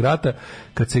posle prvog rata,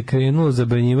 kad se krenulo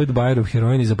zabranjivati Bajerov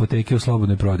heroin iz apoteke u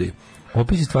slobodnoj prodaji.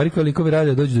 Opisi stvari koje likovi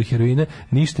rade dođu do heroina,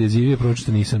 ništa jezivije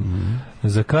pročito nisam.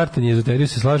 Za kartanje i ezoteriju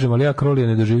se slažem, ali ja Crowleya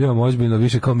ne doživljavam ozbiljno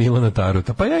više kao Milana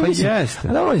Taruta. Pa ja mislim,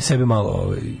 da on je sebe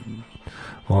malo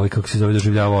kako se zove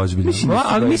doživljava ozbiljno.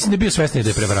 Ali mislim da je bio svestan da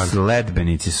je prevarant.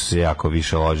 Sledbenici su se jako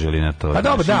više ložili na to. Pa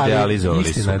dobro, da,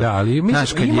 istina, da, ali ima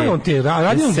on te,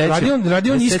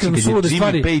 radio on iskreno sulude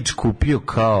stvari. Jimmy Page kupio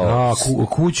kao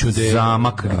kuću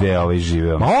zamak gde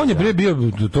živeo. Ma on je bio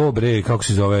to kako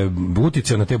se zove,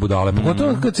 uticao na te budale.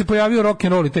 Pogotovo kad se pojavio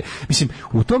rock'n'roll. Mislim,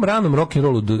 u tom ranom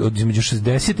rock'n'rollu od između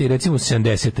 60. i recimo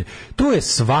 70. tu je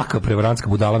svaka prevarantska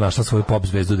budala našla svoju pop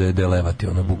zvezdu da je levati,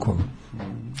 ona bukvalno.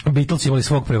 Beatles imali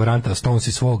svog prevaranta, Stones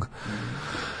i svog.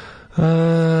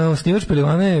 Osnivač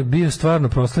Pelivana je bio stvarno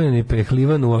proslavljen i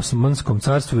pehlivan u Osmanskom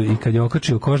carstvu i kad je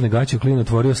okačio kožne gaće u klin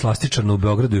otvorio slastičarnu u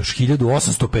Beogradu još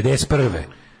 1851.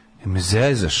 Me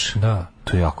zezaš? Da.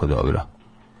 To je jako dobro.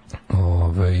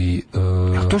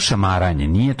 To šamaranje,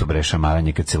 nije to bre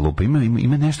šamaranje kad se lupa,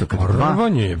 ima nešto kad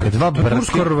dva brke,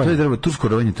 tursko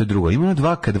rvanje, to je drugo.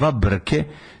 Ima kad dva brke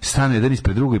stanu jedan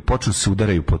ispred drugog i počnu se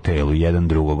udaraju po telu jedan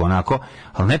drugog, onako,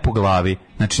 ali ne po glavi,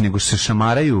 znači nego se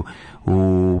šamaraju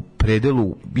u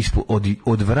predelu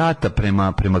od vrata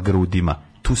prema grudima.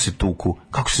 Tu se tuku.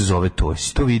 Kako se zove to?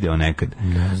 Si to video nekad?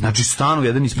 Znači stanu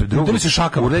jedan ispred drugog.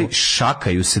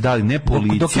 Šakaju se, da li ne po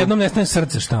licu. Dok jednom nestane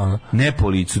srce, šta ono? Ne po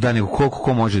licu, da, nego koliko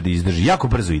ko može da izdrži. Jako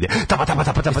brzo ide.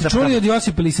 Jeste čuli od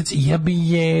Josipa Lisac, ja bi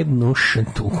jednu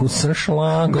šentuku sa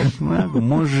šlagom.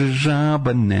 Može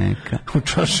žaba neka. U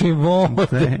čaši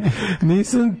vode.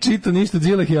 Nisam čitao ništa od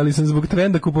Zilahi, ali sam zbog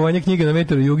trenda kupovanja knjiga na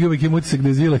Metaru Jugi uvijek im utisak da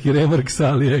je Zilahi Remark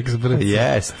sa AliExpress.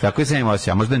 Jes, tako je sam imao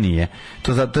osjeća, možda nije.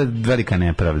 To je velika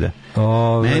nepravda.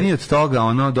 Meni od toga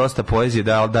dosta poezije,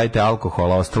 dajte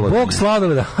alkohola, ostalo. Bog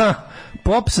sladoleda.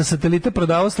 Pop sa satelita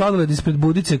prodavao sladoled ispred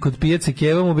budice kod pijace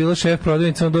Keva, mu bila šef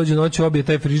prodavnica, on dođe noću, obije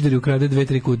taj frižider i ukrade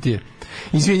 2-3 kutije.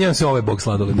 Izvinjavam se, ovo je Bog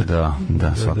sladoleda.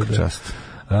 Da, svaka čast.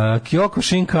 Kyoko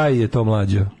Shinkai je to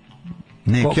mlađo.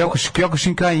 Ne, Kyoko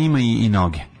Shinkai ima i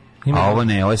noge. A ovo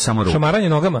ne, ovo je samo ruke. Šamaranje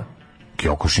nogama?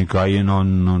 Kyoko Shinkai je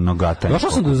nogatanje.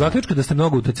 Došao sam do zaključka da ste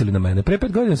mnogo utjecali na mene. Pre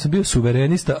 5 godina sam bio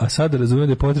suverenista, a sada razumijem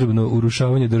da je potrebno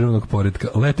urušavanje državnog poretka.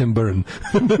 Let them burn.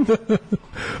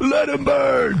 Let them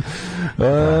burn!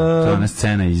 To je ona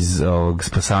scena iz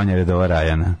spasavanja redova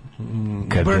Rajana.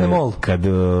 Burn them all. Kad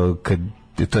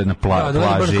to je na plaži.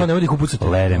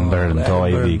 Let them burn, to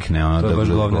je vikne. To je baš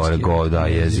govnarski. Da,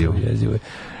 jezivo.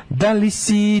 Da li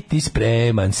si ti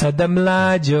spreman sada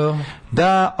mlađo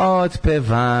da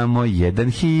otpevamo jedan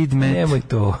hidmet? Nemoj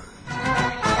to.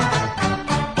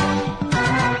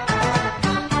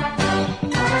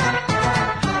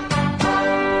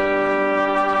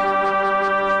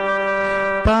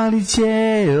 Palić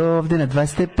je ovde na 2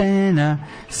 stepena,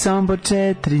 Sombor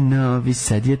 4, Novi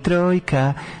Sad je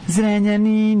 3,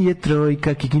 Zrenjanin je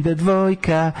 3, Kikinda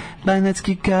 2,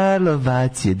 Banatski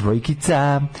Karlovac je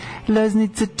 2,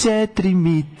 Loznica 4,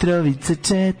 Mitrovica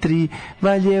 4,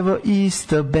 Valjevo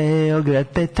isto, Beograd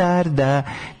petarda,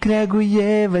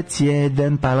 Kragujevac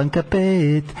 1, Palanka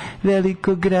 5,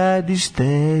 Veliko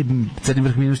Gradište, Crni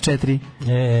Vrh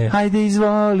 -4. Hajde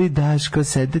izvoli Daško,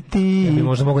 sedeti. Ja bi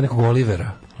možda mogo nekog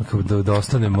Olivera. Da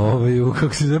ostanemo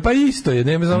kako se zove, pa isto je,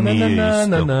 nema znam,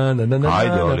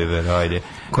 ajde Oliver, ajde.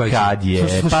 Kad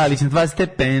je Palić na 2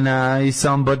 stepena i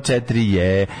Sombor 4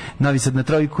 je, Novi Sad na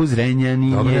 3,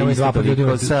 Zrenjanin je isto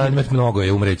toliko sad. Mnogo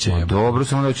je, umreće. Dobro,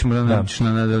 samo da ćemo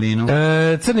na daljinu.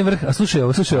 Crni Vrh, a slušaj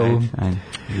ovo.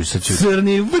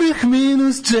 Crni Vrh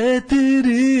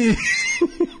 -4,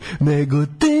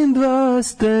 Negotin 2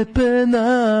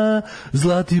 stepena,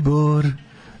 Zlatibor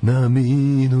na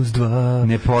 -2,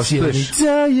 ne poštuješ.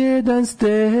 Sjenica 1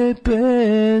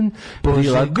 stepen,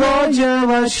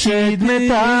 prilagođavaš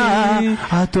hidmeta,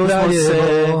 a to smo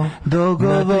se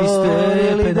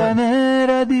dogovorili da ne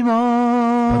radimo.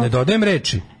 Pa ne dodajem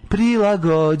reči.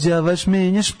 prilagođavaš,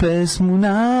 menjaš pesmu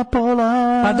na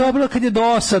pola. Pa dobro, kad je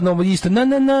dosadno, isto na.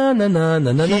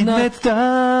 Hidmet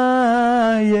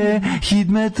daje,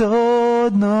 hidmet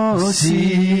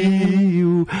odnosi,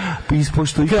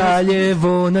 ispoštuj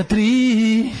Kraljevo na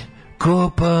 3,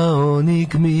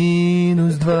 Kopaonik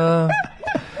 -2.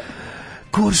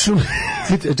 Kuršum.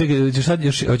 Čekaj,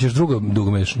 hoćeš drugo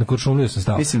dugmeš? Na Kuršumliju sam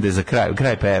stao. Mislim da je za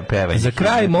kraj pevanja. Za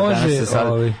kraj može...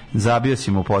 Zabio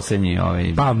si mu poslednji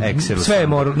ekser. Sve je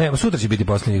mora... Ne, sutra će biti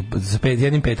poslednji.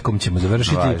 Jednim petkom ćemo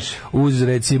završiti. Uz,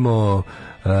 recimo,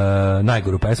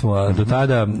 najgoru pesmu, a do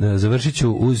tada završit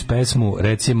ću uz pesmu,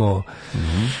 recimo...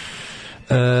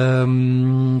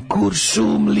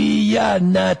 Kuršumlija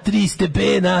na 3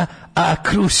 stepena, a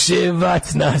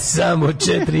Kruševac na samo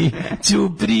 4.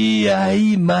 Ćuprija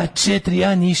ima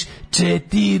 4, a Niš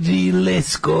 4,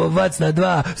 Leskovac na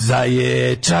 2,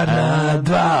 Zaječar na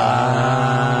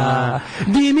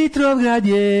 2. Dimitrovgrad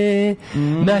je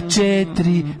na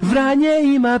 4,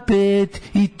 Vranje ima 5,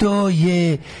 i to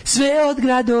je sve od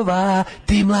gradova.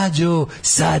 Ti mlađo,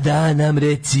 sada nam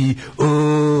reci,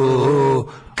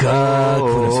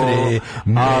 kako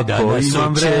nas vreme da nas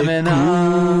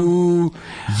očekuju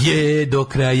je do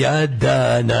kraja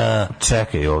dana.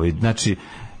 Čekaj, znači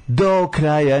do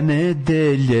kraja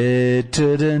nedelje,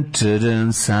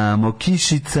 črn, samo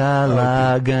kišica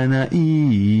lagana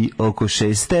i oko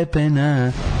 6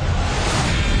 stepena.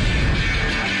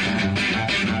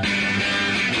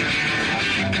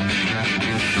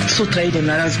 Sutra idem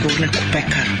na razgovor neku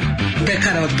pekaru.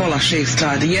 Pekara od 5:30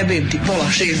 radi, jebem ti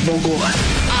 5:30 bogova.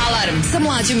 Alarm sa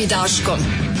Mlađom i Daškom.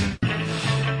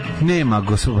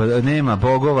 Nema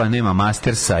bogova, nema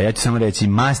mastersa. Ja ću samo reći,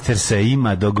 mastersa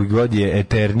ima dok god je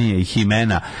eternije i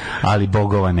himena, ali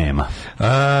bogova nema.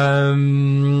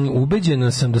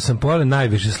 Ubeđena sam da sam pojela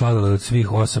najviše sladoled od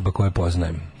svih osoba koje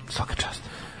poznajem. Svaka čast.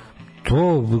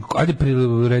 To, ajde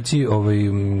reci,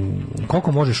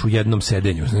 koliko možeš u jednom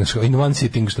sedenju, znači, in one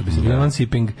sitting, što bi se in one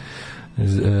sipping.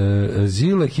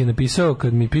 Zilek je napisao,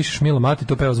 kad mi pišeš Mila Mati,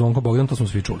 to peva Zvonko Bogdan, to smo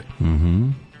svi čuli.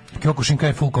 Kyokushinkai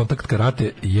je full kontakt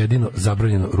karate, jedino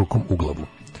zabranjeno rukom u glavu.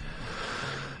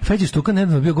 Feđi Stuka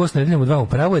nedavno bio gost Nedeljom u 2,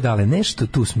 upravo je, dale nešto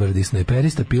tu smrdi,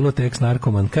 snajperista, pilot,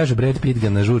 ex-narkoman, kaže Brad Pitt ga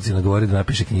na žurci nagovori da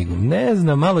napiše knjigu. Ne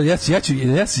znam, malo,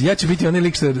 ja ću biti onaj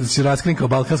lik što se raskrinkao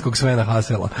balkanskog Svena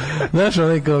Hasela. Znaš,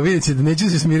 kao, vidjet će da neću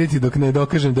se smiriti dok ne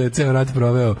dokažem da je ceo rat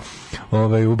proveo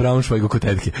u Braunschweigu kod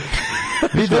tetke.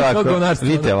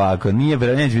 Vidite ovako,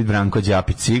 neće biti Branko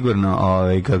Đapić sigurno,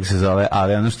 kako se zove,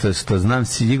 ali ono što znam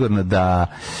sigurno da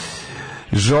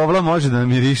žovla može da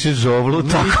miriše žovlu,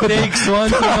 tako.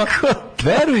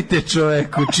 Verujte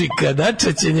čoveku, čika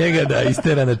dača će njega da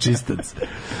istera na čistac.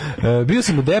 Bio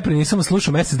sam u Depri, nisam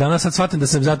slušao mesec dana, sad shvatim da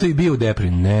sam zato i bio u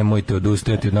Depri. Nemojte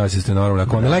odustajati od nas, jeste normalni.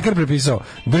 Ako vam je lekar prepisao,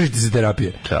 držite se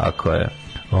terapije. Tako je.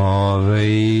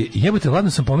 Jebote,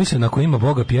 ladno sam pomislio na ako ima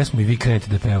Boga pjesmu i vi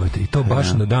krenete da pevate. I to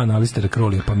baš na dan Alistera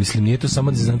Crowleya. Pa mislim, nije to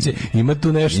samo dizancije. Ima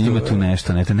tu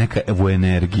nešto. Neka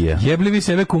energija. Jebli vi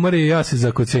sebe kumare i ja se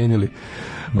zakocenili.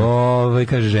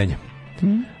 Kaže ženja.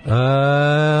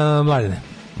 Mladene.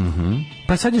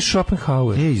 Pa sad je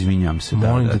Schopenhauer. Izvinjam se.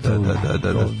 Da,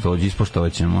 to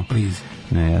ispoštovat ćemo. Please.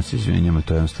 Ne, ja se izvinjam,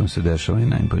 to jednostavno se dešava i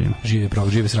najboljima.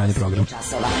 Žive sranje program.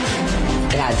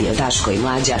 Radio Daško i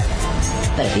Mlađa.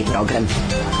 Prvi program.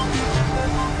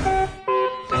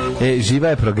 Živa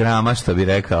je programa, što bi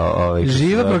rekao.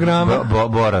 Živa programa?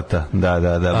 Borata.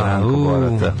 Da, Branko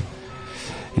Borata.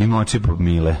 I moći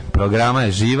Mile. Programa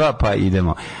je živa, pa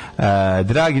idemo.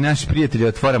 Dragi naši prijatelji,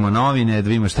 otvaramo novine, da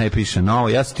vidimo šta je piše novo.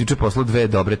 Ja sam tiče poslao 2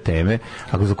 dobre teme,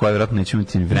 ako za koje vjerojatno nećemo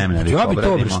imati ni vremena. Ja bi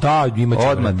to, šta imaće?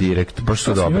 Odmah direkt, baš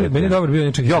su dobre. Meni je dobro bio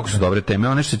nečeg. Jako su dobre teme.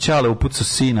 Ono što Ćale upucao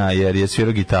sina jer je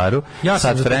svirao gitaru. Ja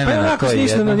sam za vremena, to je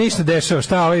jedno. Ništa dešava,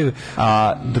 šta ovaj...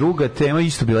 A druga tema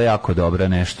isto bila jako dobra,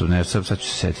 nešto, sad ću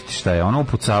se setiti šta je. Ono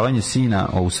upucavanje sina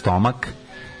u stomak.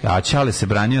 A Ćale se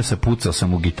branio sa pucao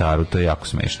sam u gitaru, to je jako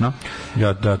smešno.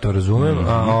 Ja da to razumem.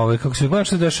 A kako se gledam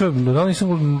što se dešava, da nisam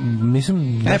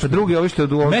pa drugi ovi što je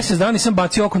duo. Mesec dana nisam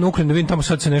bacio oko na Ukrajinu, da vidim tamo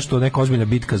sad se nešto, neka ozbiljna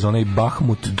bitka za onaj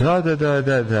Bahmut.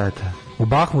 Da. U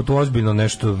Bahmutu ozbiljno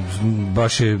nešto,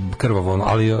 baš je krvavo,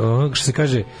 ali što se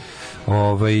kaže,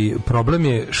 problem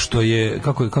je što je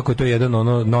kako je to jedan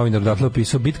novinar odatle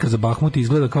opisao, bitka za Bahmut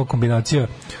izgleda kao kombinacija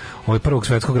Prvog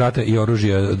svetskog rata i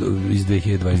oružja iz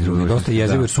 2022. Dosta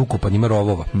jezivo jer su ukupan, ima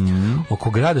rovova. Oko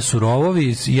grada su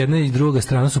rovovi, jedna i druga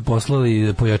strana su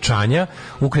poslali pojačanja.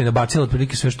 Ukrajina bacila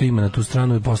otprilike sve što ima na tu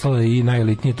stranu i poslala i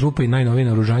najelitnije trupe i najnovije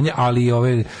naoružanje, ali i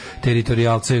ove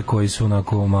teritorijalce koji su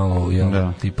onako malo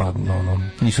tipa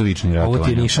nisu lični ratovanja. Ovo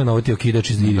ti je nišan, ovo ti je okidač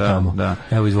idi tamo.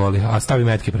 Evo izvoli, a stavi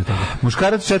metke pred toga.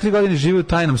 Muškarac 4 godine živi u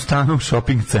tajnom stanu u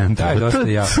shopping centru. Taj dosta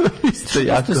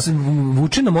jako.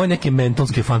 Vuče na moje neke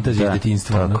mentalske fantazije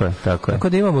detinjstva. Tako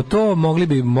da imamo to, mogli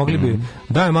bi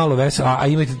daj malo vesela, a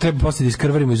imate treba posle da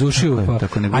iskrvarimo iz ušiju.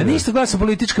 A ništa glasa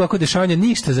politička ovako dešavanja,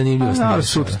 ništa zanimljivo.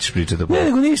 Sutra ćeš pričati. Ne,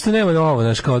 nego ništa nema novo,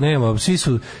 znači kao nema,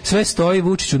 sve stoji,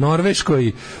 Vučić u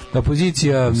Norveškoj,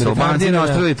 opozicija retardirana.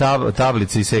 Ostavili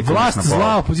tablice i sekuli. Vlast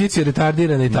zla, opozicija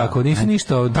retardirana i tako. Nisu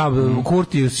ništa, u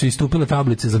Kurtiju su istupile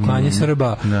tablice za klanje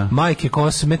Srba, majke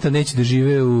Kosmeta neće da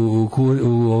žive u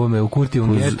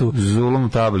Kurtijevom getu. Zulom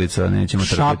tablica, nećemo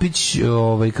trpiti. Šapić,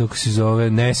 kako se zove,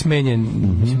 nesmenjen,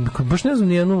 baš ne znam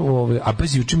nijednu, a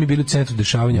bez juče mi bili u centru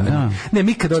dešavanja. Ne,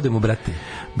 mi kad odemo, brate,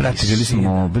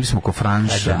 bili smo ko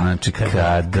Franša, znači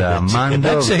kada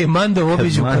Dača i Mandov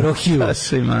obiđu parohiju,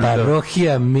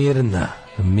 parohija mirna.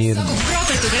 Svakog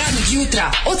prokletog radnog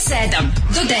jutra od 7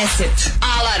 do 10.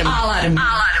 Alarm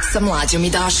sa Mlađom i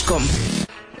Daškom.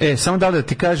 Samo da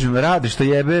ti kažem, radi što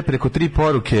jebe preko 3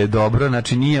 poruke je dobro,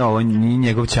 znači nije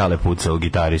njegov ćale pucao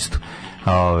gitaristu.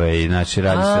 Znači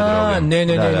radi se drogom.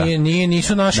 Ne,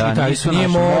 nisu naši gitaristi, nije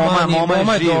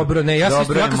Moma je dobro. Ne,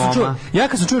 ja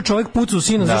kad sam čuo čovjek pucao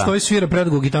sina zašto ovaj svira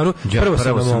predugo gitaru, prvo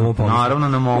sam na Momu pomislio. Naravno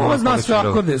na Momu. On zna sve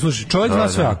akorde, slušaj, čovjek zna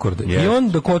sve akorde. I on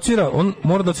dok ocvira, on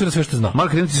mora da ocvira sve što zna. Malo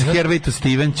krenuti sa Hervey to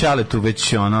Steven, Ćale tu već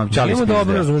Ćale ima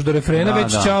dobro, razumiješ, do refrena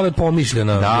već Ćale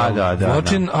pomišljena.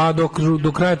 Zločin, a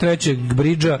do kraja trećeg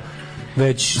bridža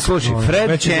već. Slušaj, Fred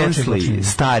Hensley,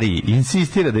 stariji,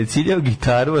 insistira da je ciljao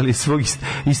gitaru, ali svog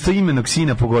istoimenog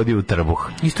sina pogodio u trbuh.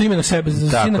 Istoimenog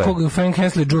sina kog Frank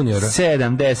Hensley Jr.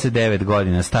 79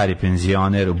 godina, stari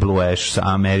penzioner u Blue Ash,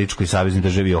 američkoj saveznoj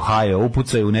državi Ohio,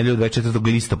 upucao je u nedelju 24.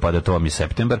 listopada, to vam je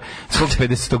septembar, svog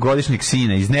 50-godišnjeg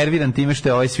sina, iznerviran time što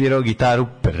je ovaj svirao gitaru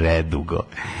predugo.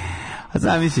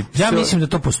 Ja mislim da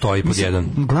to postoji pod jedan.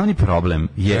 Glavni problem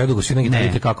je predugo sviranje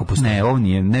gitare kako postoji. Ne, ovo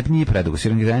nije predugo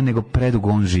sviranje gitare, nego predugo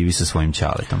on živi sa svojim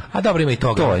ćaletom. A dobro, ima i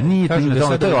toga.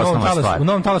 To je osnovna stvar. U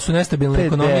Novom Talasu nestabilna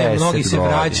ekonomija, mnogi se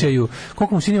vraćaju.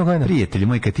 Koliko mu sin ima godina? Prijatelji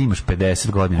moji, kad ti imaš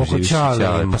 50 godina živiš sa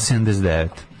ćaletom, pa 79.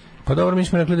 Pa dobro, mi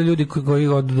smo rekli da ljudi koji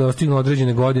dostignu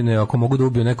određene godine, ako mogu da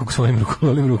ubiju nekog svojim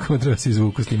rukovolim rukama, treba se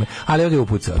izvuku s time. Ali ovdje je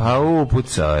upucao. Pa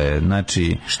upucao je,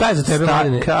 znači... Šta je za tebe,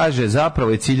 Mladine? Kaže,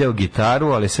 zapravo je ciljao gitaru,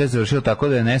 ali sve završilo tako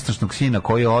da je nestašnog sina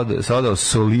koji se odao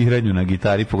soliranju na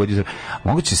gitari, pogodio...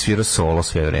 Moguće svirao solo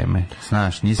sve vreme.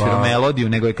 Znaš, nije svirao melodiju,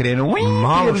 nego je krenuo...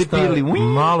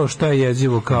 Malo šta je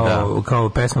jezivo kao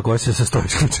pesma koja se sastoji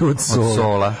od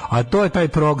sola. A to je taj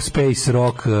prog, space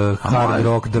rock, hard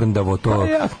rock, drndavo, to...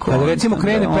 Kada recimo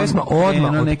krene pesma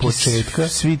odmah od početka,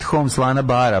 Sweet Home Slana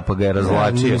Bara, pa ga je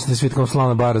razvlačio. Mislim Sweet Home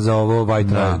Slana Bara za ovo White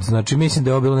Riot. Znači mislim da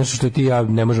je ovo bilo nešto što ti ja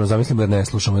ne možemo zamisliti jer ne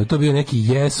slušamo. Da je to bio neki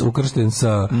Yes ukršten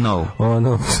sa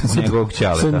njegovog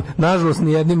ćaleta. Nažalost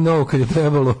nijednim No kad je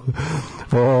trebalo.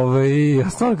 Ja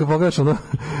stvarno kad pogledaš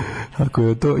ako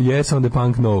je to Yes on the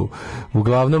Punk No.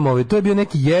 Uglavnom to je bio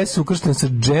neki Yes ukršten sa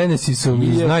Genesisom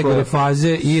iz najgore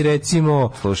faze i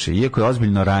recimo... Slušaj, iako je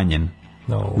ozbiljno ranjen,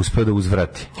 uspeo da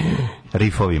uzvrati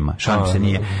rifovima, šalim se,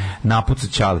 nije napuca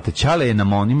ćaleta. Ćale je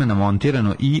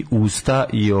namontirano i usta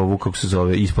i ovu, kako se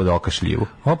zove, ispod oka šljivu.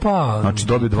 Opa! Znači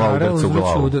dobio 2 udarca u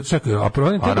glavu. Čekaj,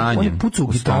 on je pucao u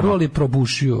gitaru, ali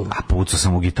probušio. A pucao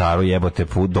sam u gitaru, jebote,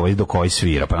 dovedi do koji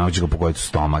svira, pa nemoći ga pogoditi u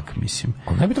stomak, mislim.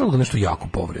 Ne bi trebalo da nešto jako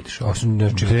povrediš.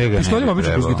 Pištoljima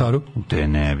obično kroz gitaru? Te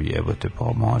ne bi, jebote, pa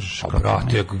možeš.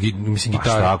 Brate, mislim,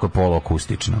 gitara... Pa šta ako je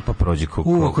poluakustična, pa prođi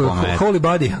Holy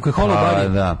Body, ako je Holy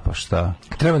Body. Da, pa šta?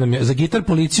 Treba nam za gitar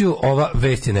policiju ova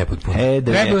vest je nepotpuna.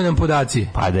 Trebaju nam podaci.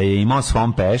 Pa da je imao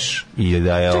svom peš i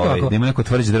da je da ima neko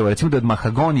tvrđe drvo. Recimo da od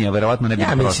mahagonija verovatno ne bi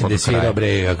prošlo. Ja mislim da je svirao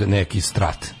neki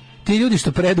Strat. Ti ljudi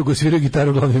što predugo sviraju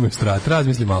gitaru uglavnom imaju Strat.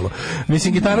 Razmisli malo.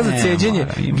 Mislim, gitara za ceđenje,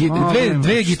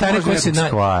 dve gitare koje se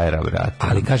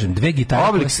ali kažem, dve gitare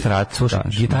oblik Strat.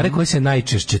 Gitare koje se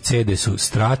najčešće cede su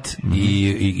Strat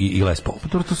i Les Paul. Pa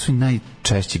to su i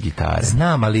najčešće gitare.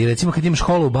 Znam, ali recimo kad imaš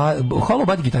Hollow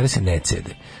Body gitare se ne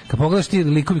cede. Kad pogledaš ti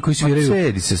likovi koji sviraju,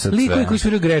 likovi koji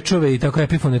sviraju Grečove i tako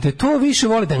Epifone, to više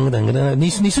vole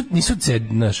nisu ced,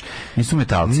 znaš. Nisu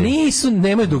metalci.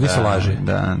 Nemaju duge solaže.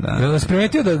 Da.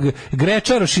 Sprimetio da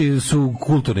Grečaroši su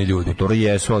kulturni ljudi. To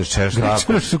jesu, ali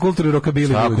Grečaroši su kulturni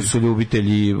rokabili ljudi. Tako su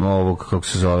ljubitelji ovog, kako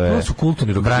se zove... To su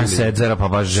kulturni rokabili. Brian Setzera, pa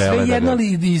baš žele sve jedno,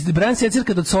 ali Brian Setzer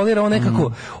kad odsolira, on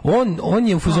nekako, on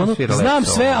je u fazonu, znam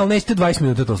sve, ali nećete 20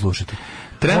 minuta to slušati.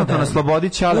 Trenutno na slobodi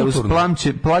Ćale uz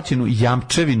plaćenu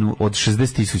jamčevinu od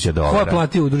 $60,000. Ko je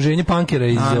platio udruženje punkera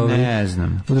iz ne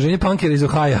znam. Udruženje punkera iz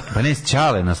Ohaja. Pa ne,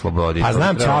 Ćale na slobodi. A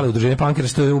znam Ćale, udruženje punkera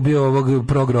što je ubio ovog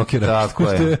prog rockera. Tako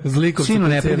je. Sinu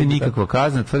ne predi nikakva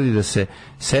kazna, tvrdi da se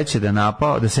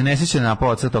ne seća da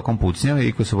napao oca tokom pucnjave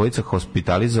i koji su obojica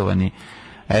hospitalizovani.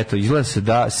 Eto, izgleda se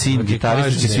da sin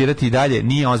gitarista će svirati i dalje,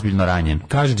 nije ozbiljno ranjen.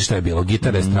 Kažem ti šta je bilo,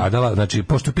 gitara je stradala, znači,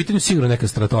 pošto u pitanju sigurno neka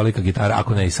stratolika gitara,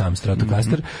 ako ne i sam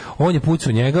Stratocaster, on je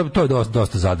pucao njega, to je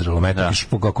dosta zadržalo metak,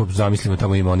 kako zamislimo,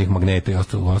 tamo ima onih magneta i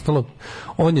ostalo,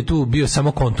 on je tu bio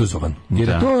samo kontuzovan, jer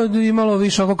je to imalo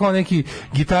više kao neki,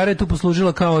 gitara je tu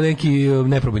poslužila kao neki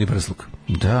neprobojni prsluk.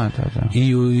 Da.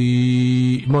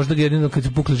 I možda ga jedino kad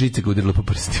su pukle žice ga udarilo po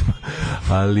prstima.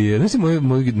 Ali, znači,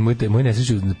 moj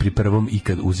nesreću pri prvom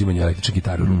ikad uzimanju električne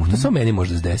gitare u ruku. To samo meni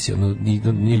možda se desi.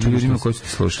 Nije ljudima koji su ti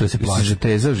slušali. Se plaže.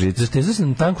 Zatezao žicu. Zatezao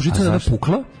sam tanku žicu, da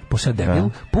pukla, posle debil,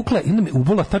 pukla i onda me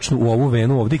ubola tačno u ovu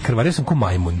venu ovdje i krvario sam ko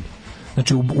majmun.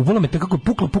 Znači, ubola me tako,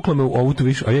 pukla me u ovu tu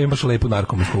više, a ja imam baš lepu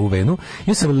narkomansku ovu venu,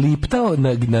 i sam liptao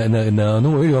na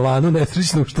onu Jolanu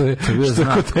nesrećnu što je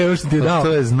kod tebe što ti je dao.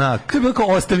 To je znak. To je bilo kao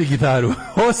ostavi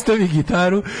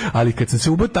gitaru, ali kad sam se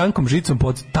ubao tankom žicom,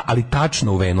 ali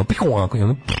tačno u venu,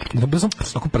 da sam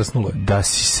tako prsnulo je.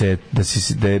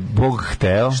 Da je Bog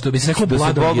hteo, što bi se rekao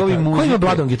Bladon gitar. Ko ima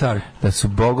Bladon gitar? Da su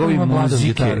bogovi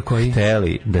muzike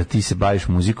hteli da ti se baviš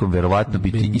muzikom, verovatno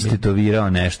bi ti istetovirao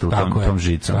nešto u tom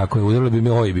žicom. Tako je, bi mi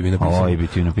OI bi mi napisao. OI bi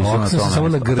ti napisao na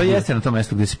tom mestu. To jeste na tom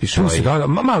mestu gdje se piše OI.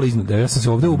 Malo iznad, ja sam se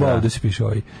ovdje ubao da se piše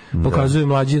OI. Pokazuje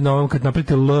mlađi na ovom, kad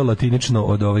napravite L latinično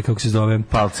od ove, kako se zove,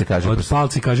 palce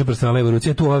kaže prst na levoj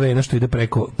ruci, tu ova vena što ide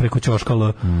preko ćoška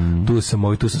L, tu sam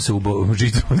se ubao,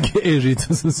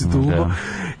 žicom sam se tu ubao.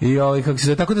 I kako se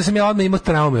zove, tako da sam ja odmah imao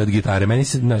traume od gitare. Meni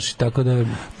se, znači, tako da...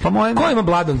 Ko ima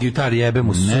Bladon gitar, jebe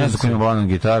mu ne znam ko ima Bladon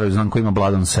gitaru, znam ko ima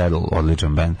Bladon Saddle,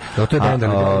 odličan band. To je band,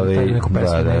 ali neko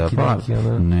pesma,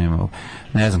 nema.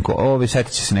 Ne znam ko,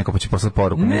 setit će se neko pa će poslati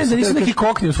poruku. Ne, da nisu neki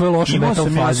kokni u svoje loše metal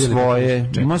fazi.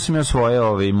 Imao sam ja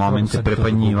svoje momente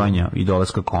prepanjivanja i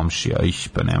dolaska komšija,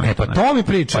 pa nema. Pa to mi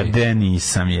pričaj. Pa de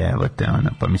nisam jebote,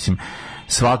 pa mislim,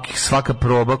 svaka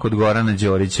proba kod Gorana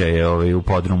Đorića je u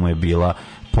podrumu je bila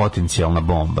potencijalna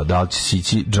bomba. Da li će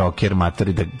sići Joker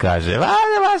matori da kaže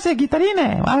vaše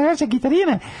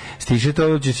gitarine. Stiže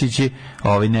to će sići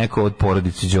neko od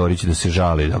porodice Đorić da se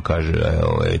žali, da kaže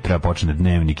treba počne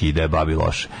dnevnik i ide babi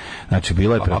loše. Znači,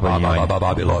 bilo je prepanjivanje.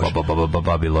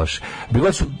 Babi loše.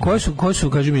 Koji su,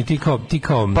 kaži mi, ti kao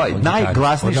pa,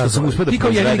 najglasnije što sam uspio da proizvedem. Ti kao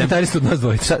jedini gitarist od nas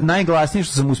dvojica. Najglasnije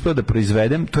što sam uspio da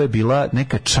proizvedem, to je bila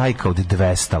neka čajka od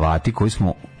 200 vati koju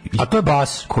smo... A to je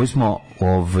bas. Koji smo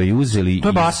uzeli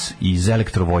iz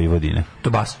Elektro Vojvodine. To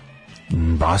je bas.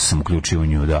 Bas sam uključio u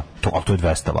nju, da. To je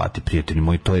 200 vati, prijatelji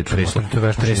moji, to je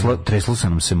treslo sam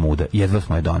nam se muda. Jedva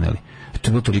smo je doneli. To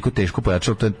je bilo toliko teško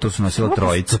pojačalo, to su nosila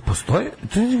trojica. Postoje?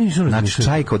 Znači,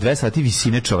 čajka od 200 vati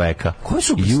visine čoveka. Koje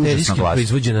su serijski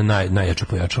proizvođene najjače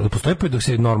pojačalo? Postoje pa dok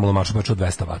se normalno marš pojačalo od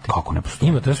 200 vati? Kako ne postoje?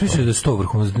 Ima, to ja mislim da je 100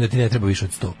 vrhovno, da ti ne treba više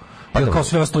od 100. Pa kao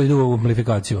sve ostalo ide u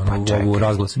amplifikaciju, u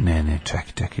razglas. Ne,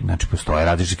 čekaj, znači postoje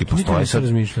različiti, postoje sad.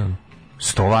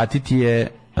 100 vati ti je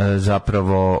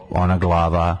zapravo ona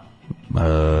glava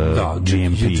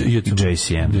GMP,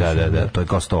 JCM, da, to je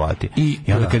kao 100 vati. I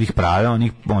onda kad ih prave,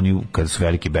 oni kad su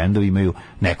veliki bendovi imaju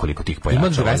nekoliko tih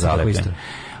pojačala zalepljena.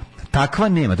 Takva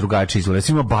nema drugačije izgleda.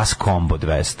 Recimo ima bas combo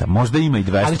 200. Možda ima i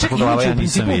 200. Ali čak u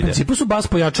principu su bas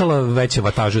pojačala veće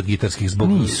vataže od gitarskih zbog...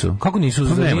 Nisu. Kako nisu?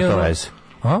 Pa nema to veze.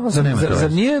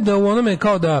 Zar nije da u onome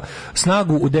kao da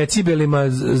snagu u decibelima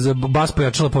za bas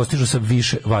pojačala postižu sa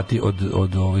više vati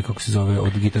od kako se zove,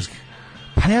 od gitarskih?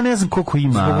 Pa ja ne znam koliko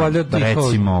ima,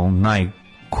 recimo,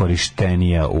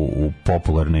 najkorištenija u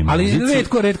popularnoj muzici.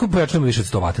 Ali retko pojačamo više od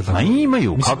 100 vati. A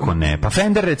imaju, kako ne? Pa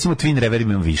Fender, recimo, Twin Reverb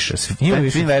ima više.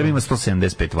 Twin Reverb ima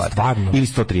 175 vati. Ili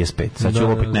 135. Sad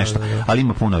ću opet nešto. Ali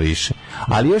ima puno više.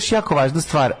 Ali još jako važna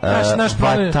stvar,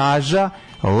 vataža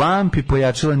lampi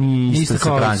pojačala nije isto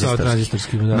sa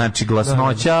tranzistorskim. Znači,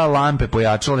 glasnoća lampe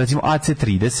pojačala, recimo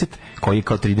AC30, koji je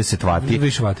kao 30 vati.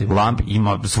 Više vati. Lamp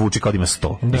zvuči kao da ima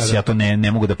 100. Mislim, ja to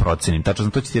ne mogu da procenim. Tačno,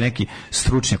 to će ti neki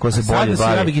stručnjak koji se bolje bavi.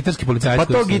 Sada gitarski policajac. Pa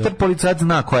to gitar policajac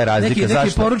zna koja je razlika.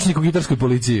 Neki poručnik u gitarskoj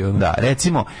policiji. Da,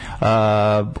 recimo,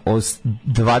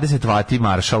 20 vati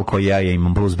Marshall koji ja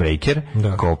imam Blues Breaker,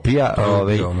 kopija,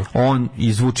 on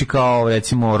izvuči kao,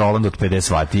 recimo, Roland od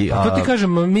 50 vati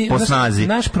po snazi.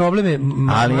 naš problem je,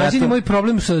 moj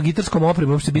problem sa gitarskom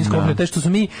opremom, uopšte binskom opremom, taj što su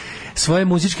mi svoje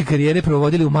muzičke karijere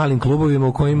provodili u malim klubovima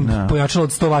u kojim pojačalo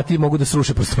od 100 vati mogu da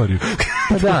sruše prostoriju.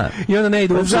 Da. I onda ne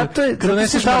ide uopšte. Zato je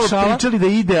pričali da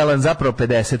je idealan zapravo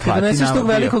 50 vati. Kada neseš tog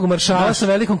velikog maršala sa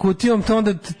velikom kutijom, to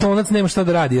onda tonac nema šta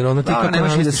da radi. Jer ono ti kako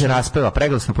nemaš da se raspeva,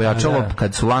 preglasno pojačalo,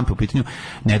 kad su lampe u pitanju,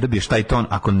 ne dobiješ taj ton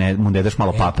ako mu ne daš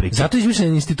malo paprike. Zato je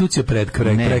izmišljena institucija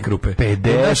prekrupe.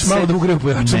 50 daš malo da ugreju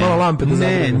pojača, malo lampe da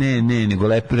zagrebe. Ne, nego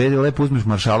lepo uzmeš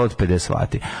maršala od 50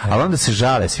 vati. Ali onda se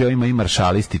žale, svi ovima i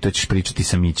maršalisti, to ćeš pričati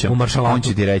sa Mićom. On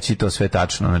će ti reći to sve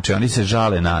tačno. Znači, oni se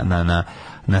žale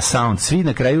na sound, svi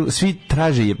na kraju, svi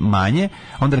traže manje,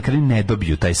 onda na kraju ne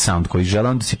dobiju taj sound koji žele,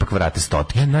 onda se ipak vrate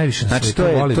stotke. Ja najviše znači, to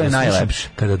je najlepše.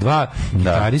 Kada dva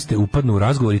gitariste upadnu u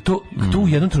razgovor i to u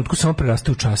jednom trenutku samo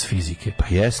preraste u čas fizike. Pa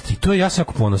jest. I to je ja se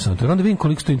jako ponosan. Onda vidim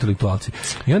koliko su to intelektualci.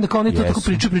 I onda kao oni to tako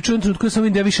pričaju, u jednom trenutku ja sam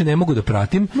vidim da ja više ne mogu da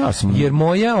pratim, jer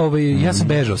ja sam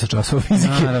bežao sa časova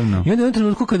fizike. Naravno. I onda u jednom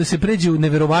trenutku kada se pređe u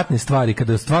neverovatne stvari,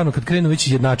 kad krenu već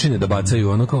jednačine da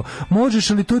bacaju, ono kao,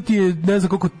 možeš, ali to ti je, ne znam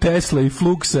koliko Tesla i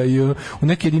Fluksa i u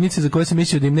neke jedinice za koje sam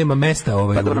mislio da im nema mesta.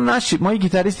 Pa dobro, moji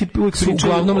gitaristi uvijek pričaju... Su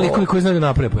uglavnom likovi koji znaju da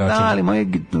naprave pojačanje. Da, ali moji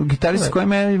gitaristi koji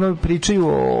me pričaju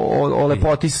o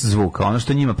lepoti zvuka, ono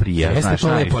što njima prija. Jeste to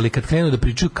lepo, ali kad krenu da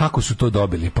pričaju kako su to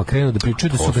dobili, pa krenu da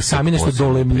pričaju da su ga sami nešto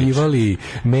dolemljivali,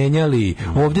 menjali.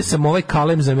 Ovdje sam ovaj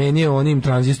kalem zamenio onim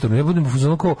tranzistorom. Ja budem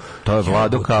uzmano kao... To je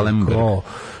Vlado Kalemberg.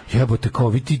 Jebote, kao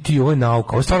vidi ovo je nauka,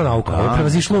 ovo je stvarno nauka, ovo je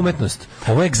prevazišla umetnost,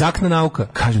 ovo je egzaktna nauka.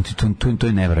 Kažem ti, to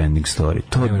je never ending story,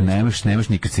 to nemaš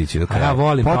nikad stići do kraja. Ja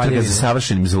volim potraga za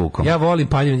savršenim zvukom. Ja volim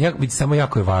paljevanje, samo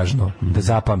jako je važno da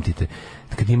zapamtite,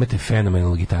 kad imate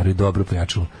fenomenalnu gitaru i dobro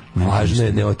pojačalo, važno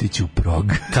je ne otići u prog.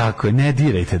 Tako je, ne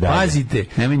dirajte dalje. Pazite,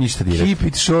 nemoj ništa dirati. Keep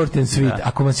it short and sweet.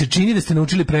 Ako vam se čini da ste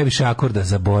naučili previše akorda,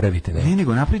 zaboravite neki. Ne,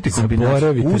 nego napravite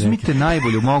kombinaciju. Uzmite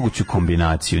najbolju moguću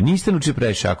kombinaciju. Niste naučili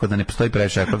previše akorda, ne postoji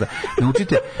previše akorda.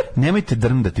 Naučite, nemojte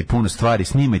drndati puno stvari,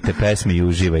 snimajte pesme i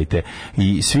uživajte.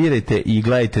 I svirajte i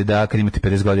gledajte da kad imate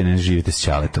 50 godina ne živite s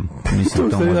ćaletom.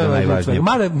 Mislim, to možda najvažnije.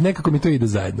 Mada nekako mi to ide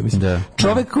zajedno. Mislim.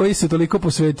 Čovek koji se toliko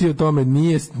posvetio tome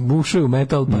nije ušao u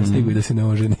metal, pa stigu i da se ne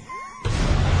oženi.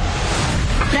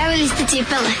 Pravili ste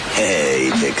cipele?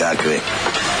 Ejte kakve.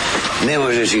 Ne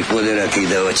možeš ih poderati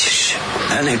da hoćeš.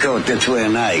 A ne kao te tvoje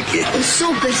Nike.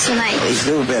 Super su Nike.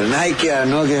 Super Nike, a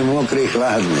noge mokre i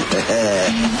hladne.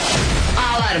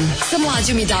 Alarm sa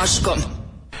Mlađom i Daškom.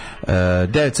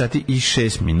 9 sati i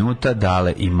 6 minuta,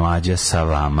 Dale i Mlađa sa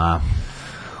vama.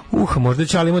 Možda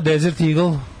ćalimo Desert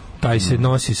Eagle. Taj se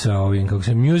nosi sa ovim, kako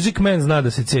se Music Man zna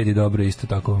da se cedi dobro isto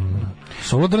tako.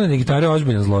 Solo drnene gitare je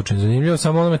ozbiljan zločin. Zanimljivo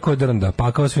samo onome ko je drnda,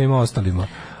 pa kao svima ostalima.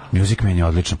 Music Man je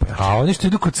odlično pojačan. A oni što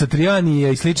idu kod Satrijanija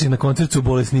i slični na koncertu su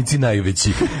bolesnici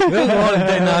najveći. Ja volim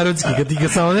taj narodski, kad ti ga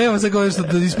samo nema sad kao što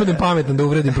da ispadnem pametan, da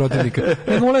uvredim protivnika.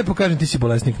 Nego lepo kažem ti si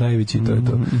bolesnik najveći i to je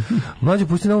to. Mlađe,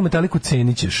 pusti na ovu metaliku,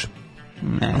 cenit ćeš.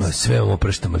 Sve ovo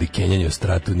prštam, ali kenjanje o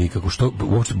stratu nikako. Što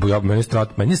uopšte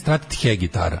meni je strat tje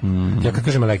gitara. Ja kad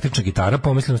kažem električna gitara,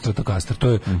 pomislim Stratocaster. To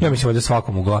je, ja mislim, valjda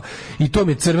svakom u glavi. I to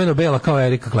mi je crveno-bela kao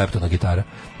Erika Claptona gitara.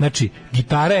 Znači,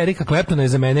 gitara Erika Claptona je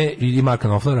za mene i Marka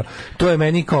Knopflera, to je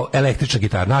meni kao električna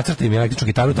gitara. Nacrtam mi električnu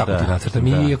gitaru, tako ti nacrtam.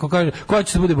 I ako kaže, koja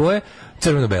će se bude boje?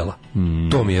 Crveno-bela.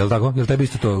 To mi je, jel tako? Jel tebi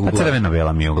isto to u glavi?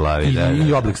 Crveno-bela mi je u glavi,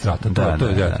 I oblik strata. To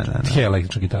je tje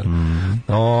električna gitara.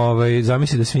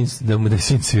 Zamisli da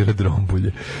sin svira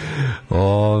drombulje.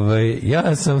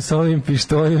 Ja sam s ovim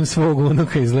pištoljem svog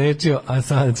unuka izlečio, a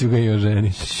sad ću ga i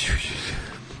oženiti.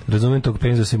 Razumijem tog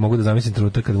penza, mogu da zamislim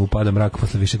trenutak kada mu pada mrak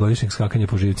posle višegodišnjeg skakanja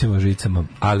po živcima, žicama,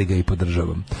 ali ga i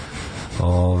podržavam.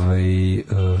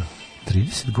 30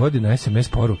 godina SMS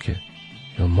poruke.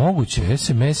 Je li moguće?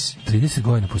 SMS 30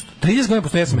 godina postoji. 30 godina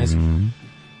postoji SMS.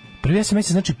 Prvi SMS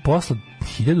je znači posle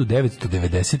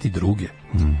 1992.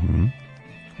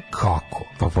 Kako?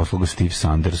 Pa poslao ga Steve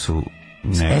Sandersu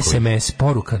SMS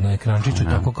poruka na ekrančiću,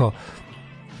 tako kao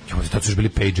to su još bili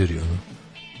pageri, ono.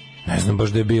 Ne znam baš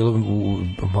da je bilo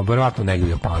verovatno negdje u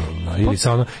Japanu,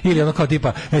 ili ono kao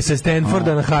tipa sa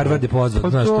Stanforda na Harvard je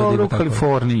pozvat, znaš što da u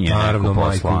Kaliforniji je neko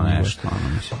poslao nešto.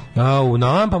 U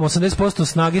lampama 80%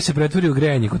 snage se pretvori u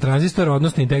grejanje, kod tranzistora,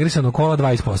 odnosno integrisano kola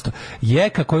 20%.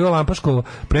 Jeka koju lampaško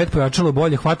pretpojačalo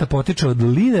bolje hvata potiče od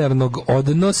linearnog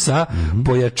odnosa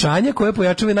pojačanja koje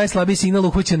pojačava najslabiji signal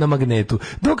uhvaćen na magnetu,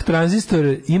 dok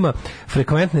tranzistor ima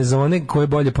frekventne zone koje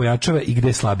bolje pojačava i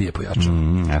gde slabije pojačava.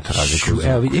 Eto razliku.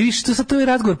 više, to je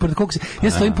razgovor pored koga se,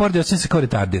 ja stojim pored, ja se kao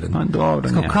retardiran. Ma dobro,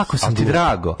 kako sam ti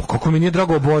drago? Pa kako mi nije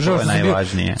drago, obožavam. To je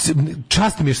najvažnije.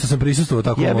 Čast mi je što sam prisustvovao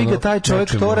tako. Ja bih ga taj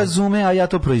čovjek to razume, a ja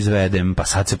to proizvedem. Pa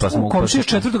sad se pa smo komšija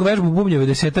 4. vežbu bubnjeve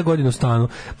 10 godina u stanu.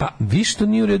 Pa vi što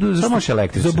nije u redu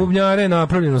za bubnjare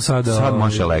napravljeno sada. Sad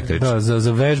može električno. Da,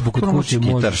 za vežbu kod kuće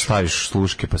možeš. Gitar staviš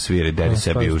sluške pa sviri, deri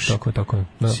sebi uši. Tako.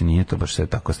 Da. Nije to baš sve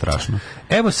tako strašno.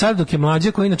 Evo sad dok je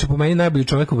Mlađa, koji inače po meni najbolji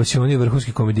čovjek u Basioniji,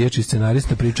 vrhunski komedijač i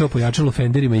scenarista, pričao o pojačalu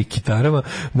Fenderima i kitarama,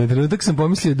 na trenutak sam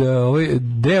pomislio da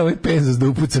ovaj penzas da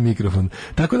upuca mikrofon.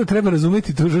 Tako da treba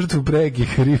razumjeti tu žrtvu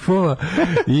prekih rifova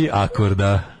i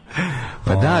akorda.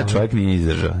 Pa da, čovjek nije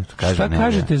izdržao. Šta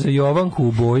kažete za Jovanku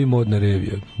u boji modna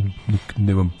revija?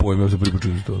 Nemam pojma, ja sam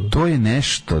pripočujem to. To je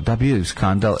nešto, da bio je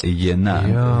skandal, jedna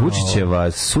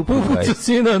Vučićeva supruga. Upuca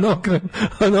sina,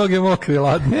 a noge mokre,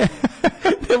 ladne.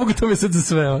 Ne mogu to misliti za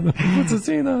sve. Upuca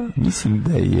sina. Mislim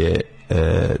da je,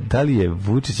 da li je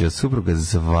Vučićeva supruga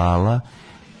zvala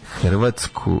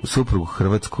suprugu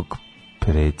hrvatskog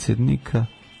predsjednika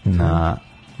na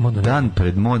dan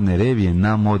pred modne revije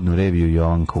na modnu reviju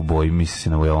Jovanka u boji, misli se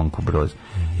na Jovanku Broz.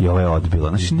 I ova je odbila.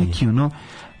 Znači neki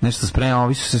nešto spremao,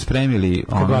 ovi su se spremili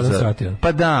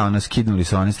pa da, skidnuli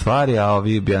su one stvari, a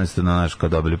ovi bi jednostavno kao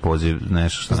dobili poziv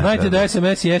nešto što znajte da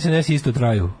SMS i SNS isto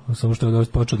traju, samo što je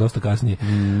počeo dosta kasnije.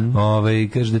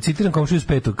 Kaže da citiram komšiju iz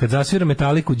petog: kad zasvira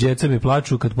Metaliku, djeca mi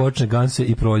plaču, kad počne Ganse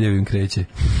i proljev im kreće.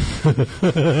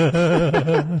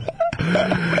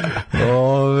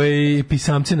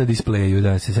 Pisamce na displeju,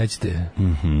 da se sećate.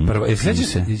 Prvo, sećaš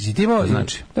se?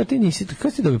 Znači, da ti nisi,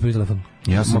 kada si dobio prvi telefon?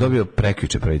 Ja sam dobio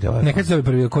prekjuče prvi telefon. Nekad si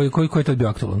dobio prvi, koji je tad bio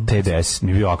aktualan? T10,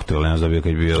 nije bio aktualan, ja sam dobio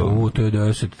kad je bio...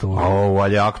 T10, to...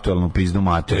 ali je aktualno pizdu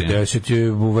materiju. T10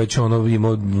 je već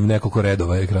imao nekoliko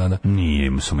redova ekrana. Nije,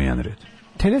 imao samo jedan red.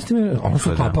 T10 je, ono su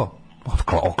klapao.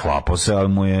 Oklapao se, ali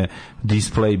mu je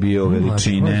display bio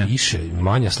veličine. Više,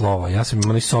 manja slova. Ja sam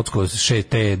imao socko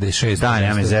 6T, da,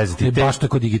 nema me zezati. Baš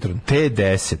tako digitron.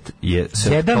 T10 je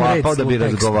se klapao da bi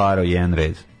razgovarao jedan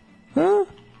red.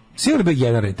 Sigurno bi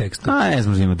jedan red tekst. Ne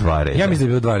znam da ima dva reda. Ja mislim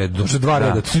da je bio dva reda. Došlo dva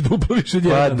reda, to si duplo više od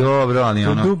jedan. Pa dobro, ali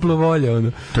ono... Duplo volja,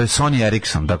 ono. To je Sony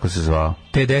Ericsson, tako se zvao.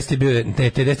 T10 je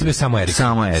bio samo Ericsson.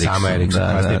 Samo Ericsson,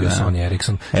 kasnije je bio Sony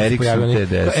Ericsson. Ericsson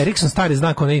T10. Ericsson stari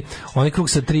znak, onaj krug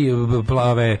sa tri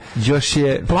plave... Još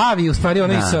je... Plavi, u stvari,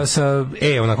 onaj sa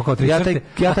onako kao tri crte.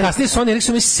 A kasnije Sony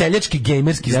Ericsson je seljački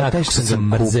gejmerski znak.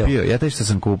 Ja taj što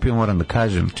sam kupio, moram da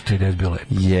kažem... T10 bio lepo.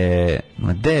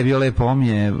 Gde je bio lepo? On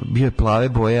je bio plave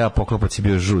boje, a poklopac je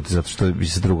bio žut, zato što bi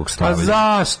se drugog stavili. Pa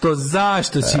zašto si...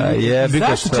 Zašto,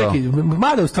 čekaj,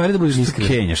 mada u stvari da budeš iskren.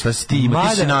 Kenja, šta si ti ima?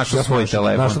 Ti si našao svoj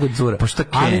telefon. Pa šta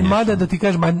Kenja? Ali mada da ti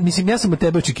kažem, mislim, ja sam od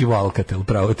tebe očekivao Alcatel,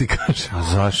 pravo ti kažem. A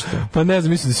zašto? Pa ne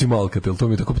znam, mislim da si imao Alcatel, to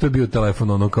mi je tako, to je bio telefon,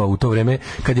 ono kao u to vreme,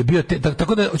 kad je bio,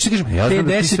 tako da, hoćeš ti kažem,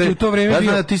 T10 u to vreme bio... Ja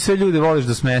znam da ti sve ljude voliš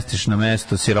da smestiš na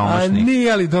mesto siromašnih. A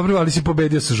nije, ali dobro, ali si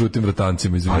pobedio sa žutim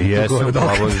vrtancima, izvinite. A jesam,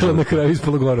 Alcatel na kraju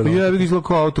ispalo gore. Ja bih izgleda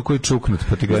kao auto koji je čuknut,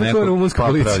 pa ti ga neko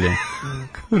popravlja.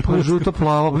 Pa žuto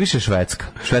plavo, više švedska.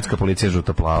 Švedska policija je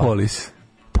žuto plavo. Polis.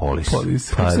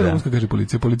 Kako se na rumunskom kaže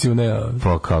policija? Policiju ne...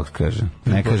 Pa kako kaže?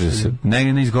 Ne kaže se.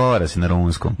 Ne izgovara se na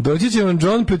rumunskom. Doći će vam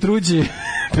John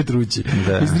Petrucci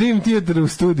iz Dream Theater u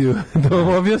studiju da vam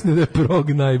objasni da je prog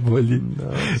najbolji.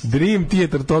 Dream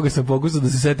Theater, toga sam pokusao da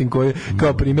se setim koji je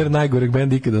kao primjer najgoreg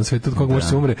benda ikada na svetu, od koga može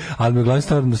se umre, ali mi je glavni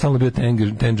stalno bio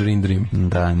Tangerine Dream.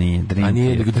 Da, nije Dream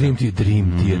Theater. Dream Theater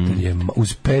je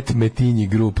uz Pet Metinji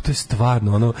grup, to je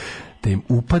stvarno ono da im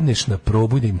upadneš na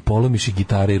probu, da im polomiš i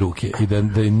gitare i ruke i da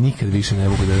nikad više ne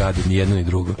mogu da radi ni jedno ni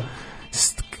drugo.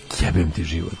 Jebem ti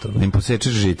život. Da im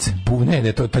posečeš žice.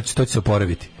 Ne, to će se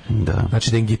oporaviti. Da.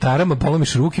 Znači da im gitarama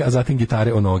polomiš ruke, a zatim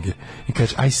gitare o noge. I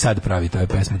kažeš, aj sad pravi taj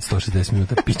pesma od 160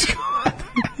 minuta, pička.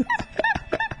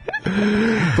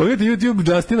 Pogledajte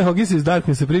YouTube Justina Hogginsa iz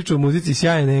Darkness se priča o muzici,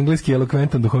 sjajan engleski,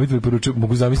 elokventan, duhovit, preporučujem,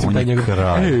 mogu zamisliti taj njegov. On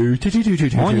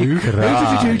je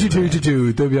kralj.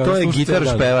 To je gitar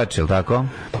špevač, je li tako?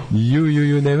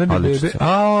 Never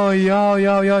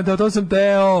baby. Da, to sam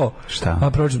teo.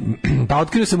 Šta? Pa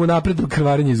otkrio sam mu napred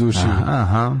krvarenje iz ušiju.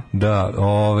 Aha. Da,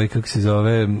 kako se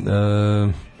zove...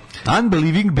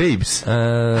 Unbelieving Babes.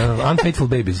 Unfaithful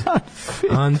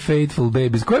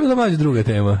Babies. Koja je bila mlađa druga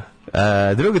tema?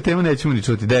 Druga tema nećemo ni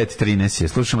čuti. 9:13 je.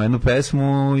 Slušamo jednu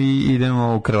pesmu i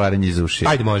idemo u krvarenje iz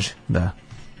ušija. Ajde, može. Da.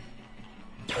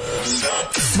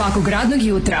 Svakog radnog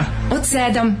jutra od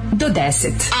 7 do 10.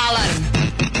 Alarm.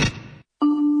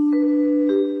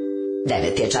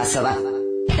 9 je časova.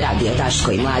 Radio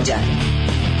Dasko i Mladja.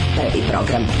 Prvi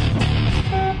program.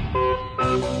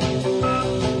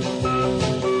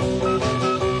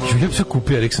 Ja bi se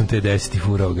kupio Ericsson T10 i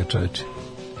furao ga, čoveče.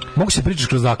 Mogu se pričaš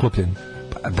kroz zaklopljen.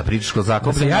 Da pričaš ko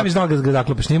zaklopljen. Ja bih znao da ga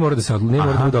zaklopiš, nije mora da se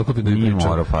bude oklopljen da bi pričao. Nije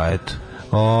mora, pa eto.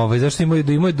 Zašto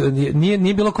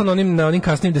nije bilo kao na onim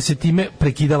kasnim da se time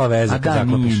prekidala veza kad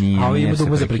zaklopiš. A ovo ima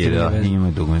dugme za prekidanje veze.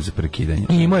 Ima dugme za prekidanje.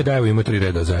 Ima je, da, evo ima 3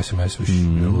 reda za SMS,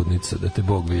 ludnica, da te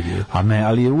Bog vidi.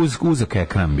 Ali je uzak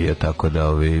ekran bio, tako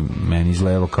da meni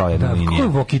izgledalo kao jedna linija. Kako je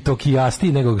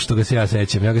walkie-talkie nego što ga se ja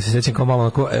sećam? Ja ga se sećam kao malo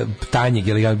onako tanjeg,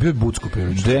 ili bio je bucko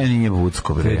prilično. Da, nije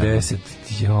bucko. 50.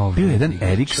 Bio je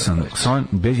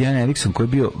jedan Ericsson koji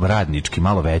je bio radnički,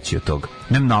 malo veći od toga.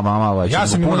 Ne malo veći,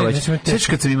 puno veći. Sećaš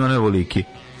kad sam imao onaj voliki?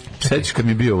 Sećaš kad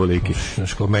mi je bio voliki?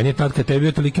 Znaš, kao meni je tad kad tebi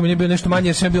bio toliki, meni je bio nešto manje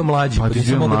jer sam ja bio mlađi. Pa ti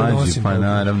bio mlađi, pa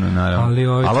naravno.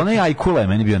 Ali onaj Ajkula je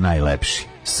meni bio najlepši,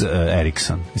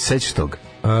 Ericsson. Sećaš toga?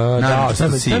 Da,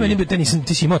 taj meni bio,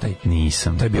 ti si imao taj?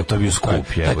 Nisam. To je bio skup.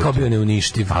 Taj kao bio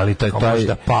neuništiv. Ali taj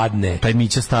da padne. Taj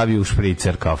Mića stavio u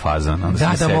špricer kao fazan.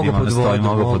 Da, mogu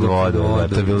pod vodu.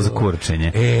 To je bilo za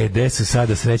kurčenje. Gde su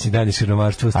sada srećni dani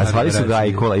siromaštva? A zvali su ga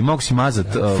Ajkula i mogu si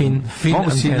mazati,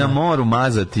 mogu si na moru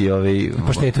mazati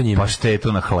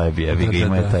paštetu na hlebi, evi ga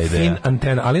ima ta ideja. Fin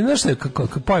antena, ali znaš šta,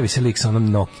 pojavi se lik sa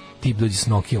onom tip dođe s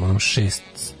Nokijom, onom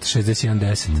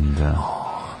 6110. Da.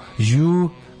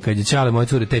 Kad je Ćale moje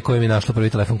cure, te koje mi je našlo prvi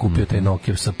telefon, kupio taj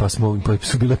Nokia, pa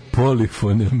su bile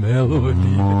polifone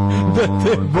melodije. Da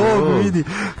te Bog vidi,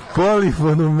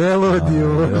 polifonu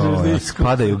melodiju možeš da iskupi.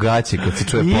 Padaju gaće kad se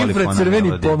čuje polifona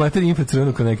melodije.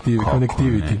 Infracrvenu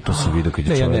connectivity. To se vidio kad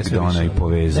je čovjek da ona i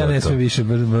povezao. Ja ne sve više,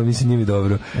 mislim nije mi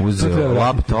dobro. Uzeo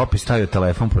laptop i stavio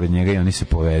telefon pored njega i oni se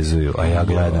povezuju, a ja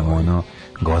gledam ono,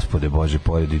 Gospode Bože,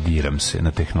 poredi, diram se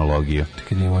na tehnologiju.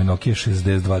 Kad je ovaj Nokia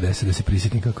 6210, da se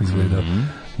prisjetim kako izgleda.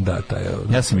 Da, taj.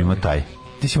 Ja sam imao taj.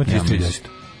 Ti si imao 3310.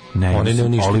 Ne,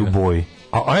 ali u boji.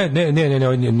 Ne,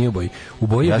 nije u boji. U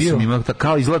boji je bio... Ja sam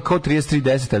imao, izgleda kao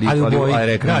 3310, ali u boji.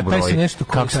 Da, taj si nešto...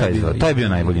 Kako se taj izgleda? Taj je bio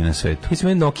najbolji na svetu. Ja sam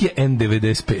imao Nokia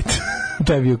N95.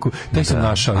 Taj sam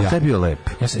našao ja. A taj je bio lep.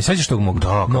 Sećaš tog mog?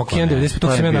 Nokia N95,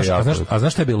 to sam ja našao. A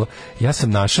znaš šta je bilo? Ja sam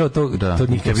našao to...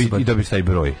 I dobiš taj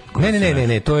broj.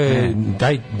 Ne, to je...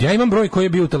 Ja imam broj koji je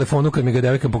bio u telefonu kad mi ga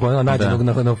devojka poklonila nađenog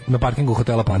na parkingu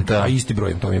hotela Park. A isti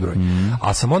broj, to mi je broj.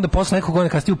 A sam onda posle nekog godina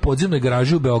kasnije u podzemnoj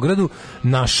garaži u Beogradu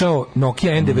našao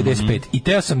Nokia N95 i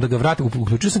teo sam da ga vratim,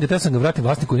 uključio sam ga, teo sam da ga vratim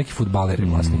vlasniku, neki fudbaler je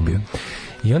vlasnik bio.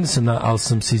 I onda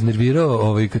sam se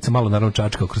iznervirao, kad sam malo naravno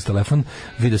čačkao kroz telefon,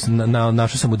 vidio sam,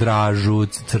 našao sam u Dražu,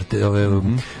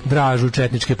 Dražu,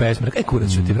 četničke pesme.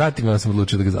 Kurac ću ti vratim, onda sam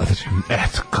odlučio da ga zadržim.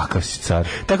 Eto, kakav si car.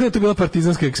 Tako da je to bila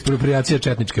partizanska ekspropriacija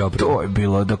četničke opreme. To je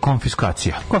bilo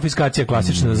konfiskacija. Konfiskacija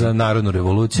klasična za narodnu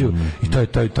revoluciju. I to je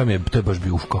baš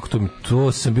bio,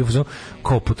 to sam bio,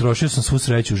 kao potrošio sam svu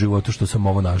sreću u životu što sam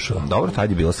ovo našao. Dobro, tad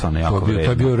je bilo stvarno jako vredno. To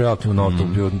je bio relativno noto,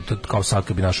 kao sad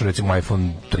kad bi našao recimo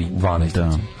iPhone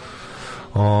 12.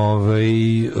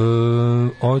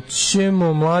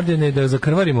 Hoćemo, Mladene, da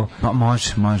zakrvarimo?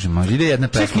 Može. Ide jedna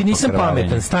pesma. Čekaj, nisam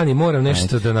pametan, stani, moram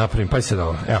nešto da napravim. Pa sad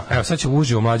ovo. Evo, sad ću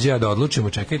uživo, Mlađa, da odlučimo.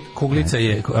 Čekaj, kuglica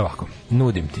je, ovako,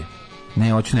 nudim ti.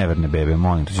 Ne, hoću neverne bebe,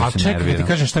 molim te, a čekaj, da ti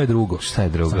kažem šta je drugo. Šta je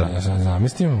drugo?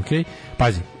 Zamislim, okej.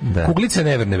 Pazi, kuglica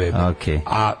neverne bebe.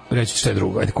 A reći šta je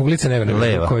drugo. Ajde, kuglica neverne bebe.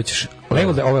 Leva. Koje ćeš?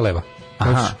 Leva, ovo je leva.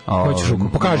 Koje ćeš ruku?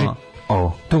 Pokaži.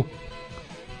 Tu.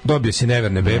 Dobio si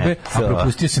neverne bebe, a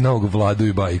propustio si novog Vladu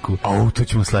i bajku. To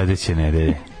ćemo sledeće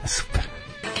nedelje. Super.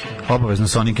 Obavezno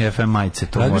Sonic FM majice,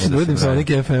 to mora da se brani. Sonic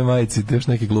FM majice, te još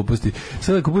neke gluposti.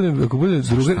 Sad ako bude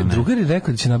drugar je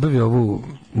rekao da će nabavi ovu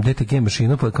DTG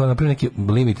mašinu, pa kao napravi neki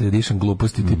limited edition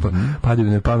gluposti, tipa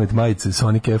padaju na pamet majice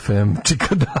Sonic FM,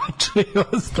 čikadače i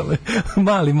ostale.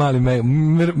 Mali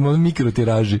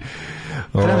mikrotiraži.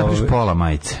 Treba da priš pola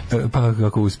majice. Pa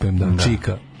kako uspijem, da.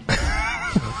 Čika.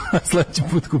 Sledeći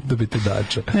put dobite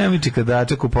dača. Nema mi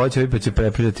čikadača, kupoće pa će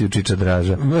prepredati u čiča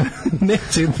draža.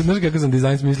 Neće, znaš kako sam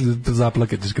dizajn smislio da to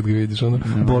zaplakatiš kad ga vidiš, ono,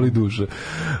 boli duša.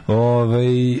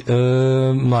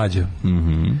 Mlađo.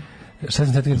 Šta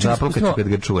sam sad zaplakaću kad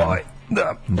ga čujem.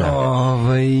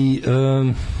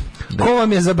 Ko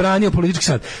vam je zabranio politički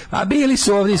sad? A bili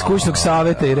su ovdje iz kućnog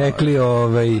saveta i rekli,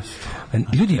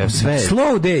 ljudi,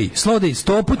 slow day,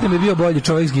 100 put nam je bio bolji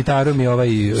čovjek s gitarom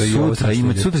i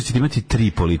sutra ćete imati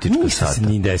 3 politička sata. Ništa se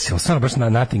nije desilo, stvarno baš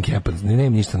nothing happened, nema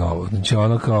ništa novo. Znači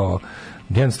ono kao,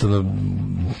 jednostavno,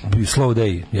 slow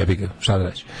day, jebi ga, šta da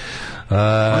reći.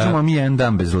 Možemo mi jedan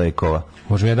dan bez lekova.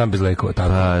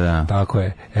 Tako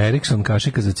je. Ericsson,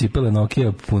 kašika za cipele,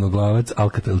 Nokia, punoglavac,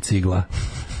 Alcatel cigla.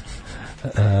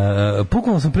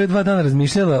 Bukvalno sam pre 2 dana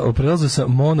razmišljala o prelazu sa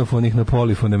monofonih na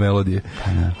polifone melodije.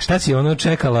 Šta si ono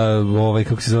čekala,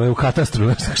 kako se zove, u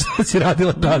katastru? Šta si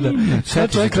radila tada? Šta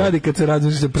čovjek radi kad se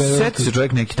razmišlja prelazu? Sjeti se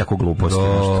čovjek neki tako gluposti.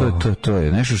 To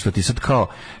je nešto što ti sad kao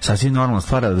sasvim normalna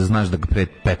stvar da znaš da pre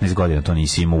 15 godina to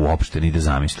nisi imao uopšte ni da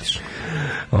zamisliš.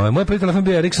 Moj prvi telefon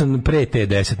bio Ericsson pre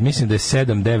T10, mislim da je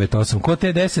 798 ko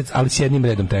T10, ali s jednim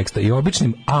redom teksta i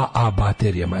običnim AA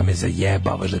baterijama. Ja me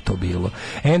zajebavaš da je to bilo.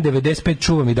 N95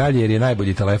 čuvam i dalje jer je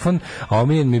najbolji telefon, a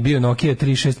omiljen mi je bio Nokia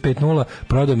 3650,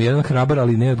 prodao mi jedan hrabar,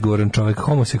 ali neodgovoran čovjek,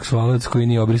 homoseksualac koji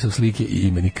nije obrisao slike i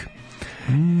imenik.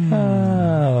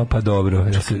 Pa dobro,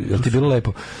 jel ti bilo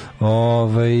lepo?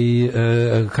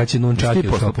 Kad će nunčati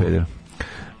u štopu?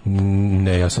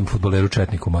 Ne, ja sam fudbaler u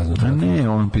Četniku mazno. Ne,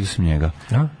 on pita sam njega.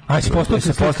 A se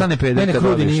postane peder. Ne,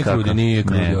 nije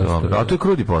krudi. A to je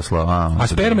krudi posla. A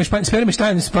sperme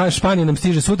Španije nam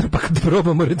stiže sutra, pa kad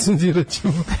probamo recenzirat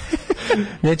ćemo.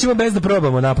 Nećemo bez da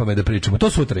probamo napamet da pričamo. To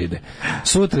sutra ide.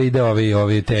 Sutra ide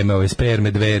ove teme, ove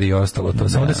sperme, dveri i ostalo to.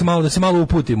 Samo da se malo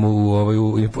uputimo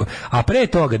a pre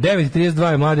toga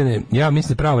 9:32 je Mladene, ja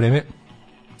mislim pravo vreme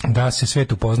da se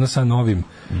svet upozna sa novim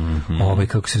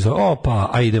kako se zove,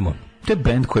 idemo. To je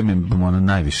bend koji mi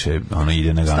najviše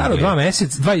ide na ganglije.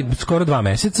 Staro skoro 2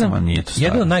 meseca.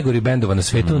 Jedan od najgorih bendova na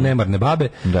svetu, Nemarne babe.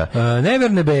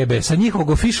 Neverne bebe, sa njihovog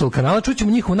official kanala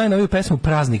čućemo njihovu najnoviju pesmu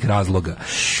Praznik razloga.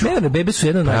 Neverne bebe su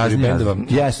jedan od najgorih bendova.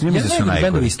 Jes, mislim da su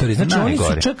najgori. Znači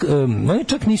oni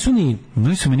čak nisu ni...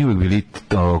 Nisu meni uvijek bili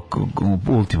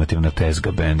ultimativna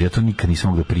tezga bend. Ja to nikad nisam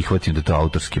mogu da prihvatim da je to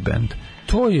autorski bend.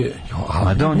 To je,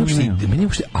 meni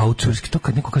uopšte autorski, to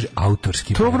kad neko kaže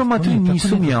autorski bend. Dobro, matri,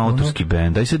 nisu mi autorski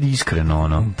bend, daj sad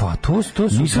iskreno, Pa to su...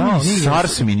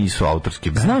 Sars mi nisu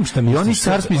autorski bend. Znam šta mi... I oni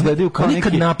Sars mi izgledaju kao neki... Oni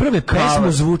kad naprave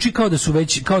pesmu, zvuči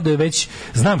kao da je već...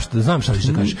 Znam šta ćeš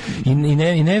da kažeš. I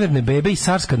Neverne bebe i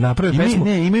Sars kad naprave pesmu...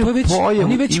 Ne, imaju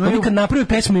pojavu... Oni kad naprave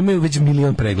pesmu imaju već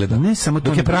 1.000.000 pregleda. Ne, samo to...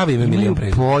 Dok je pravi imaju 1.000.000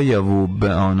 pregleda. Pojavu,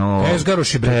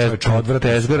 Tezgaroši,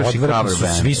 odvrtni su,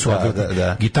 svi su odvrtni.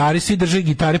 Gitari svi drže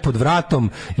gitare pod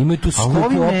vratom, imaju tu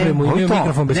skupu opremu, imaju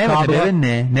mikrofon bez kabla.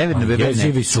 Neverne bebe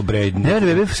jezivi su bre.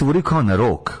 Neverne bebe se vuri kao na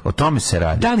rok. O tome se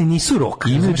radi. Da li nisu rok?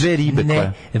 Imaju 2 ribe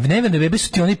koje. Neverne bebe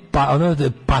su ti oni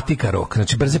patika rok,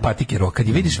 znači brze patike rok. Kad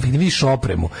vidiš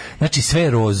opremu, znači sve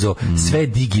rozo, sve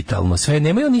digitalno, sve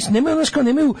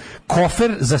nemaju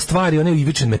kofer za stvari one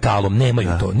ivičen metalom, nemaju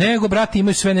to. Nego brati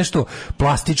imaju sve nešto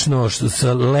plastično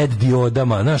sa LED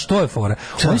diodama, znaš, to je fora.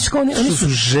 Oni su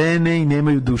žene i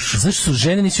nemaju dušu. Zašto su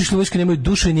žene nisu išle u vojsku, nemaju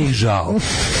dušu i nije ih žao.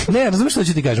 Ne, razumiješ što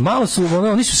ću ti kažem, malo su,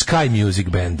 oni su Sky Music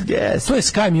band. Yes. To je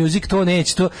Sky Music, to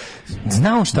neće, to...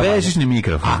 Znam šta... Bežični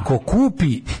mikrofon. Ako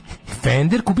kupi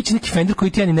Fender, kupit će neki Fender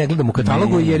koji ti ja ni ne gledam u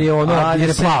katalogu, jer je jer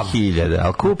je plav. 1000,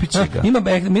 ali kupit će ga.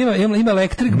 Ima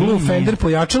Electric Blue Fender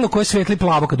pojačalo koje svetli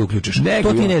plavo kad uključiš.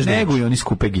 To ti ne znaš. Neguju oni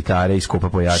skupe gitare i skupa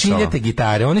pojačala. Šiljate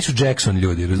gitare, oni su Jackson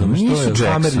ljudi, razumiješ? Nisu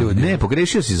Jackson, ne,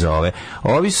 pogrešio si za ove.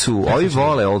 Ovi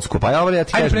vole old school, pa ja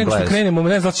ti kažem gledaš. Krenemo,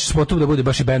 ne znači ćemo tu da bude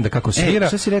baš i benda kako svira.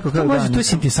 Šta si rekao? To je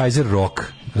synthesizer rock.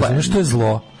 Razumiješ, to je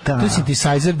zlo. To je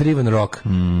synthesizer driven rock.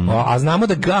 A znamo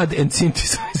da God and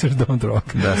synthesizer don't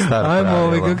rock. Da, staro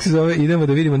pravilo. Kako se zove, idemo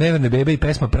da vidimo Neverne bebe i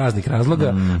pesma Praznik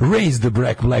razloga. Raise the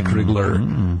Black Regular.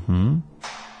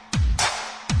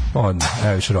 Evo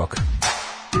još rock.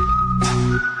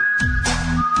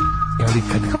 Ali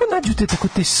kako nađu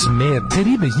te smer, te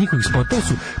ribe iz njihovih spotova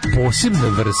su posebna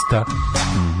vrsta.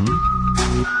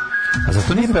 A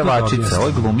zato nije pevačica, ovo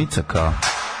je glumica kao.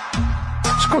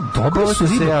 Ško, dobro su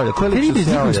ribe. Te ribe iz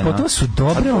njihovih spotova su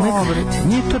dobre, ali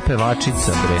nije to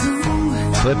pevačica, bre.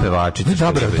 To je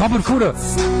pevačica. Dobar fura.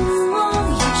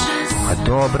 A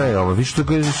dobra je ovo, viš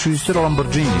što je isto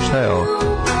Lamborghini, šta je ovo?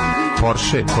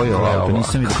 Porsche, koji je ovo?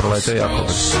 Nisam vidio, proletao jako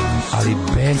brzo. Ali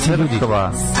bend ljudi,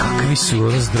 kakvi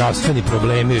su zdravstveni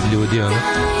problemi od ljudi, ono.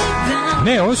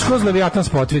 Ne, ovo je skroz Leviatan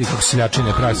spot, vidi kako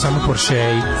seljačine pravi, samo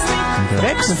Porsche.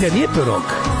 Rekao sam ti, nije to rock.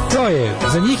 To je,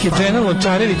 za njih je Džena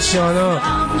Lončarević, ono...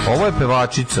 Ovo je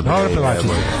pevačica. Ovo je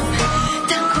pevačica.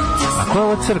 A ko je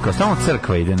ovo crkva? Samo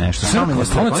crkva ide nešto. Crkva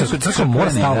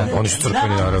mora stavno. Oni su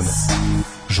crkveni, naravno.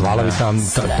 Žvalavi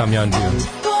tamjanđiju.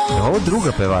 Ovo je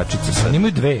druga pevačica. Oni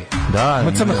imaju 2. Da.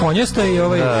 Ima crnokonjasta i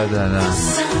ovaj... Da.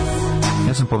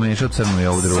 Ja sam pomiješao crnu i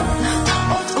ovu drugu.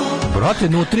 Brate,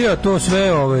 nutrija to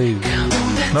sve, Ovo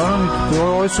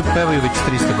su pevaju već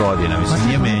 300 godina, mislim,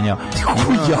 nije menjao.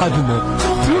 Kako jadno.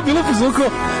 To je bilo pozvoko,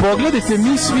 pogledajte,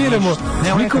 mi sviramo,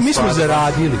 mi smo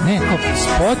zaradili. Ne,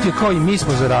 spot je kao i mi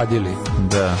smo zaradili.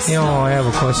 Da.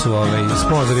 Evo ko su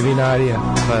sponzori vinarija.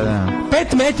 Pa da.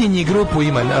 Pet Metinji grupu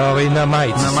ima na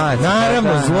majici.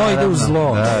 Naravno, zlo ide u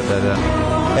zlo. Da.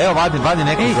 Evo, vadi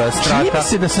nekog strata. Čini mi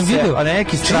se da sam video,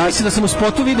 čini mi se da sam u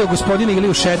spotu video gospodina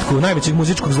Iliju Šetku, najvećeg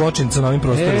muzičkog zločinca na ovim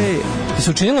prostorima. Ti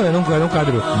se učinilo na jednom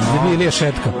kadru da je bio Ilija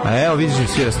Šetka. A evo, vidiš mi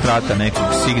svira strata nekog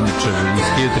signature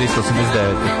iz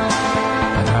 1389.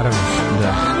 Pa naravno,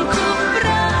 da.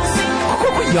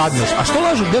 Koliko jadnoš? A što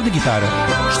lažu? Gde je gitara?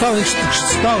 Šta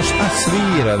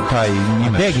svira taj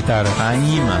Nimaš? Gde je gitara? A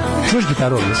ima. Čuješ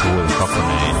gitaru ovdje? Čujem, kako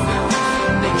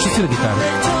ne. Što svira gitara?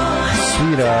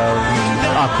 Svira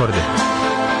akorde.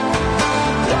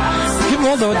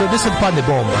 Da sad padne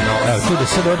bomba, no. Evo, tu da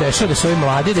sad odešao da su ovi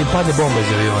mladi, da im padne bomba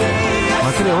iz aviona.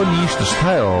 Materi, ovo ništa,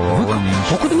 šta je ovo? Ovo ništa.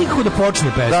 Kako da nikako da počne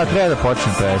pesma? Da, treba da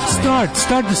počne pesma.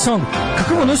 Start the song.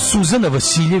 Kako ono Suzana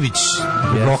Vasiljević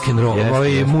rock'n'roll, ovo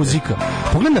je muzika.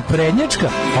 Pogled naprednjačka,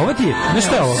 ovo ti je, znaš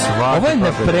šta je ovo? Ovo je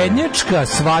naprednjačka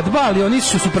svadba, ali oni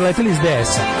su preleteli iz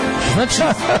DS-a. Znači,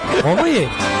 ovo je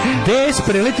DS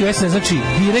preletio SN, znači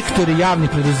direktori javnih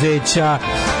preduzeća,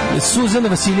 Suzana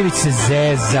Vasiljević se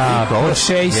zeza,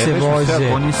 Porschei se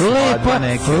voze,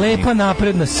 lepa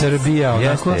napredna Srbija.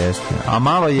 Jeste. A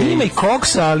malo je... Ima i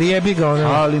koksa, ali jebi ga ono...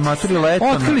 Ali maturi leto...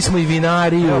 Otkrili smo i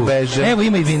vinariju. Evo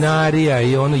ima i vinarija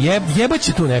i ono...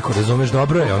 Jebaće tu neko, razumeš,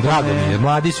 dobro je, on drago mi je,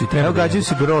 mladi su i treba... Evo gađaju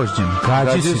se grožđem.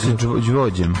 Gađaju se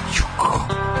džvođem.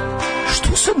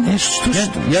 Što sad nešto,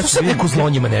 što sad neko zlo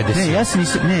njima ne desi? Ne, ja se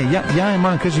nisam, ja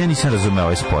moram kažem, ja nisam razumeo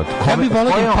ovaj spot. Ja bih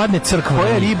volio da padne crkva.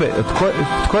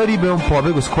 Koje ribe on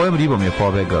pobegao, s kojom ribom je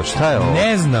pobegao? Šta je ovo?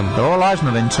 Ne znam. Ovo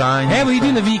lažno venčanje. Evo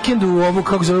idi na vikendu u ovu,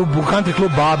 kako zove, u country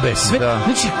club Babe. Sve,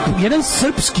 znači, jedan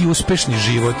srpski uspešni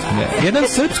život. Jedan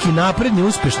srpski napredni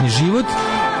uspešni život.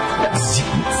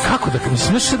 Kako da kažem,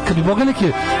 znaš kad bi mogla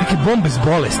neke bombe s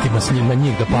bolestima s njim na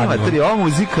njih da padaju. Ova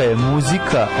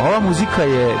muzika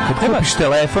je kad kupiš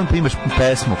telefon pa imaš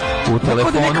pesmu u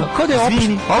telefonu.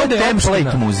 Ovo je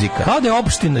template muzika. Kao da je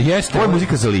opština, jeste. Ovo je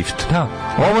muzika za lift. Da.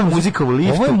 Ovo je muzika u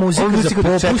liftu. Ovo je muzika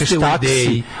za popuste u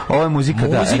ideji. Ovo je muzika da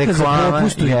reklama. Muzika za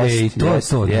popuste u ideji. To je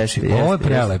to. Ovo je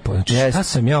prelepo. Šta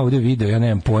sam ja ovdje video, ja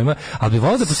nemam pojma, ali bi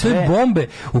volio da postoje bombe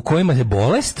u kojima je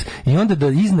bolest i onda da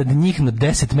iznad njih na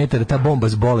 10 metara ta bomba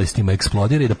s bolestima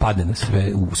eksplodira i da padne na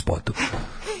sve u spotu.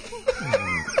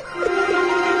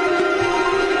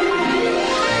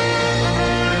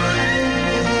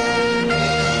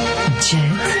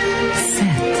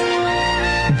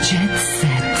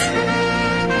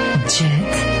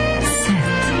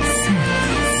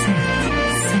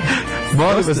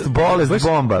 Molim vas, bolest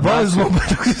bomba. Bolest bomba.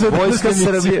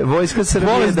 Vojska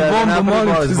Srbije da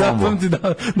napravi bolest bombu.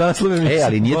 Naslov emisije.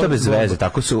 Ali nije to bez veze.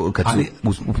 Tako su, kad su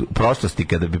u prošlosti,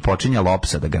 kada bi počinjala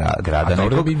opsada grada nekog... A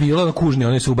dobro bi bilo na kužni,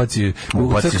 oni se ubaci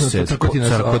se,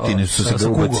 crkotine su se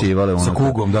ubacivale. Sa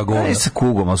kugom, da govore. Ne sa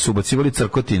kugom, ali su ubacivali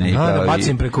crkotine. Da,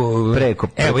 bacim preko...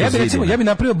 Evo, ja bi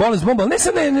napravio bolest bomba, ali ne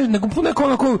sad nego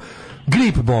onako...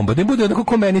 grip bomba, da im bude onako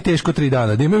ko meni teško 3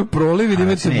 dana, da imaju prolivi, da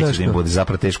imaju nešto. Neće da im bude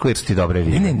zapravo teško jer su ti dobre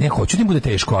ribe. Ne, hoću da im bude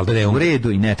teško, ali da ne umru. U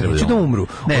redu i ne treba da umru.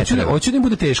 Hoću da im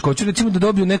bude teško, hoću recimo da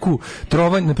dobiju neku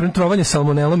trovanje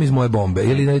salmonelom iz moje bombe.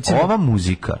 Ili recimo, ova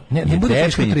muzika je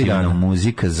definitivno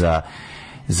muzika za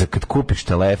kad kupiš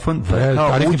telefon,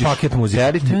 tarifni paket muzike.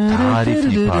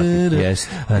 Tarifni paket, jeste.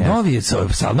 Novi je,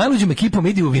 sa najluđim ekipom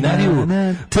idi u vinariju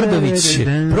Tvrdović,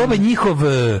 probaj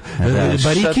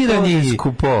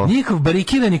njihov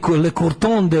barikirani Le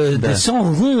Courton de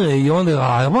Saint i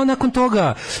onda, nakon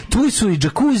toga tu su i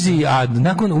džakuzi, a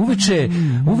nakon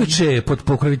uveče pod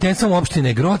pokroviteljstvom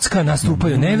opštine Grocka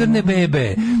nastupaju Neverne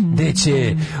bebe, gde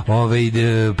će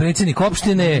predsjednik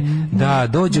opštine da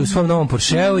dođe u svom novom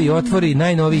Porscheu i otvori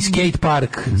najnoviji skate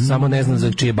park, samo ne znam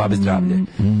za čije babe zdravlje.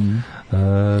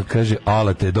 Kaže,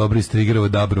 alate, dobri ste igrao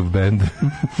Dabrov band.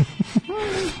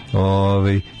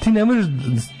 Ti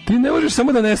ne možeš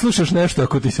samo da ne slušaš nešto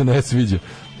ako ti se ne sviđa.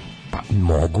 Pa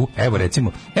mogu. Evo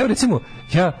recimo,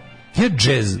 ja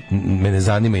džez me ne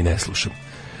zanima i ne slušam.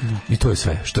 I to je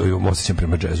sve što osjećam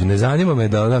prema džezu. Ne zanima me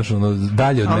da, znaš,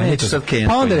 dalje od mene.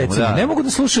 Pa onda recimo, ne mogu da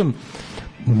slušam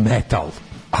metal.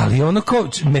 Ali ono kao,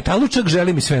 metalu čak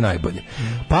želim i sve najbolje.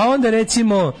 Pa onda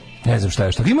recimo, ne znam šta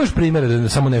je što. Imaš primjere da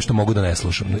samo nešto mogu da ne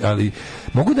slušam, ali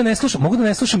mogu da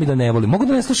ne slušam i da ne volim. Mogu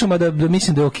da ne slušam, a da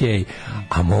mislim da je okej.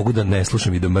 A mogu da ne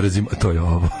slušam i da mrzim, a to je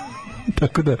ovo.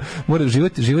 Tako da mora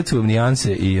život su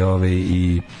nijanse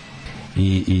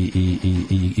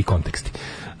i konteksti.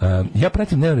 Ja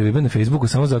pratim Neverne bebe na Facebooku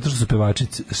samo zato što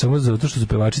su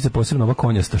pevačice, posebno ova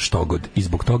konjasta štogod, i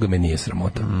zbog toga me nije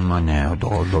sramota. Ma ne,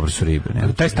 dobro su ribe.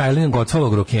 Taj styling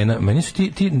Gocvalog rokena, meni su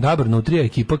ti Dabar Nutrija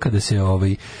ekipa kada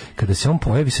se on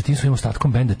pojavi sa tim svojim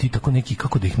ostatkom benda, ti tako neki,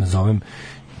 kako da ih nazovem,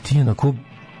 ti onako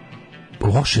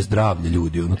loše zdravlje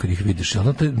ljudi, ono kad ih vidiš,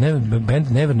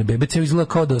 bend Neverne bebe ceo izgleda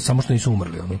kao da samo što nisu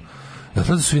umrli, ono. Ja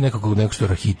znam da su svi nekako što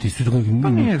rahiti. Pa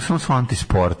nije, samo su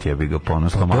antisport, ja bih ga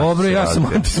ponosno. Pa dobro, ja sam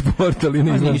antisport, ali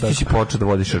ne znam. Ti si počeo da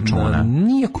vodiš računa.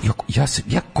 Nije,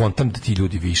 ja kontam da ti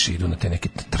ljudi više idu na te neke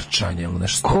trčanje ili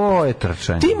nešto. Ko je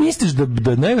trčanje? Ti misliš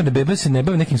da neverne bebe se ne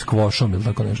bave nekim skvošom ili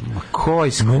tako nešto? Ma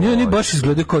koji skvoš? Oni baš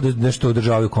izgledaju kao da nešto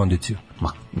održavaju kondiciju. Ma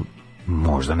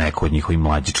možda neko od njihovih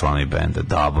mlađi članovi benda,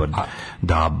 Dabar.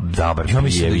 Ja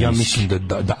mislim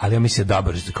da, ali ja mislim da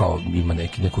Dabar kao ima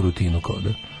neku rutinu kao da.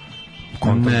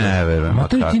 Ne verujem. Ma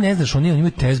to ti ne znaš, oni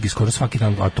imaju tezgi skoro svaki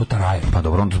dan, a to traje. Pa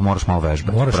dobro, onda moraš malo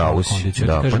vežbati. Pravo si.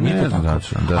 Da, pa nije to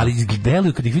tako. Ali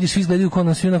izgledaju, kad ih vidiš, svi izgledaju kao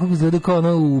na svi onako izgledaju kao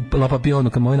u La Papionu,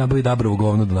 kad moj nabavi Dabrovo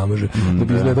govno da namaže, da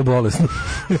bi izgledao bolesno.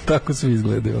 Tako svi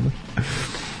izgledaju.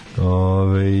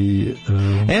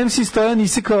 MC Stojan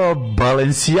isekao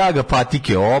Balenciaga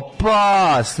patike.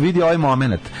 Opa, vidi ovaj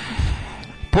moment.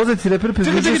 Poznati reper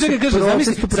Čekaj,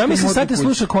 zamisli sad te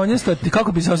sluša Konjasta,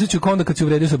 kako bi se osjećao onda kad si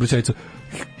uvredio saobraćajcu.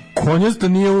 Konjasta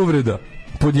nije uvreda,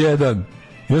 pod jedan.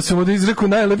 Ja sam ovdje izrekao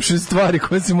najlepše stvari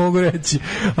koje se mogu reći,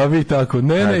 a vi tako.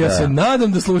 Ne, ja se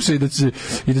nadam da sluša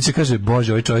i da će kaže,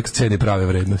 Bože, ovaj čovjek ceni prave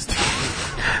vrednosti.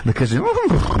 Da kaže,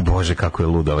 Bože, kako je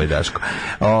lud ovaj Daško.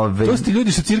 To su ti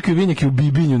ljudi što cirkaju vinjake u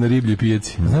Bibinju na ribljoj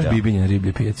pijaci. Znaš Bibinje na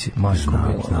ribljoj pijaci? Majko,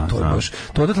 to je baš.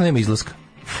 To odatle nema izlaska.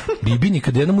 Bibinje,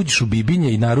 kad jednom uđeš u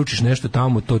Bibinje i naručiš nešto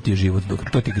tamo, to ti je život,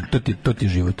 to ti je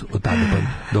život od tada pa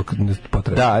dok ne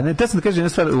potrebe. Da, ne, te sam da kažem jedna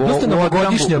stvar,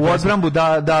 u odbrambu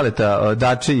Daleta,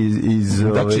 Dače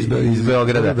iz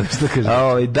Beograda.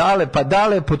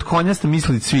 Dale pod Konjasta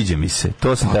misli sviđa mi se.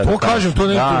 To sam da kažem, to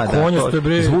ne Konjasta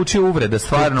bre. Zvuči uvreda,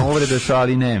 stvarno uvreda,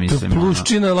 ali ne mislim.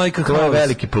 Pluščina lajka kao. To je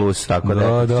veliki plus, tako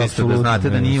da čisto da znate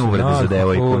da nije uvreda za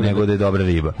devojku, nego da je dobra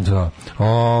riba. Da.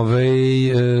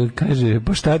 Kaže,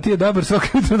 pa šta ti je Dabar svaki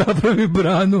jutro napravi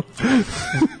branu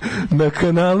na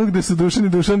kanalu gde su Dušan i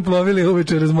Dušan plovili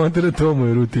uveče razmontira, to mu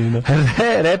je rutina.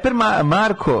 Reper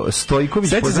Marko Stojković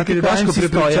Sjeti se kad je Daško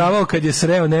prepričavao kad je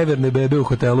sreo neverne bebe u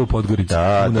hotelu u Podgorici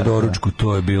na doručku,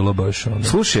 to je bilo baš ono.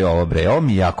 Slušaj ovo bre, ovo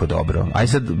mi je jako dobro. Aj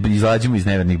sad izađemo iz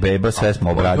nevernih beba, sve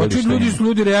smo obradili.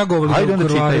 Ljudi reagovali. Ajde onda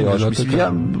čitaj još. Mislim,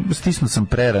 ja stisnuo sam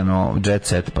prerano Jet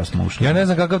Set pa smo ušli. Ja ne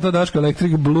znam kakav to Daško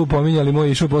Electric Blue pominjali,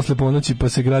 moj išao posle ponoći pa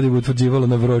se gradivo utvrđivalo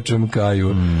na vročem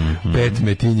kaju. Pet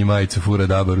metinji majicu fura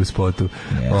Dabar u spotu.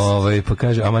 Pa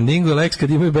kaže, a Mandingo Lex kad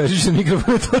imaju bežične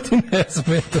mikrofone, to ti ne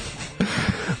smeta.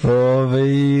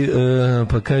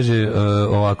 Pa kaže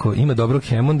ovako, ima dobrog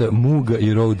Hammonda, Muga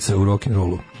i Rhodesa u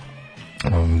rock'n'rollu.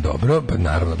 Dobro, pa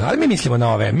naravno da, ali mi mislimo na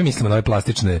ove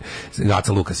plastične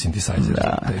Gaca Luka synthesizer,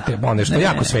 te one što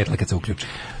jako svetle kad se uključi.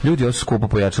 Ljudi ovo su skupo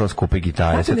pojačala, skupe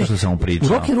gitare, sve to što sam pričao.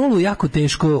 U rock'n'rollu jako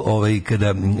teško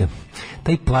kada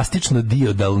taj plastično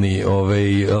diodalni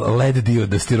LED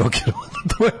diodasti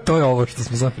rock'n'roll, to je ovo što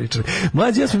smo sad pričali.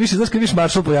 Mlađi, ja smo više, znaš kad viš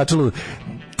Marshall pojačalo,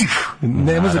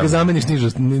 ne može da ga zameniš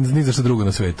ni za što drugo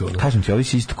na svetu. Kažem ti, ovi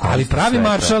si isto ali pravi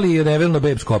Marshall i Nevelno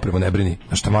Babes opremu, ne brini.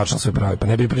 A što Marshall sve pravi? Pa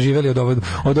ne bi preživjeli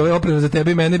od ove opreme za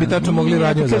tebe i mene bi tačno mogli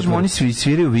radnju. Kažemo, oni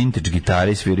sviraju vintage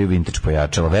gitare i sviraju vintage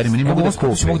pojačala. Veri mi, mogu da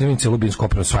kupe. Mogu da vidim celu binsku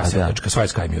opremu, sva sedlačka, sva je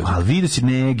Sky Music. Ali vidi si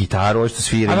ne gitaru, ovo što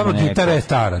sviraju. A dobro, gitara je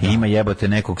stara. Ima jebote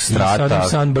nekog Strata. I sa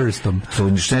Sunburstom. To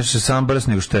nešto se Sunburst,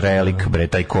 nego što je relik, bre,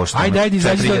 taj košta. Ajde,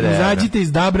 izađite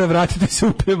iz Dabra, vratite se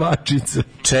u pevačice.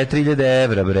 4.000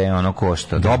 evra, bre, ono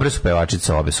košta. Dobre su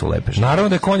pevačice, obe su lepe. Naravno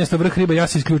da je Konjasta vrh riba, ja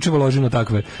se isključivo ložim na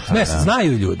takve. Ne,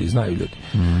 znaju ljudi.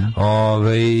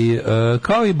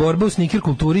 Kao i borba u sneaker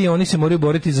kulturi, oni se moraju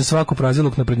boriti za svaku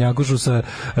praziluk na prednjakušu sa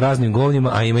raznim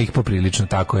govnima, a ima ih poprilično,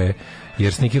 tako je.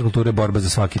 Jer sneaker kultura je borba za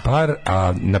svaki par,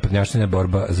 a naprednjaština je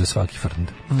borba za svaki frnd.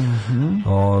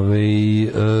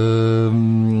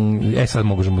 Sad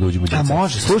možemo da uđemo u djeca. A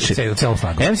može, slušaj,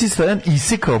 MC Stojan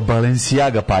isekao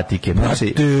Balenciaga patike.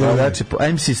 Znači,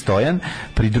 MC Stojan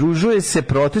pridružuje se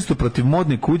protestu protiv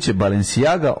modne kuće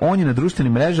Balenciaga. On je na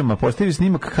društvenim mrežama postavio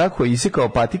snimak kako je isekao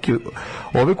patike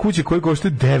ove kuće koje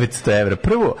koštaju 900 evra.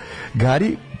 Prvo,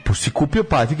 Gari, pošto si kupio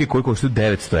patike koje koštaju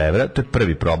 900 evra, to je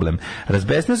prvi problem.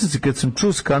 Razbesnio sam se kad sam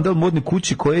čuo skandal modne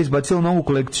kuće koja je izbacila novu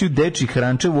kolekciju dečjih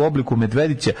hrančeva u obliku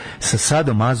medvedića sa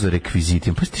sadomazo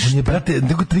rekvizitima. Pa on je, brate,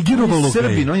 nego trigirovalo ga.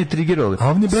 Srbin, on je trigirovalo. A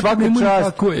on je, brate, svaka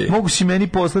čast, mogu si meni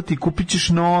poslati, kupit ćeš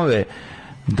nove.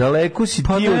 Daleko si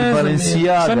ti od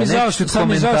Balenciaga, nekih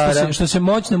komentara. Što se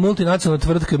moćna multinacionalna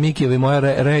tvrtka Mikijeva i moja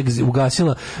Regs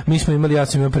ugasila, mi smo imali, ja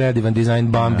sam imao predivan dizajn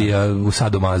Bambija u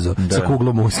sadomazo, sa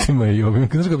kuglom ustima i ovim.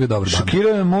 Znaš kako je dobro Bambi?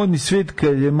 Šokirao je modni svet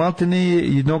kad je maltene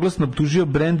jednoglasno optužio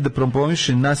brend da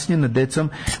promoviše nasilje nad decom,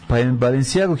 pa je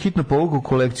Balenciaga hitno povukao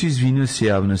kolekciju i izvinio se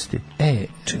javnosti.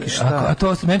 Čekaj, šta? A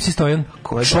to MC Stojan?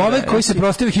 Čovek koji se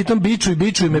prostavi hitom biču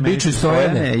i me biču i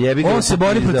Stojane. On se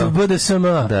bori protiv BDSM.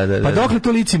 Pa dokle to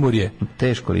teško licimurje.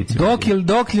 Teško licimurje.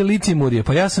 Dok je licimurje?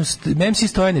 Pa ja sam MC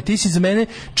Stojane, ti si za mene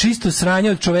čisto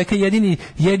sranje od čoveka,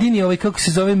 jedini ovaj, kako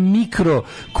se zove, mikro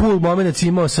cool momenac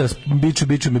imao sa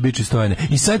biću Stojane.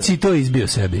 I sad si to izbio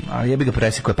sebi. A ja bih ga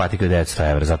presekao patika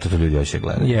 900 €, zato to ljudi hoće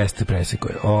gledati. Jeste,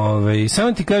 presekao je.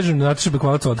 Samo ti kažem, Nataša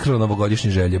Bekvalac otkrila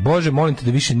novogodišnje želje. Bože, molim te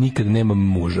da više nikad nemam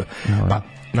muža. Pa,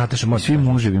 Nataša, svi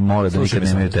muževi mole da nikad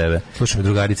nemaju tebe. Slušaj me,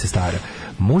 drugarice stara.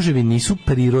 Muževi nisu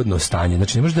prirodno stanje.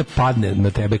 Znači, ne može da padne na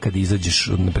tebe kad izađeš,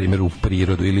 na primjer, u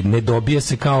prirodu, ili ne dobije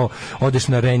se kao odeš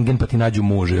na rentgen pa ti nađu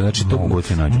muža. Znači,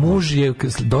 muž je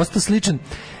dosta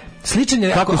sličan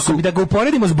je, ako bi da ga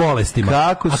uporedimo s bolestima.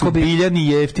 Kako su Biljani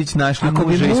Jeftić našli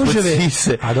muža ispod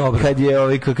sise,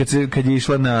 kad je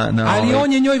išla na ali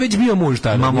on je njoj već bio muž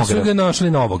tada. Nisu ga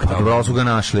našli novog. Pa dobro su ga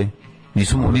našli.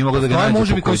 Ni mogu da ga nađe.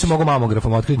 Muževi koji su mogu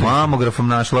mamografom otkriti. Mamografom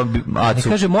našla Acu.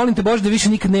 Kaže, molim te Bože da više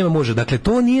nikad nema muža. Dakle,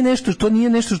 to nije nešto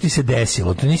što ti se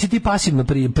desilo. To nisi ti pasivno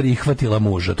prihvatila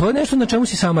muža. To je nešto na čemu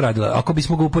si sama radila. Ako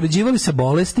bismo ga upoređivali sa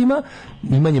bolestima,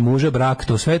 imanje muža, brak,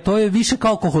 to sve, to je više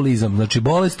kao alkoholizam. Znači,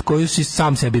 bolest koju si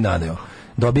sam sebi naneo.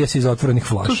 Dobija se iz otvorenih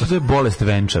flaša. To je bolest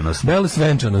venčanosti. Bolest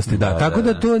venčanosti, da. Tako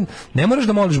da to ne moraš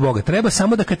da moliš Boga. Treba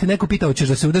samo da kad te neko pita hoćeš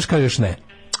da se udaš, kažeš ne.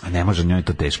 A ne može, njoj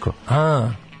to teško.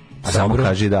 Samo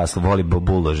kaži da voli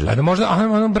bulože. A da možda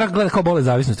brak gleda kao bolest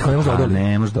zavisnosti, kao ne može da odoli.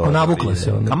 Ne može da odoli. Navukla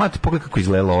se. A mati pogledaj kako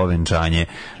izgledalo ovo venčanje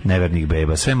nevernih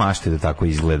beba. Sve mašte da tako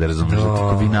izgleda, razumiješ?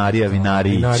 Tako Vinarija,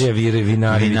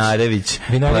 Vinarević.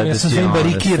 Ja sam svojim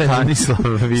barikiranim.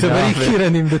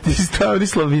 Barikiranim da ti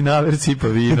Stanislav Vinaver sipa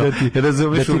vino.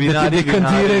 Razumiješ, u Vinariji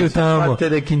dekantiraju tamo. Te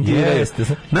dekantiraju.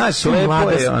 Znaš, lepo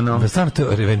je ono. Samo to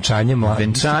venčanje,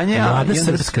 mlada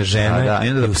srpska žena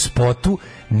je u spotu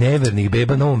nevernih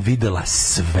beba na ovom videla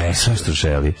sve što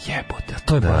želi. Jebote,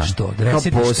 to je baš to. Kao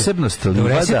posebnost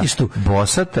livada,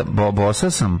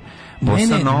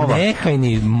 bossa nova.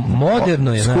 Nehajni,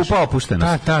 moderno je. Skupa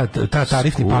opuštenost. Ta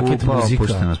tarifni paket muzika. Skupa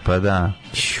opuštenost, pa da.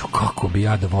 Kako bi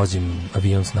ja da vozim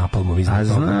avion s napalmom iznad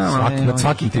toga. Nad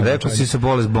svakim tim. Rekao si se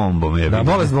bolest bombom. Da,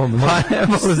 bolest bombom.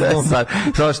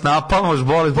 Znaš, napalmoš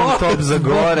bolest bombom, top za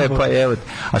gore, pa evo.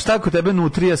 A šta ako tebe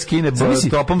nutrija skine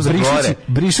topom za gore?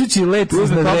 Brišući let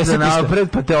iznad resetišta.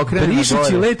 Pa te okrene na gore.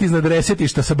 Brišući let iznad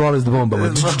resetišta sa bolest bombom.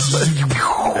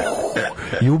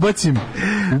 I ubacim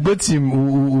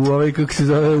u ovaj, kako se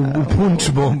zove, u punč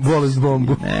bolest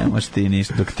bombu. Ne, možeš ti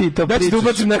ništa. Dok ti to pričaš... Da ću da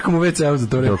ubacim nekom u WC-u za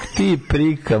to. Dok ti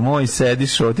prika moj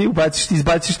sediš,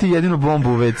 izbaciš ti jedinu bombu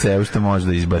u WC-u što možeš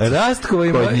da izbaciš. Rastko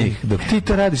ima... Kod njih. Dok ti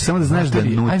to radiš, samo da znaš da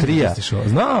nutrija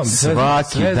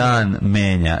svaki dan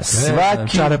menja.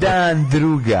 Svaki dan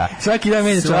druga. Svaki dan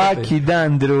menja čarape. Svaki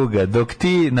dan druga. Dok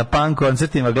ti na punk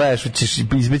koncertima gledaš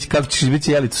kako ćeš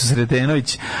izbeći Jelicu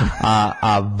Sretenović,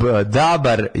 a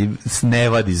Dabar ne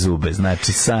vadi zube,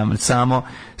 znači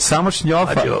samo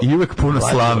šnjofa i uvek puno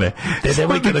slame. Te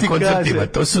devojke na koncertima,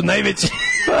 to su najveći.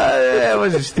 Pa ne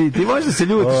možeš ti možeš da se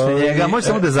ljutiš na njega, možeš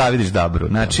samo da zavidiš Dabru,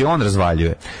 znači on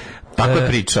razvaljuje. Tako je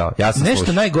pričao. Ja sam nešto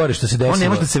slušao. Najgore što se desilo. On ne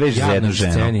može da se veže za jednu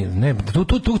ženu. Ne,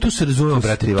 tu se razumemo,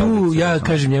 brate. Tu ja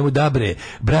kažem njemu, Dabre,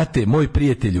 brate, moj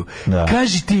prijatelju,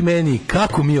 kaži ti meni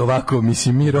kako mi ovako,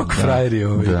 mislim, mi rock frajeri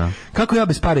ovi. Kako ja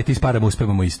bez pare ti s parama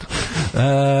uspevamo isto.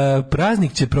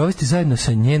 Praznik će provesti zajedno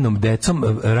sa njenom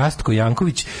decom, Rastko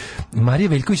Janković. Marija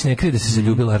Veljković ne krije da se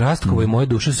zaljubila. Rastko, je moja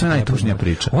duša. To je najtužnija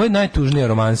priča. Ovo je najtužnija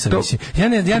romansa, mislim. Ja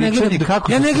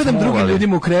ne gledam drugim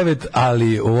ljudima u krevet,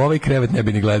 ali u ovaj krevet ne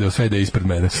bi ni gledao, sve da je ispred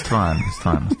mene. Stvarno.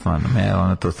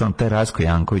 Taj Rastko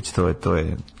Janković, to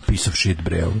je piece of shit,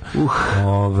 bre.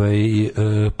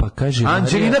 Pa kaže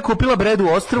Anđelina kupila Bredu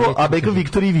ostrvo, a Bega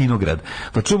Viktoriji vinograd.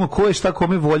 Pa čujemo ko je šta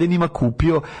kome voljenima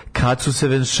kupio kad su se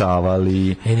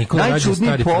venšavali.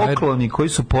 Najčudniji pokloni koji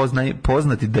su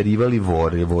poznati darivali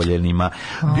voljenima.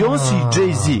 Beyoncé i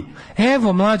Jay-Z.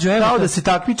 Evo, Mlađo, kao da se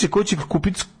takmiče ko će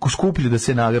kupiti skuplju da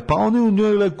se nagrade. Pa on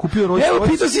je kupio Rolls Royce. Evo,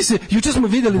 pitao si se, juče smo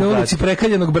videli na ulici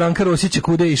prekaljenog Branka Rosića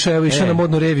kuda je išao na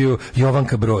modnu reviju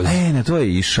Jovanka Broz. Ne, to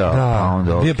je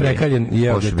išao. Bio prekaljen,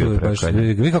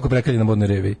 vi kako prekaljen na modnoj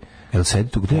reviji. Jel sedi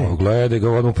tu gde? Gledaj ga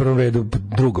odmah u prvom redu,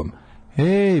 drugom.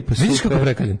 Ej, pa vidiš kako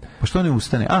prekaljen? Pa što ne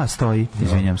ustane? Stoji,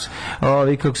 izvinjam se.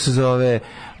 Kako se zove,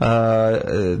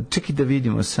 čekaj da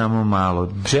vidimo samo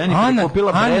malo. Jennifer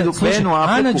kupila Benu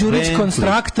Ana Đurić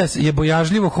Konstrakta je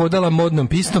bojažljivo hodala modnom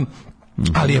pistom,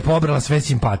 ali je pobrala sve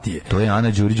simpatije. To je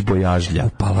Ana Đurić bojažlja. U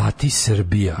palati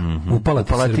Srbija. U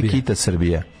palati Kita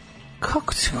Srbija.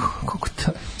 Kako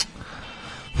to...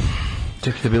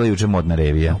 Čekaj, da je bila juče modna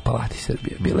revija. U Palati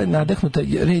Srbije. Bila je nadahnuta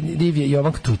revija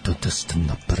Jovanka, to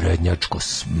naprednjačko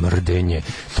smrdenje,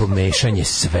 to mešanje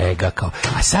svega kao.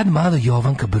 A sad malo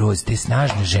Jovanka Broz, te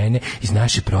snažne žene iz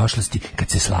naše prošlosti, kad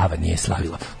se slava nije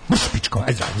slavila. Pičko,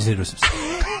 ajde, izniruo sam se.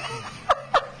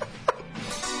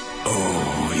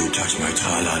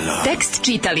 Tekst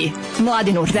čitali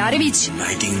Mladin Urdarević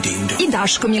i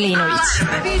Daško Milinović.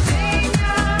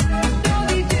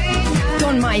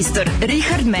 Ton majstor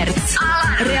Richard Merc.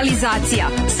 Realizacija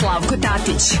Slavko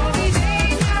Tatić.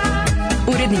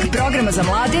 Urednik programa za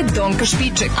mlade Donka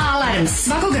Špiček. Alarms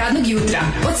svakog radnog jutra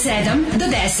od 7 do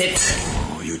 10.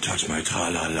 You touch my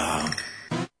tra-la-la.